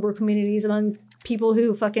 among liberal communities, among people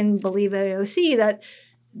who fucking believe AOC, that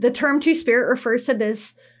the term Two-Spirit refers to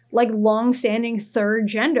this like long-standing third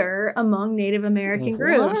gender among Native American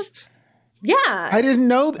groups. Yeah. I didn't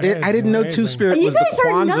know. I didn't know Two-Spirit was the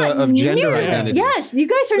Kwanzaa of gender identities. Yes, you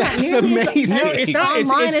guys are not That's nearly amazing. as No, it's not.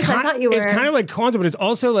 online as I thought you were. It's kind of like Kwanzaa, but it's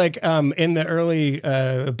also like in the early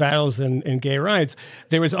battles in gay rights,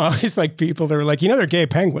 there was always like people that were like, they're gay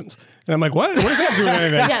penguins. And I'm like, what? What does that do with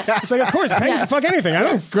anything? Yes. It's like, of course, penguins fuck anything. I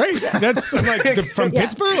don't. Great. That's like from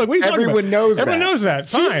Pittsburgh. Like, what are you talking about? Everyone knows that. Everyone knows that.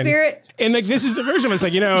 Fine. Two-Spirit. And like, this is the version. It's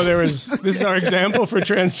like, this is our example for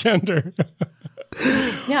transgender.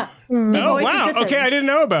 Yeah. Oh, wow. Existed. Okay, I didn't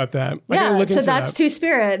know about that. So that's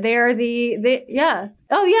Two-Spirit. They are yeah.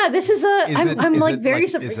 Oh, yeah. This is I'm like very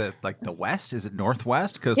surprised. Is it like the West? Is it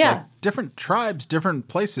Northwest? Because like different tribes, different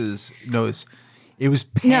places knows it was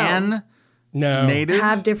native.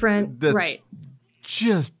 Have different, right.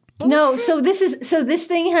 Just. No. So this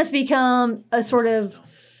thing has become a sort of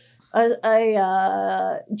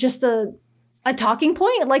just a talking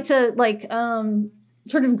point,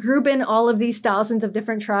 sort of group in all of these thousands of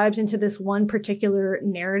different tribes into this one particular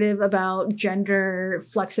narrative about gender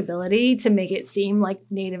flexibility to make it seem like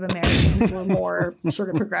Native Americans were more sort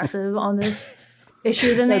of progressive on this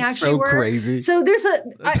issue than they actually were. That's so crazy. So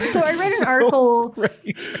I read an article.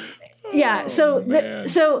 Yeah.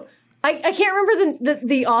 So I can't remember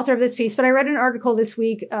the author of this piece, but I read an article this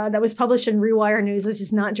week that was published in Rewire News, which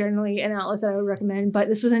is not generally an outlet that I would recommend, but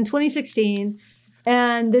this was in 2016.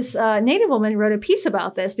 And this Native woman wrote a piece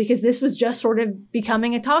about this because this was just sort of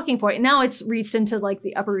becoming a talking point. Now it's reached into like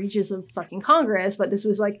the upper reaches of fucking Congress, but this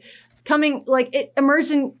was like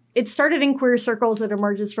it started in queer circles. It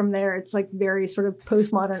emerges from there. It's like very sort of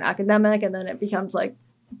postmodern academic. And then it becomes like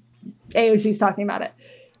AOC's talking about it.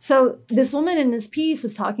 So this woman in this piece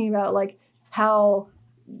was talking about like how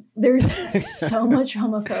there's so much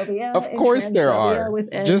homophobia. Of course there are.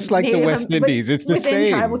 Just like the West Indies. It's the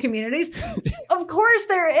same. Tribal communities. Of course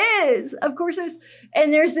there is. Of course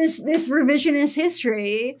and there's this revisionist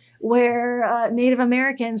history where Native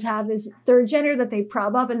Americans have this third gender that they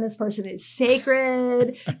prop up, and this person is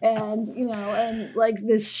sacred, and and like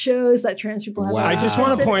this shows that trans people have. Wow. I just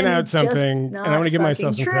want to point out something, and I want to give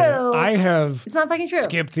myself some credit. I have it's not fucking true.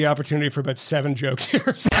 Skipped the opportunity for about 7 jokes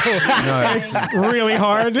here, so it's really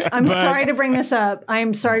hard. I'm sorry to bring this up.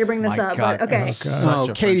 But okay.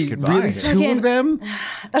 Oh, Katie, really 2 of them?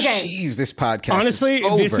 Okay. Jeez, this podcast. Honestly,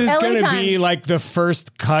 this is going to be like the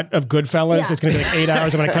first cut of Goodfellas. Yeah. It's going to be like 8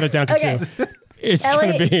 hours. I'm going to cut it down to 2. It's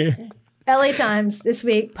going to be. LA Times this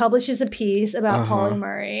week publishes a piece about Pauli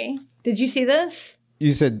Murray. Did you see this?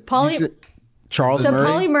 You said Charles Murray?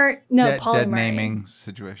 Pauli Murray. No, Pauli dead Murray. naming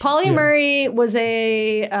situation. Pauli Murray was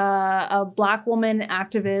a black woman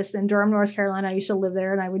activist in Durham, North Carolina. I used to live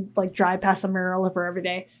there, and I would like drive past the mural of her every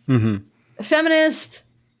day. Mm-hmm. Feminist,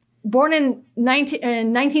 born in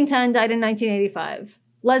 1910, died in 1985.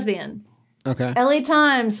 Lesbian. Okay. LA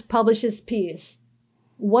Times publishes piece.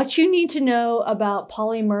 What you need to know about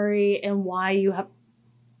Pauli Murray and why you have...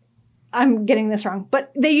 I'm getting this wrong,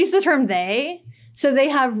 but they use the term they. So they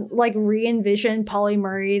have like re-envisioned Pauli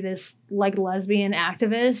Murray, this like lesbian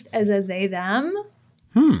activist, as a they them.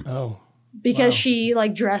 Oh. Because she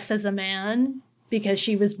like dressed as a man, because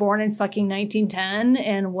she was born in fucking 1910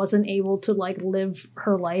 and wasn't able to like live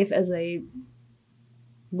her life as a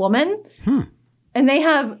woman. And they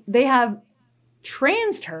have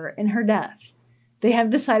transed her in her death. They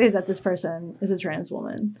have decided that this person is a trans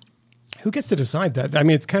woman. Who gets to decide that? I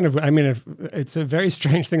mean, it's kind of, it's a very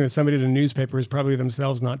strange thing that somebody in a newspaper is probably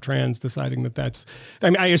themselves not trans deciding that that's,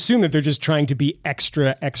 I assume that they're just trying to be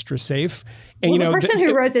extra, extra safe. And the person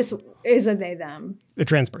who wrote this is a they, them. The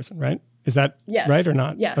trans person, right? Is that right or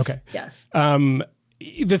not? Yes. Okay. Yes.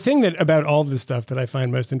 The thing that about all of this stuff that I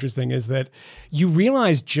find most interesting is that you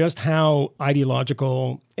realize just how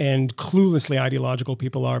ideological and cluelessly ideological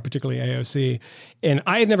people are, particularly AOC. And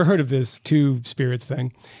I had never heard of this Two Spirits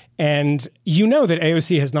thing. And you know that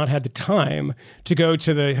AOC has not had the time to go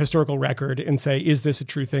to the historical record and say, is this a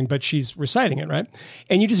true thing? But she's reciting it, right?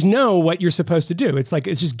 And you just know what you're supposed to do. It's like,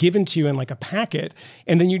 it's just given to you in like a packet.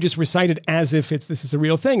 And then you just recite it as if this is a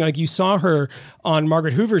real thing. Like you saw her on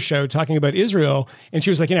Margaret Hoover's show talking about Israel. And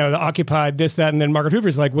she was like, the occupied this, that. And then Margaret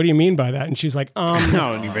Hoover's like, what do you mean by that? And she's like, I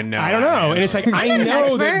don't even know. I don't know. And it's like, I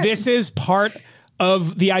know that this is part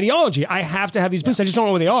of the ideology. I have to have these beliefs. I just don't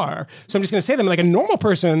know what they are. So I'm just going to say them like a normal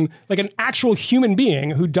person, like an actual human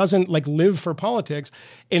being who doesn't like live for politics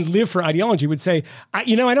and live for ideology would say, I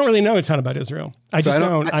don't really know a ton about Israel. I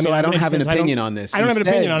don't have an opinion on this. I don't have an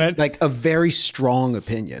opinion on it. Like a very strong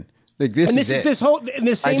opinion. Like this is this whole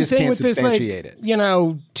the same thing with this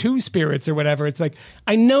Two Spirits or whatever. It's like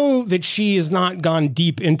I know that she has not gone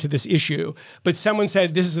deep into this issue, but someone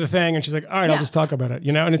said this is the thing, and she's like, all right, I'll just talk about it,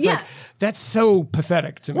 and it's like that's so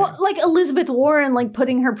pathetic to me. Well, like Elizabeth Warren, like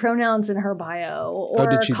putting her pronouns in her bio,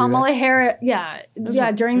 or Kamala Harris,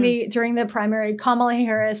 during the primary, Kamala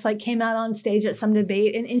Harris like came out on stage at some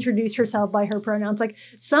debate and introduced herself by her pronouns. Like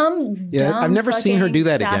I've never seen her do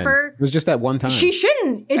that staffer. Again. It was just that one time. She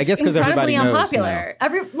shouldn't. It's I guess because everybody knows unpopular.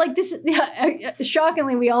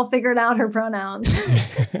 Shockingly, we all figured out her pronouns.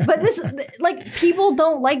 But this, like, people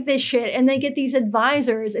don't like this shit, and they get these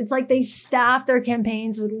advisors. It's like they staff their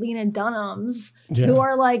campaigns with Lena Dunhams, who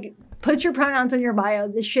are like, put your pronouns in your bio.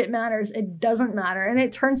 This shit matters. It doesn't matter, and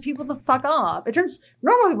it turns people the fuck off. It turns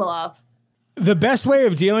normal people off. The best way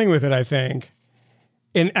of dealing with it, I think.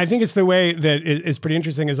 And I think it's the way that is pretty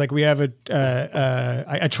interesting is like we have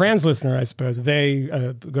a trans listener, I suppose.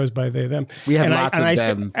 They goes by they, them. We have lots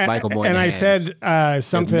of them, Michael Moynihan. And I said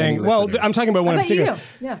something, well, I'm talking about one in particular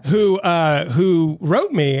who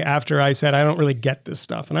wrote me after I said, I don't really get this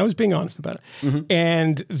stuff. And I was being honest about it. Mm-hmm.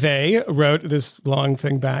 And they wrote this long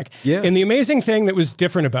thing back. Yeah. And the amazing thing that was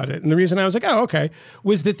different about it, and the reason I was like, oh, okay,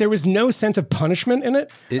 was that there was no sense of punishment in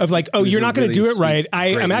it of like, oh, you're not going to do it right.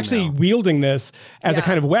 I'm actually wielding this as a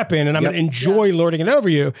kind of weapon, and I'm going to enjoy lording it over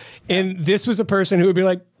you. And this was a person who would be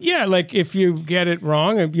like, yeah, like if you get it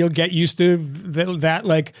wrong, you'll get used to that,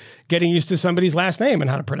 like getting used to somebody's last name and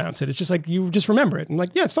how to pronounce it. It's just like, you just remember it. And like,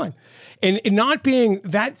 yeah, it's fine. And not being,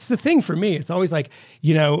 that's the thing for me. It's always like,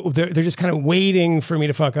 they're just kind of waiting for me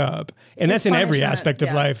to fuck up. And that's in every aspect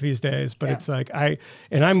of life these days. But it's like,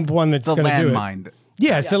 I'm one that's going to do it.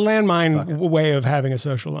 Yeah, it's the landmine way of having a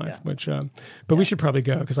social life, which, but we should probably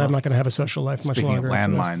go because I'm not going to have a social life much longer.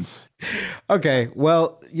 Speaking of landmines. Okay,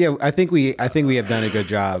 well, yeah, I think we have done a good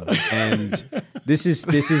job, and this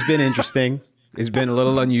has been interesting. It's been a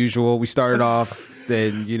little unusual. We started off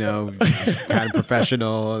and kind of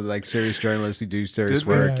professional, like serious journalists who do serious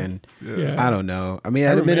work. And I don't know. I mean,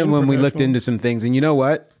 at a minimum, when we looked into some things, and you know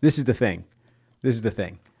what? This is the thing.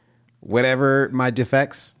 Whatever my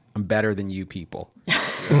defects, I'm better than you people.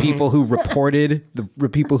 People who reported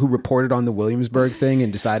on the Williamsburg thing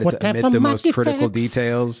and decided to omit the most critical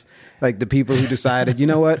details. Like the people who decided, you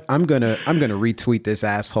know what, I'm gonna retweet this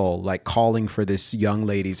asshole, like calling for this young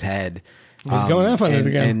lady's head. He's going off on it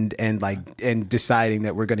again, and deciding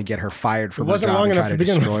that we're going to get her fired from her job and try to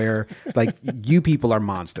destroy her. Like you people are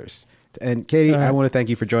monsters. And Katie, I want to thank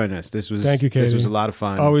you for joining us. Thank you, Katie. This was a lot of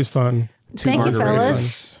fun. Always fun. Thank you,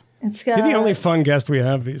 fellas. You're the only fun guest we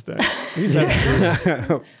have these days. Ben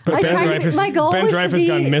Dreyfuss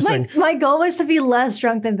gone missing. My goal was to be less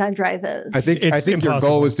drunk than Ben Dreyfuss. I think your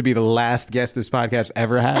goal was to be the last guest this podcast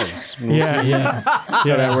ever has. Yeah.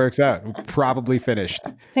 That works out. Probably finished.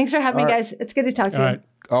 Thanks for having me, guys. It's good to talk to you.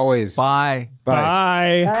 Always. Bye.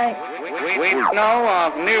 We know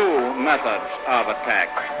of new methods of attack.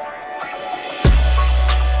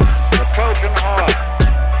 The Trojan horse